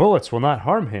 your bullets will not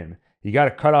harm him. You got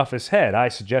to cut off his head. I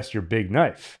suggest your big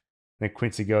knife. And then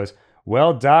Quincy goes,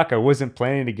 well, Doc, I wasn't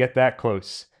planning to get that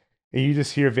close. And you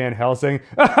just hear Van Helsing.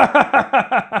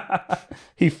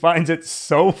 He finds it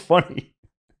so funny.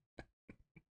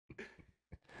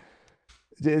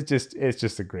 It's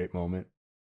just a great moment.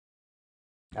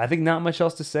 I think not much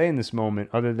else to say in this moment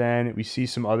other than we see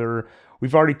some other...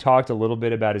 We've already talked a little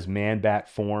bit about his man-bat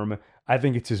form. I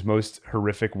think it's his most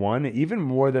horrific one, even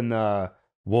more than the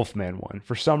Wolfman one.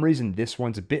 For some reason, this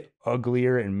one's a bit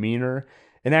uglier and meaner.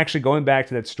 And actually, going back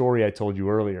to that story I told you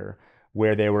earlier,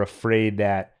 where they were afraid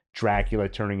that Dracula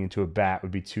turning into a bat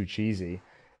would be too cheesy,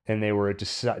 and they were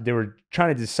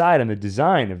trying to decide on the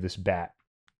design of this bat.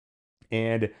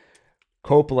 And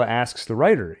Coppola asks the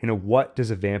writer, what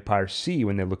does a vampire see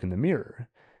when they look in the mirror?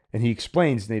 And he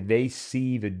explains that they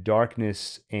see the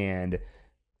darkness and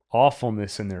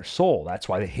awfulness in their soul. That's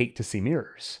why they hate to see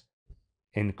mirrors.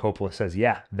 And Coppola says,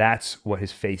 yeah, that's what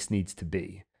his face needs to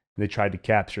be. They tried to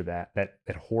capture that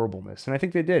horribleness, and I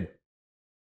think they did.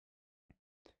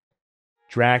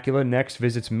 Dracula next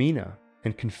visits Mina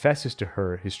and confesses to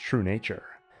her his true nature.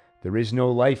 There is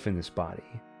no life in this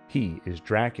body. He is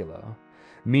Dracula.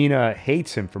 Mina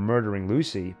hates him for murdering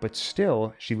Lucy, but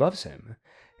still, she loves him.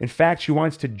 In fact, she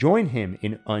wants to join him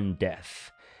in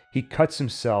undeath. He cuts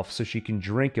himself so she can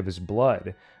drink of his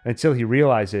blood until he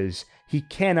realizes he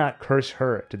cannot curse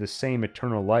her to the same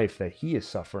eternal life that he is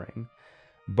suffering.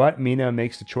 But Mina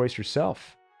makes the choice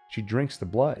herself. She drinks the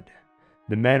blood.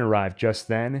 The men arrive just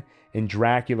then, and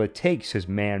Dracula takes his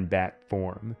man-bat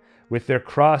form. With their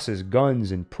crosses,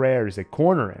 guns, and prayers, they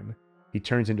corner him. He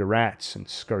turns into rats and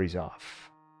scurries off.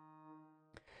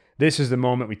 This is the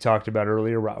moment we talked about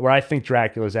earlier where I think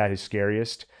Dracula's at his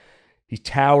scariest. He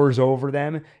towers over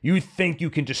them. You think you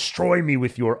can destroy me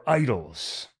with your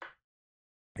idols.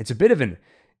 It's a bit of an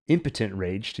impotent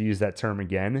rage, to use that term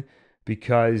again,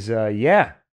 because,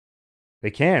 yeah,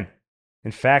 they can.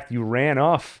 In fact, you ran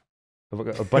off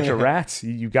a bunch of rats.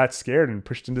 You got scared and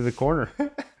pushed into the corner.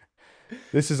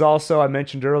 This is also, I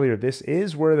mentioned earlier, this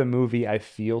is where the movie, I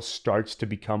feel, starts to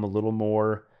become a little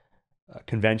more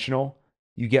conventional.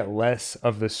 You get less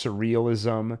of the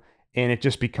surrealism, and it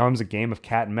just becomes a game of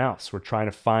cat and mouse. We're trying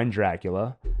to find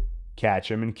Dracula, catch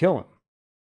him, and kill him.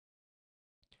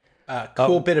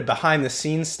 Cool bit of behind the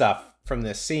scenes stuff from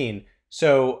this scene.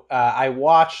 So I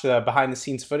watched the behind the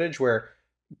scenes footage where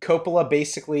Coppola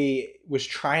basically was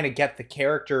trying to get the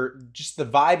character, just the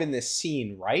vibe in this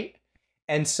scene, right?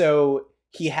 And so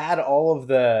he had all of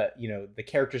the, the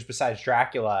characters besides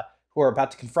Dracula who are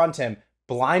about to confront him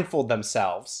blindfold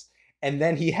themselves. And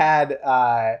then he had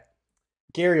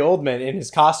Gary Oldman in his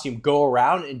costume go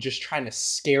around and just trying to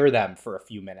scare them for a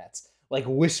few minutes, like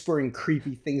whispering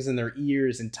creepy things in their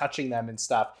ears and touching them and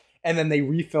stuff. And then they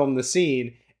refilmed the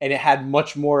scene, and it had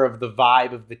much more of the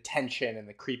vibe of the tension and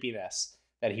the creepiness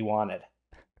that he wanted.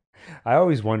 I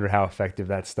always wonder how effective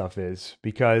that stuff is,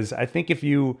 because I think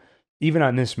even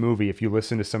on this movie, if you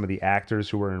listen to some of the actors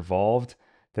who were involved,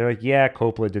 they're like, yeah,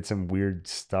 Coppola did some weird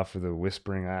stuff with the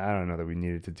whispering. I don't know that we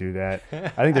needed to do that.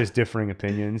 I think there's differing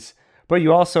opinions, but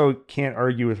you also can't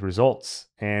argue with results.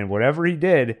 And whatever he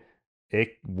did,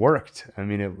 it worked. I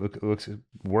mean, it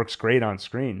works great on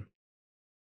screen.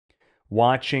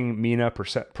 Watching Mina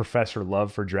profess her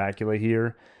love for Dracula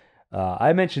here,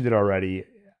 I mentioned it already.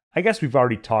 I guess we've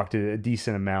already talked a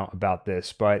decent amount about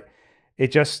this, but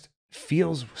it just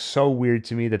feels so weird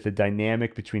to me that the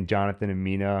dynamic between Jonathan and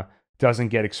Mina doesn't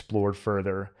get explored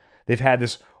further. They've had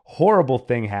this horrible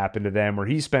thing happen to them where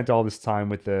he spent all this time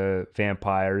with the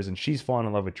vampires and she's fallen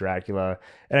in love with Dracula.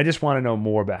 And I just want to know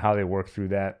more about how they work through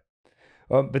that.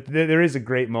 But there is a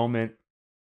great moment.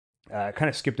 I kind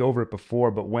of skipped over it before,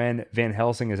 but when Van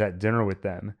Helsing is at dinner with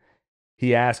them,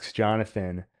 he asks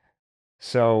Jonathan,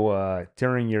 so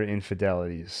during your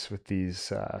infidelities with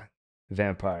these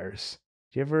vampires,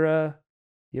 do you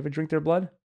ever drink their blood?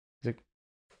 He's like,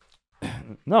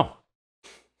 no.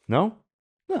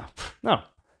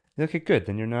 Okay, good.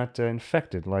 Then you're not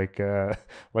infected like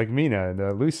Mina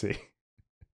and Lucy.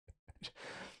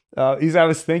 I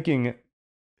was thinking,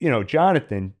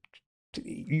 Jonathan,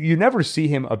 you never see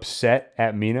him upset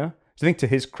at Mina. I think to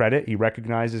his credit, he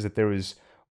recognizes that there was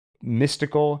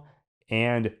mystical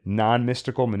and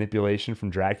non-mystical manipulation from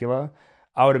Dracula.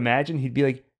 I would imagine he'd be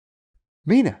like,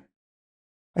 Mina,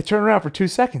 I turn around for 2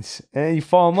 seconds and you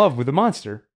fall in love with the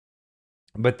monster.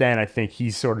 But then I think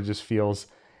he sort of just feels,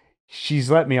 she's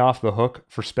let me off the hook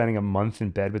for spending a month in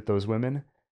bed with those women.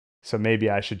 So maybe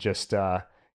I should just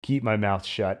keep my mouth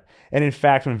shut. And in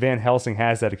fact, when Van Helsing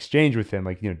has that exchange with him,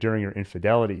 during your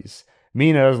infidelities,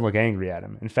 Mina doesn't look angry at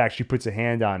him. In fact, she puts a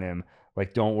hand on him,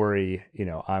 like, don't worry,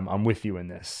 I'm with you in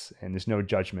this, and there's no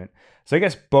judgment. So I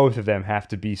guess both of them have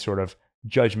to be sort of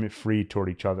judgment-free toward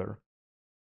each other.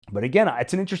 But again,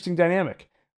 it's an interesting dynamic.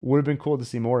 Would have been cool to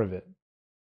see more of it.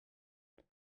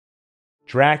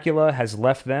 Dracula has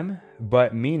left them,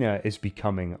 but Mina is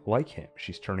becoming like him.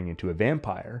 She's turning into a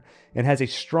vampire and has a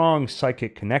strong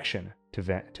psychic connection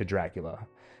to Dracula.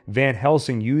 Van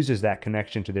Helsing uses that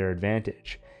connection to their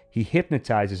advantage. He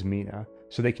hypnotizes Mina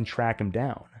so they can track him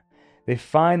down. They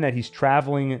find that he's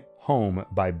traveling home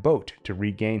by boat to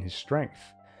regain his strength.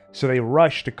 So they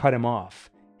rush to cut him off,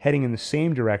 heading in the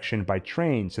same direction by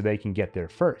train so they can get there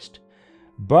first.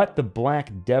 But the Black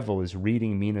Devil is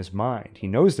reading Mina's mind. He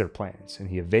knows their plans, and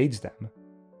he evades them.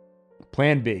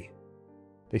 Plan B.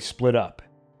 They split up.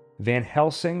 Van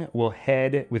Helsing will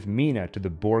head with Mina to the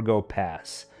Borgo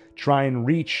Pass, try and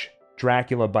reach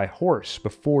Dracula by horse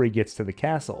before he gets to the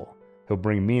castle. He'll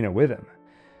bring Mina with him.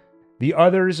 The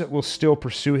others will still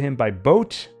pursue him by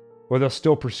boat, or they'll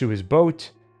still pursue his boat,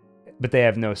 but they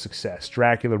have no success.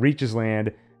 Dracula reaches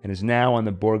land and is now on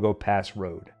the Borgo Pass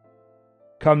road.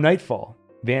 Come nightfall,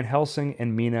 Van Helsing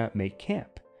and Mina make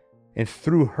camp, and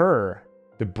through her,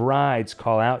 the brides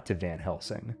call out to Van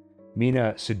Helsing.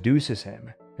 Mina seduces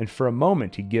him, and for a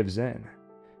moment he gives in.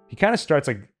 He kind of starts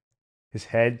his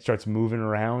head starts moving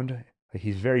around, like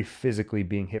he's very physically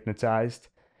being hypnotized.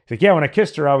 He's like, yeah, when I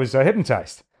kissed her, I was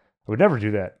hypnotized. I would never do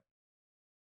that.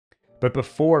 But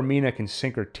before Mina can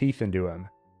sink her teeth into him,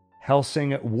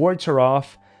 Helsing wards her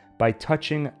off by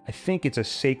touching, I think it's a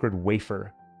sacred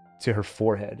wafer, to her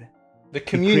forehead. The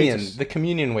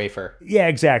communion wafer. Yeah,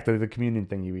 exactly. The communion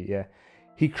thing you eat, yeah.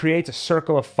 He creates a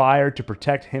circle of fire to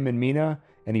protect him and Mina,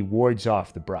 and he wards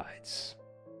off the brides.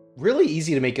 Really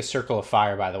easy to make a circle of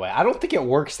fire, by the way. I don't think it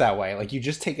works that way. Like, you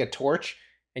just take a torch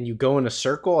and you go in a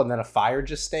circle and then a fire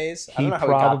just stays. I don't know how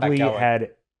he got that going.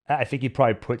 Had I think he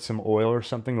probably put some oil or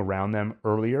something around them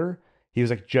earlier. He was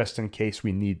like, just in case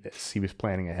we need this. He was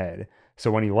planning ahead.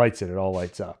 So when he lights it, it all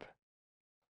lights up.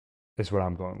 Is what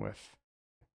I'm going with.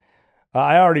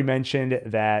 I already mentioned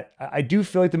that I do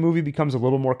feel like the movie becomes a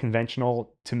little more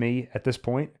conventional to me at this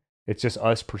point. It's just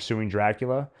us pursuing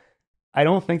Dracula. I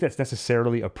don't think that's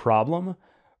necessarily a problem,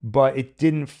 but it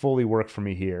didn't fully work for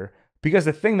me here. Because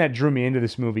the thing that drew me into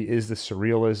this movie is the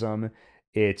surrealism.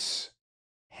 It's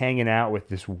hanging out with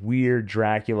this weird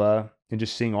Dracula and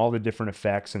just seeing all the different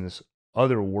effects in this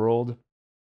other world.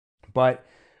 But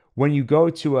when you go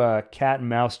to a cat and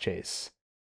mouse chase,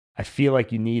 I feel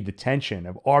like you need the tension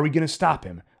of, are we going to stop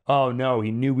him? Oh no,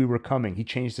 he knew we were coming. He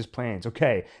changed his plans.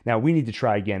 Okay, now we need to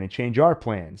try again and change our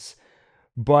plans.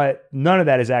 But none of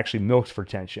that is actually milked for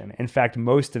tension. In fact,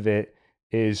 most of it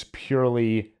is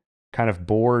purely kind of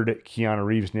bored Keanu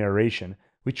Reeves narration.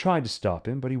 We tried to stop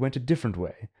him, but he went a different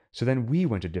way. So then we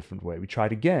went a different way. We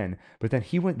tried again, but then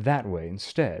he went that way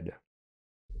instead.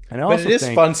 And I also but it is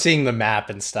fun seeing the map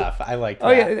and stuff. I like that.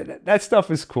 Oh yeah, that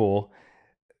stuff is cool.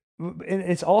 And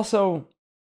it's also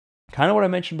kind of what I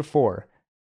mentioned before.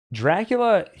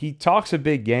 Dracula, he talks a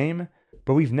big game,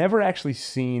 but we've never actually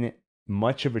seen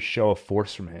much of a show of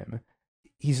force from him.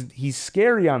 He's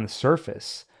scary on the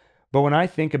surface, but when I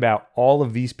think about all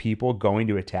of these people going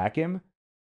to attack him,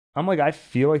 I'm like, I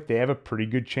feel like they have a pretty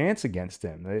good chance against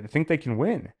him. I think they can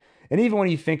win. And even when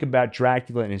you think about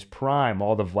Dracula in his prime,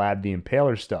 all the Vlad the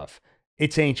Impaler stuff,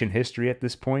 it's ancient history at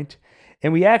this point.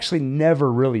 And we actually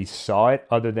never really saw it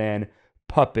other than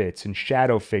puppets and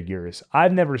shadow figures.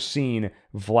 I've never seen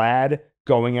Vlad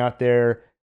going out there,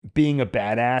 being a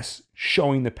badass,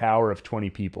 showing the power of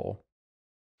 20 people.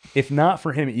 If not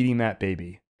for him eating that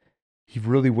baby, he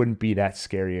really wouldn't be that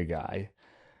scary a guy.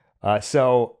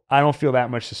 So I don't feel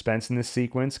that much suspense in this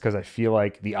sequence because I feel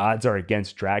like the odds are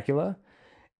against Dracula.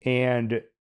 And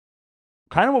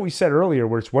kind of what we said earlier,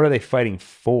 where it's what are they fighting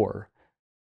for?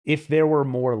 If there were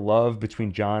more love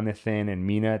between Jonathan and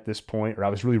Mina at this point, or I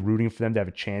was really rooting for them to have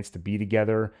a chance to be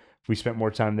together, if we spent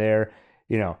more time there,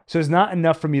 so there's not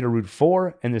enough for me to root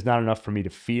for, and there's not enough for me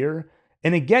to fear.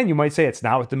 And again, you might say it's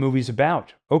not what the movie's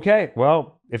about. Okay,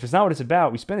 well, if it's not what it's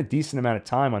about, we spent a decent amount of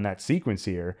time on that sequence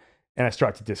here, and I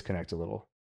start to disconnect a little.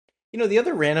 The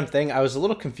other random thing, I was a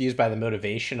little confused by the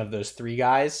motivation of those three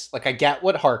guys. Like, I get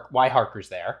why Harker's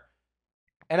there.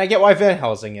 And I get why Van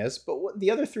Helsing is, but the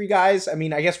other three guys, I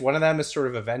mean, I guess one of them is sort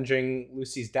of avenging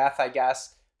Lucy's death, I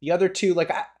guess. The other two,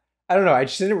 like, I don't know, I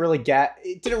just didn't really get,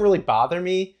 it didn't really bother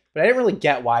me, but I didn't really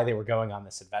get why they were going on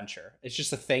this adventure. It's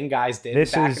just a thing guys did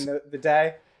back in the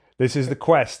day. This is the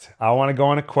quest. I want to go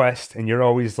on a quest, and you're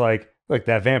always like, look,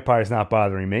 that vampire's not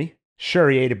bothering me. Sure,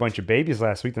 he ate a bunch of babies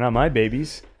last week. They're not my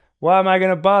babies. Why am I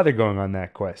going to bother going on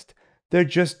that quest? They're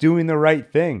just doing the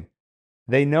right thing.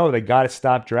 They know they got to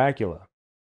stop Dracula.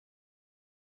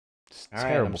 All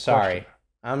right, I'm sorry. Question.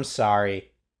 I'm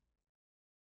sorry.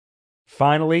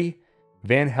 Finally,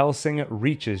 Van Helsing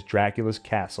reaches Dracula's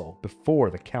castle before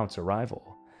the Count's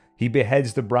arrival. He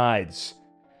beheads the brides,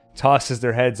 tosses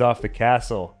their heads off the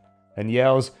castle, and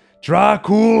yells,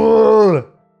 "Dracula!"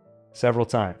 several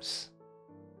times.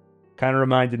 Kind of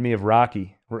reminded me of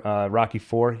Rocky. Rocky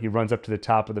 4, he runs up to the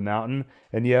top of the mountain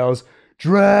and yells,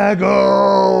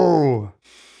 "Drago!"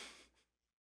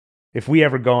 If we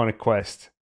ever go on a quest,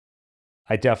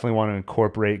 I definitely want to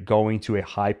incorporate going to a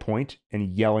high point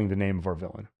and yelling the name of our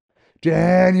villain.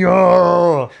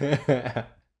 Daniel!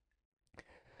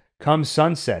 Come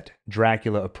sunset,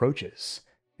 Dracula approaches,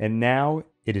 and now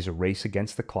it is a race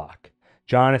against the clock.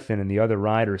 Jonathan and the other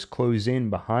riders close in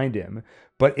behind him,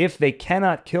 but if they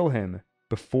cannot kill him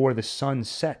before the sun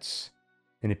sets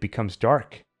and it becomes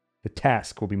dark, the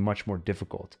task will be much more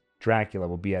difficult. Dracula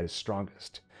will be at his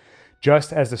strongest.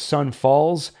 Just as the sun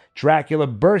falls, Dracula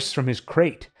bursts from his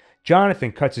crate.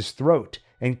 Jonathan cuts his throat,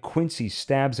 and Quincy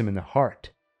stabs him in the heart.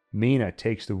 Mina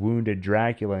takes the wounded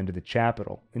Dracula into the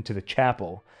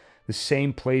chapel, the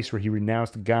same place where he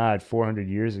renounced God 400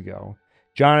 years ago.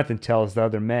 Jonathan tells the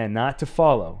other men not to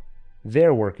follow.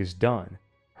 Their work is done.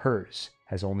 Hers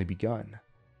has only begun.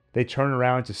 They turn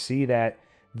around to see that,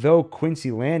 though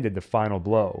Quincy landed the final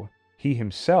blow, he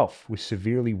himself was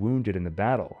severely wounded in the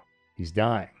battle. He's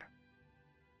dying.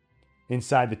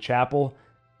 Inside the chapel,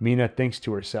 Mina thinks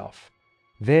to herself,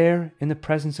 "There, in the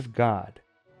presence of God,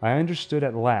 I understood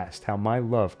at last how my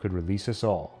love could release us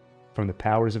all from the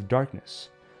powers of darkness.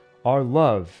 Our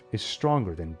love is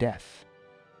stronger than death."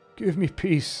 "Give me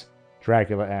peace,"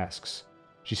 Dracula asks.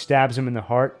 She stabs him in the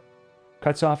heart,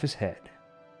 cuts off his head.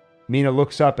 Mina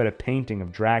looks up at a painting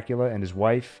of Dracula and his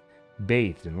wife,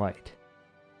 bathed in light.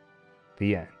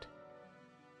 The end.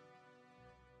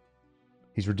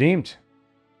 He's redeemed.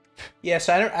 Yeah,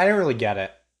 so I don't really get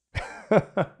it.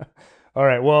 All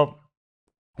right, well,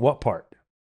 what part?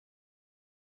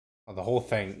 Oh, the whole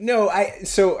thing. No,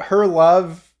 so her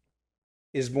love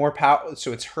is more power.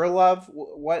 So it's her love.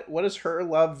 What is her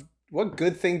love? What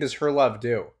good thing does her love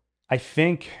do? I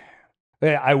think,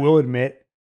 I will admit,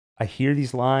 I hear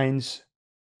these lines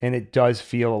and it does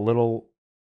feel a little,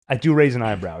 I do raise an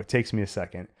eyebrow. It takes me a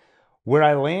second. Where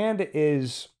I land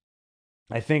is,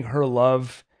 I think her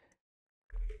love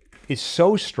is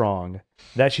so strong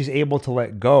that she's able to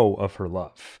let go of her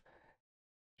love.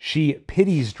 She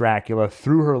pities Dracula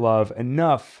through her love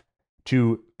enough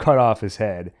to cut off his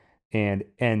head and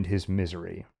end his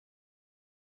misery.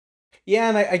 Yeah,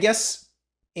 and I guess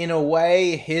in a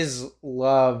way, his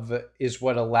love is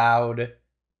what allowed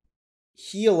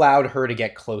her to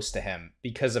get close to him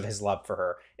because of his love for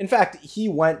her. In fact, he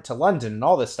went to London and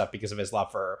all this stuff because of his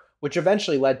love for her, which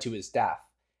eventually led to his death.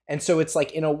 And so it's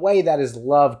like, in a way, that is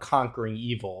love conquering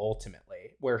evil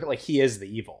ultimately, where like he is the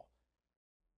evil.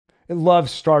 Love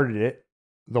started it,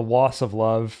 the loss of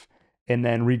love, and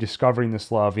then rediscovering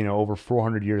this love, over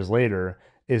 400 years later,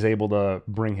 is able to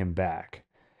bring him back.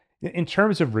 In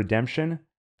terms of redemption,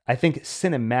 I think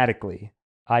cinematically,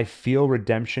 I feel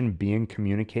redemption being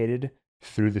communicated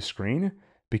through the screen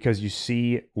because you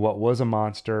see what was a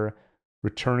monster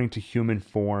returning to human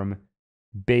form,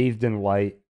 bathed in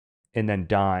light, and then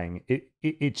dying.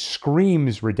 It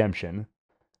screams redemption.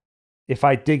 If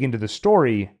I dig into the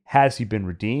story, has he been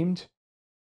redeemed?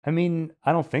 I mean,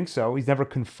 I don't think so. He's never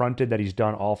confronted that he's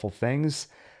done awful things.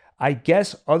 I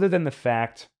guess other than the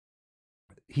fact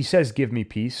he says, "Give me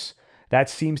peace," that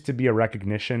seems to be a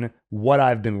recognition. What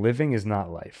I've been living is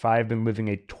not life. I've been living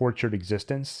a tortured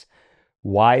existence.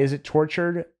 Why is it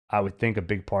tortured? I would think a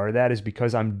big part of that is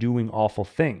because I'm doing awful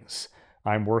things.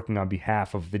 I'm working on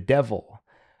behalf of the devil.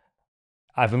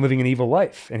 I've been living an evil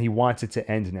life, and he wants it to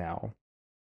end now.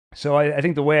 So I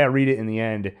think the way I read it in the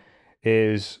end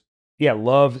is,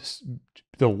 love,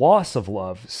 the loss of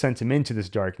love sent him into this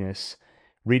darkness.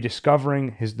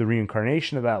 Rediscovering the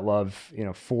reincarnation of that love,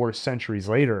 4 centuries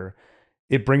later,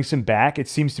 it brings him back. It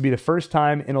seems to be the first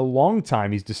time in a long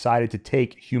time he's decided to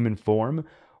take human form,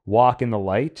 walk in the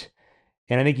light.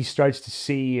 And I think he starts to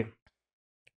see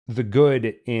the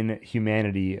good in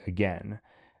humanity again.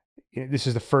 This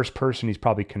is the first person he's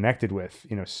probably connected with,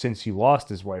 since he lost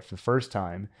his wife the first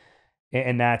time.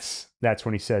 And that's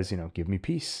when he says, "Give me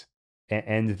peace and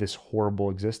end this horrible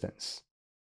existence."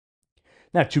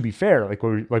 Now, to be fair, like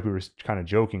we were kind of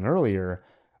joking earlier,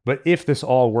 but if this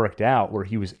all worked out where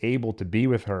he was able to be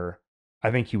with her,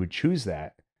 I think he would choose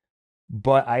that.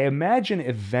 But I imagine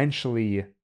eventually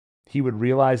he would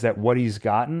realize that what he's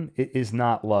gotten is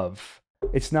not love.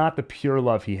 It's not the pure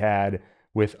love he had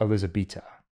with Elizabeta.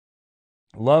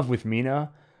 Love with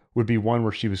Mina would be one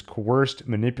where she was coerced,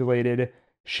 manipulated.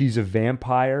 She's a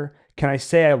vampire. Can I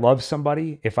say I love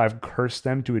somebody if I've cursed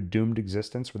them to a doomed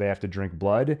existence where they have to drink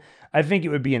blood? I think it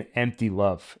would be an empty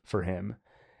love for him.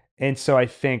 And so I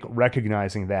think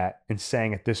recognizing that and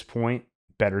saying at this point,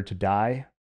 better to die,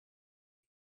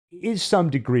 is some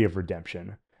degree of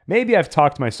redemption. Maybe I've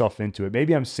talked myself into it.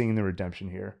 Maybe I'm seeing the redemption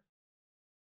here.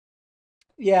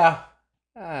 Yeah,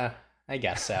 I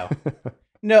guess so.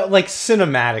 No, like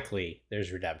cinematically,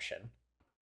 there's redemption.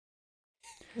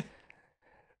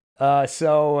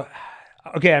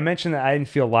 Okay, I mentioned that I didn't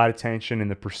feel a lot of tension in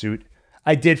The Pursuit.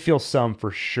 I did feel some for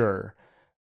sure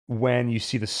when you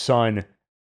see the sun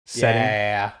setting.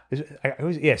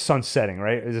 Yeah. Sun setting,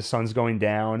 right? As the sun's going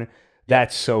down.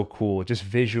 That's so cool. Just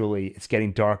visually, it's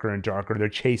getting darker and darker. They're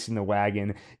chasing the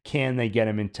wagon. Can they get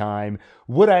him in time?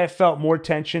 Would I have felt more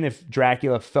tension if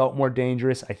Dracula felt more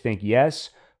dangerous? I think yes.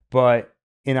 But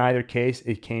in either case,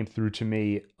 it came through to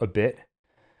me a bit.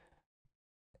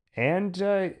 And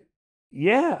I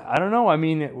don't know. I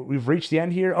mean, we've reached the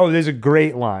end here. Oh, there's a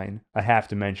great line I have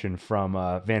to mention from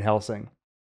Van Helsing.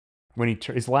 When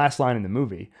his last line in the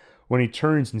movie, when he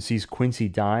turns and sees Quincy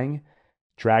dying,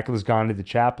 Dracula's gone to the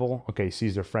chapel. Okay,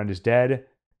 sees their friend is dead.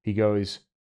 He goes,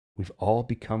 "We've all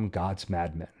become God's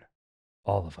madmen.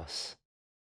 All of us."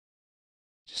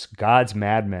 Just God's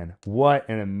madmen. What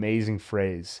an amazing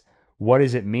phrase. What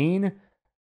does it mean?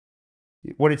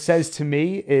 What it says to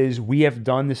me is we have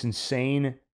done this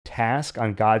insane task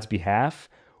on God's behalf.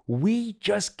 We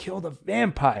just killed a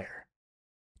vampire.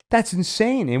 That's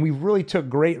insane. And we really took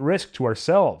great risk to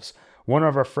ourselves. One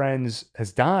of our friends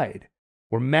has died.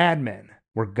 We're madmen.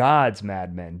 We're God's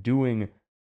madmen doing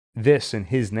this in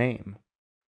his name.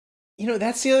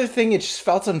 That's the other thing. It just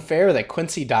felt unfair that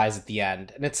Quincy dies at the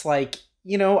end. And it's like,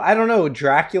 I don't know.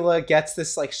 Dracula gets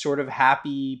this like sort of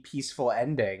happy, peaceful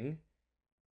ending.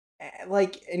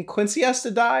 like, and Quincy has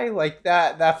to die. Like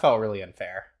that felt really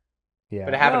unfair. Yeah,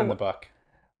 But it happened in the book.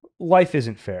 Life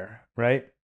isn't fair, right?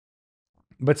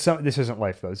 But this isn't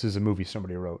life though. This is a movie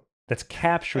somebody wrote that's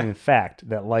capturing the fact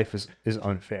that life is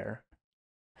unfair.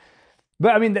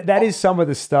 But I mean, that is some of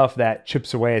the stuff that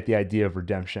chips away at the idea of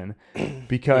redemption,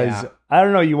 because I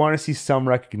don't know, you want to see some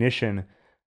recognition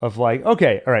of like,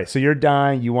 okay, all right, so you're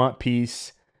dying, you want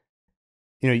peace.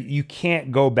 You know, you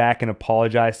can't go back and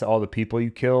apologize to all the people you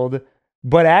killed.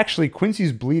 But actually,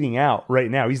 Quincy's bleeding out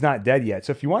right now. He's not dead yet.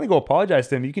 So if you want to go apologize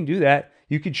to him, you can do that.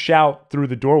 You could shout through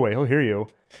the doorway. He'll hear you.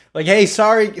 Like, hey,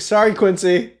 sorry,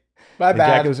 Quincy. My bad.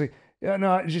 Dracula's like, yeah,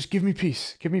 no, just give me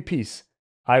peace. Give me peace.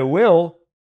 I will.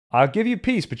 I'll give you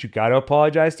peace, but you got to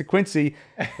apologize to Quincy.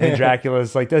 And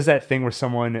Dracula's like, does that thing where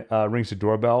someone rings the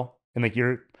doorbell and like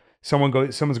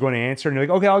someone's going to answer and you're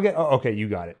like, okay, okay, you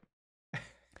got it.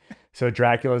 So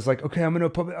Dracula's like, okay, I'm going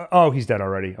to, oh, he's dead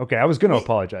already. Okay, I was going to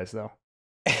apologize though.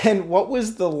 And what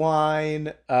was the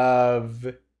line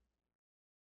of,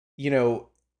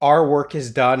 our work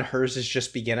is done, hers is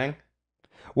just beginning?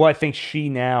 Well, I think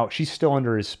she's still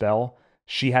under his spell.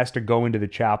 She has to go into the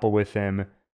chapel with him,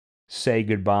 say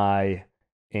goodbye,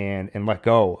 and let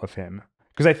go of him.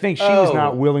 Because I think she was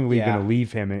not willingly going to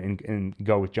leave him and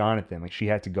go with Jonathan. Like, she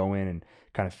had to go in and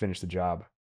kind of finish the job.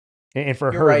 And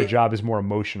for her, the job is more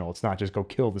emotional. It's not just go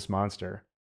kill this monster.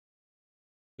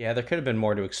 Yeah, there could have been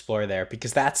more to explore there,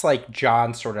 because that's like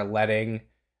John sort of letting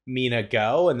Mina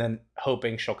go and then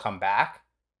hoping she'll come back.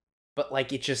 But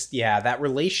like, it just, that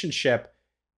relationship,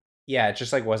 it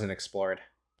just like wasn't explored.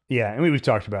 Yeah, and we've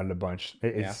talked about it a bunch.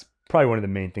 It's probably one of the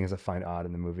main things I find odd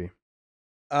in the movie.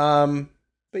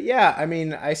 But yeah, I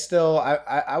mean,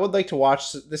 I would like to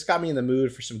watch. This got me in the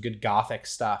mood for some good gothic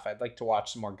stuff. I'd like to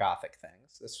watch some more gothic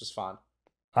things. This was fun.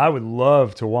 I would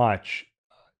love to watch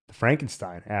the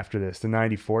Frankenstein after this, the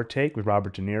 94 take with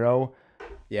Robert De Niro.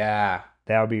 Yeah.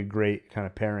 That would be a great kind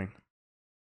of pairing.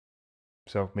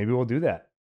 So maybe we'll do that.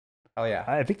 Oh yeah.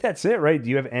 I think that's it, right? Do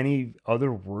you have any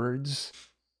other words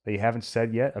that you haven't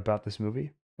said yet about this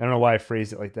movie? I don't know why I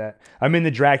phrased it like that. I'm in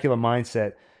the Dracula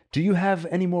mindset. Do you have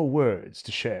any more words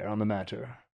to share on the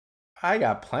matter? I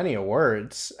got plenty of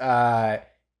words.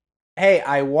 Hey,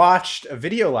 I watched a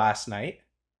video last night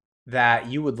that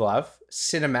you would love.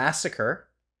 Cinemassacre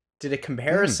did a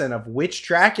comparison of which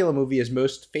Dracula movie is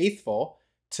most faithful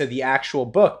to the actual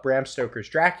book, Bram Stoker's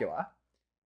Dracula.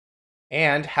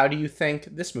 And how do you think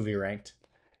this movie ranked?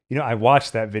 You know, I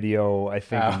watched that video, I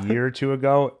think, a year or two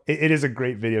ago. It is a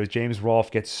great video. James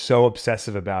Rolfe gets so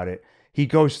obsessive about it. He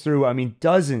goes through, I mean,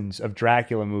 dozens of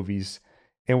Dracula movies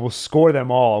and will score them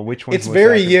all. Which one's It's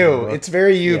very you. It's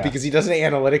very you because he does it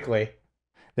analytically.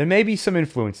 There may be some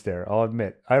influence there, I'll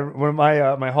admit. One of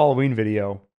my Halloween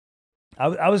video,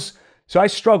 I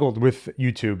struggled with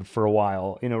YouTube for a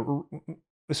while,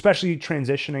 especially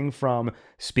transitioning from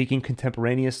speaking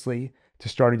contemporaneously to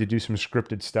starting to do some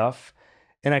scripted stuff.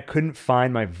 And I couldn't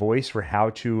find my voice for how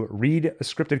to read a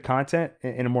scripted content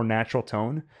in a more natural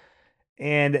tone.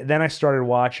 And then I started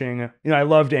watching, I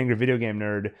loved Angry Video Game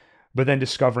Nerd, but then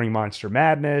discovering Monster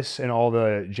Madness and all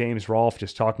the James Rolfe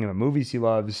just talking about movies he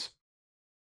loves.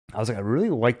 I was like, I really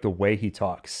like the way he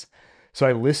talks. So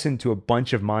I listened to a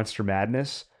bunch of Monster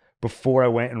Madness before I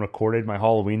went and recorded my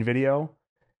Halloween video.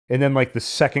 And then like the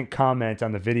second comment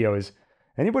on the video is,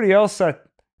 anybody else, does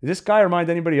this guy remind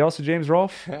anybody else of James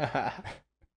Rolfe?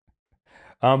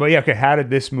 But yeah, okay, how did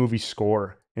this movie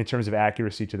score in terms of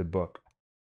accuracy to the book?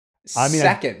 I mean,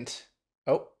 second.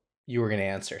 You were going to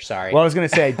answer. Sorry. Well, I was going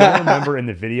to say, I don't remember in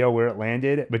the video where it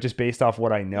landed, but just based off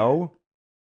what I know,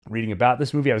 reading about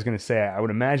this movie, I was going to say, I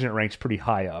would imagine it ranks pretty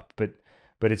high up, but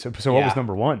it's, so what was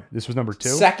number one? This was number two?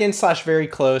 Second / very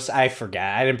close. I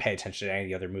forget. I didn't pay attention to any of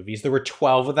the other movies. There were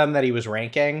 12 of them that he was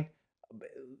ranking.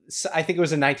 I think it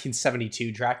was a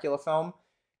 1972 Dracula film.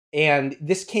 And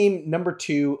this came number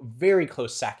 2, very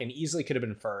close second, easily could have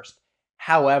been first.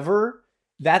 However,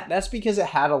 that's because it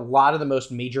had a lot of the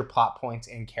most major plot points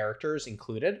and characters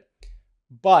included,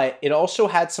 but it also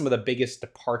had some of the biggest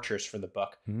departures for the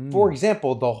book. For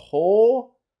example, the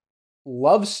whole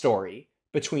love story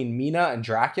between Mina and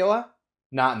Dracula,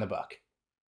 not in the book.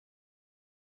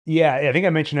 Yeah, I think I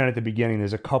mentioned that at the beginning.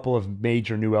 There's a couple of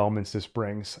major new elements this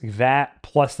brings. Like that,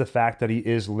 plus the fact that he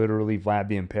is literally Vlad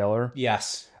the Impaler.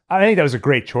 Yes. I think that was a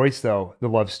great choice, though, the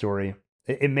love story.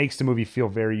 It makes the movie feel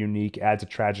very unique, adds a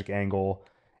tragic angle.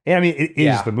 And I mean, it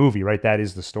is the movie, right? That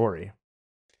is the story.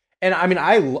 And I mean,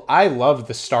 I love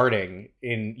the starting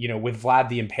in, with Vlad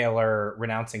the Impaler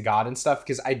renouncing God and stuff,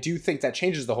 because I do think that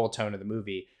changes the whole tone of the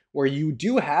movie, where you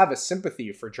do have a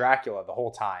sympathy for Dracula the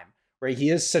whole time, right? He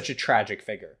is such a tragic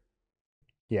figure.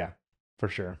 Yeah, for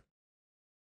sure.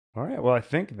 All right. Well, I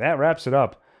think that wraps it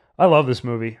up. I love this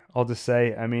movie. I'll just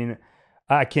say, I mean,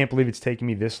 I can't believe it's taken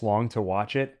me this long to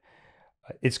watch it.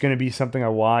 It's going to be something I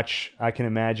watch, I can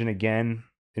imagine, again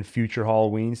in future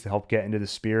Halloweens to help get into the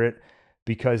spirit,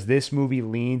 because this movie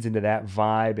leans into that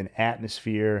vibe and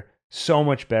atmosphere so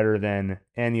much better than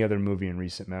any other movie in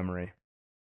recent memory.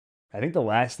 I think the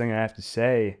last thing I have to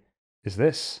say is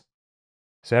this.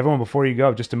 So everyone, before you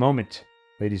go, just a moment,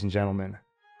 ladies and gentlemen,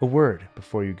 a word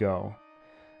before you go.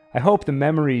 I hope the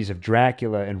memories of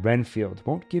Dracula and Renfield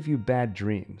won't give you bad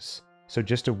dreams. So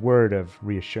just a word of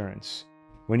reassurance.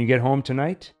 When you get home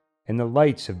tonight, and the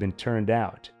lights have been turned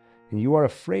out, and you are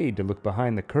afraid to look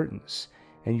behind the curtains,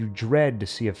 and you dread to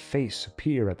see a face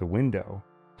appear at the window,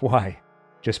 why,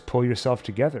 just pull yourself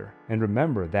together and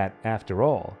remember that, after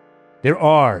all, there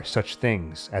are such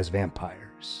things as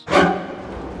vampires.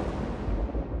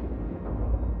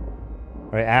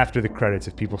 Right after the credits,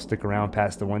 if people stick around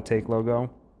past the OneTake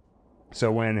logo.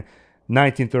 So when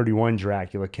 1931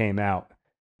 Dracula came out,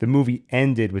 the movie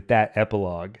ended with that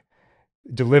epilogue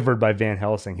delivered by Van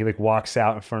Helsing. He walks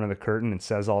out in front of the curtain and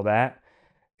says all that.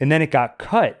 And then it got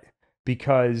cut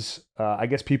because I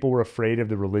guess people were afraid of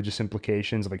the religious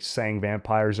implications of saying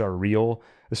vampires are real,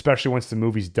 especially once the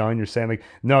movie's done. You're saying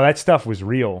no, that stuff was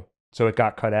real. So it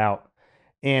got cut out.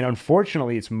 And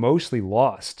unfortunately, it's mostly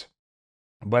lost.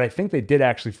 But I think they did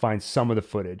actually find some of the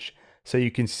footage. So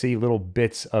you can see little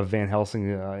bits of Van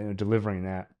Helsing delivering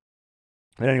that.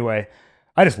 But anyway,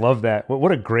 I just love that.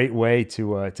 What a great way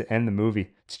to end the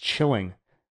movie. It's chilling.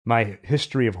 My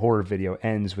history of horror video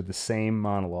ends with the same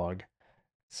monologue.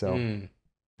 So,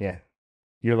 yeah,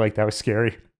 you're that was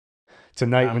scary.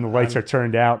 Tonight when the lights are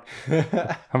turned out, you're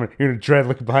going to dread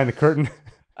looking behind the curtain.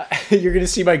 You're going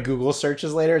to see my Google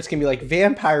searches later. It's going to be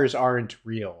vampires aren't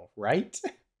real, right?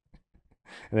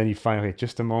 And then you finally,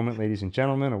 just a moment, ladies and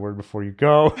gentlemen, a word before you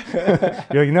go.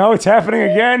 You're no, it's happening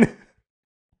again.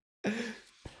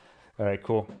 All right,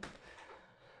 cool.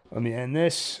 Let me end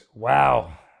this.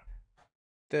 Wow.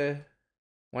 The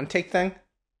OneTake thing?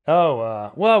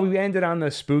 Oh, well, we ended on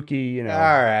the spooky, All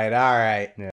right. Yeah.